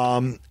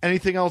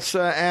 anything else,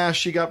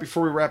 Ash, you got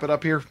before we wrap it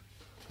up here?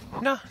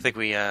 No, I think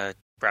we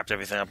wrapped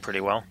everything up pretty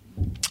well.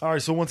 All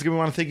right, so once again, we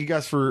want to thank you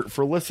guys for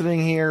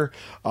listening here.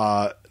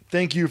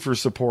 Thank you for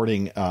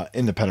supporting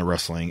independent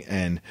wrestling,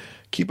 and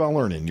keep on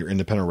learning your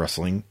independent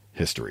wrestling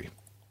history.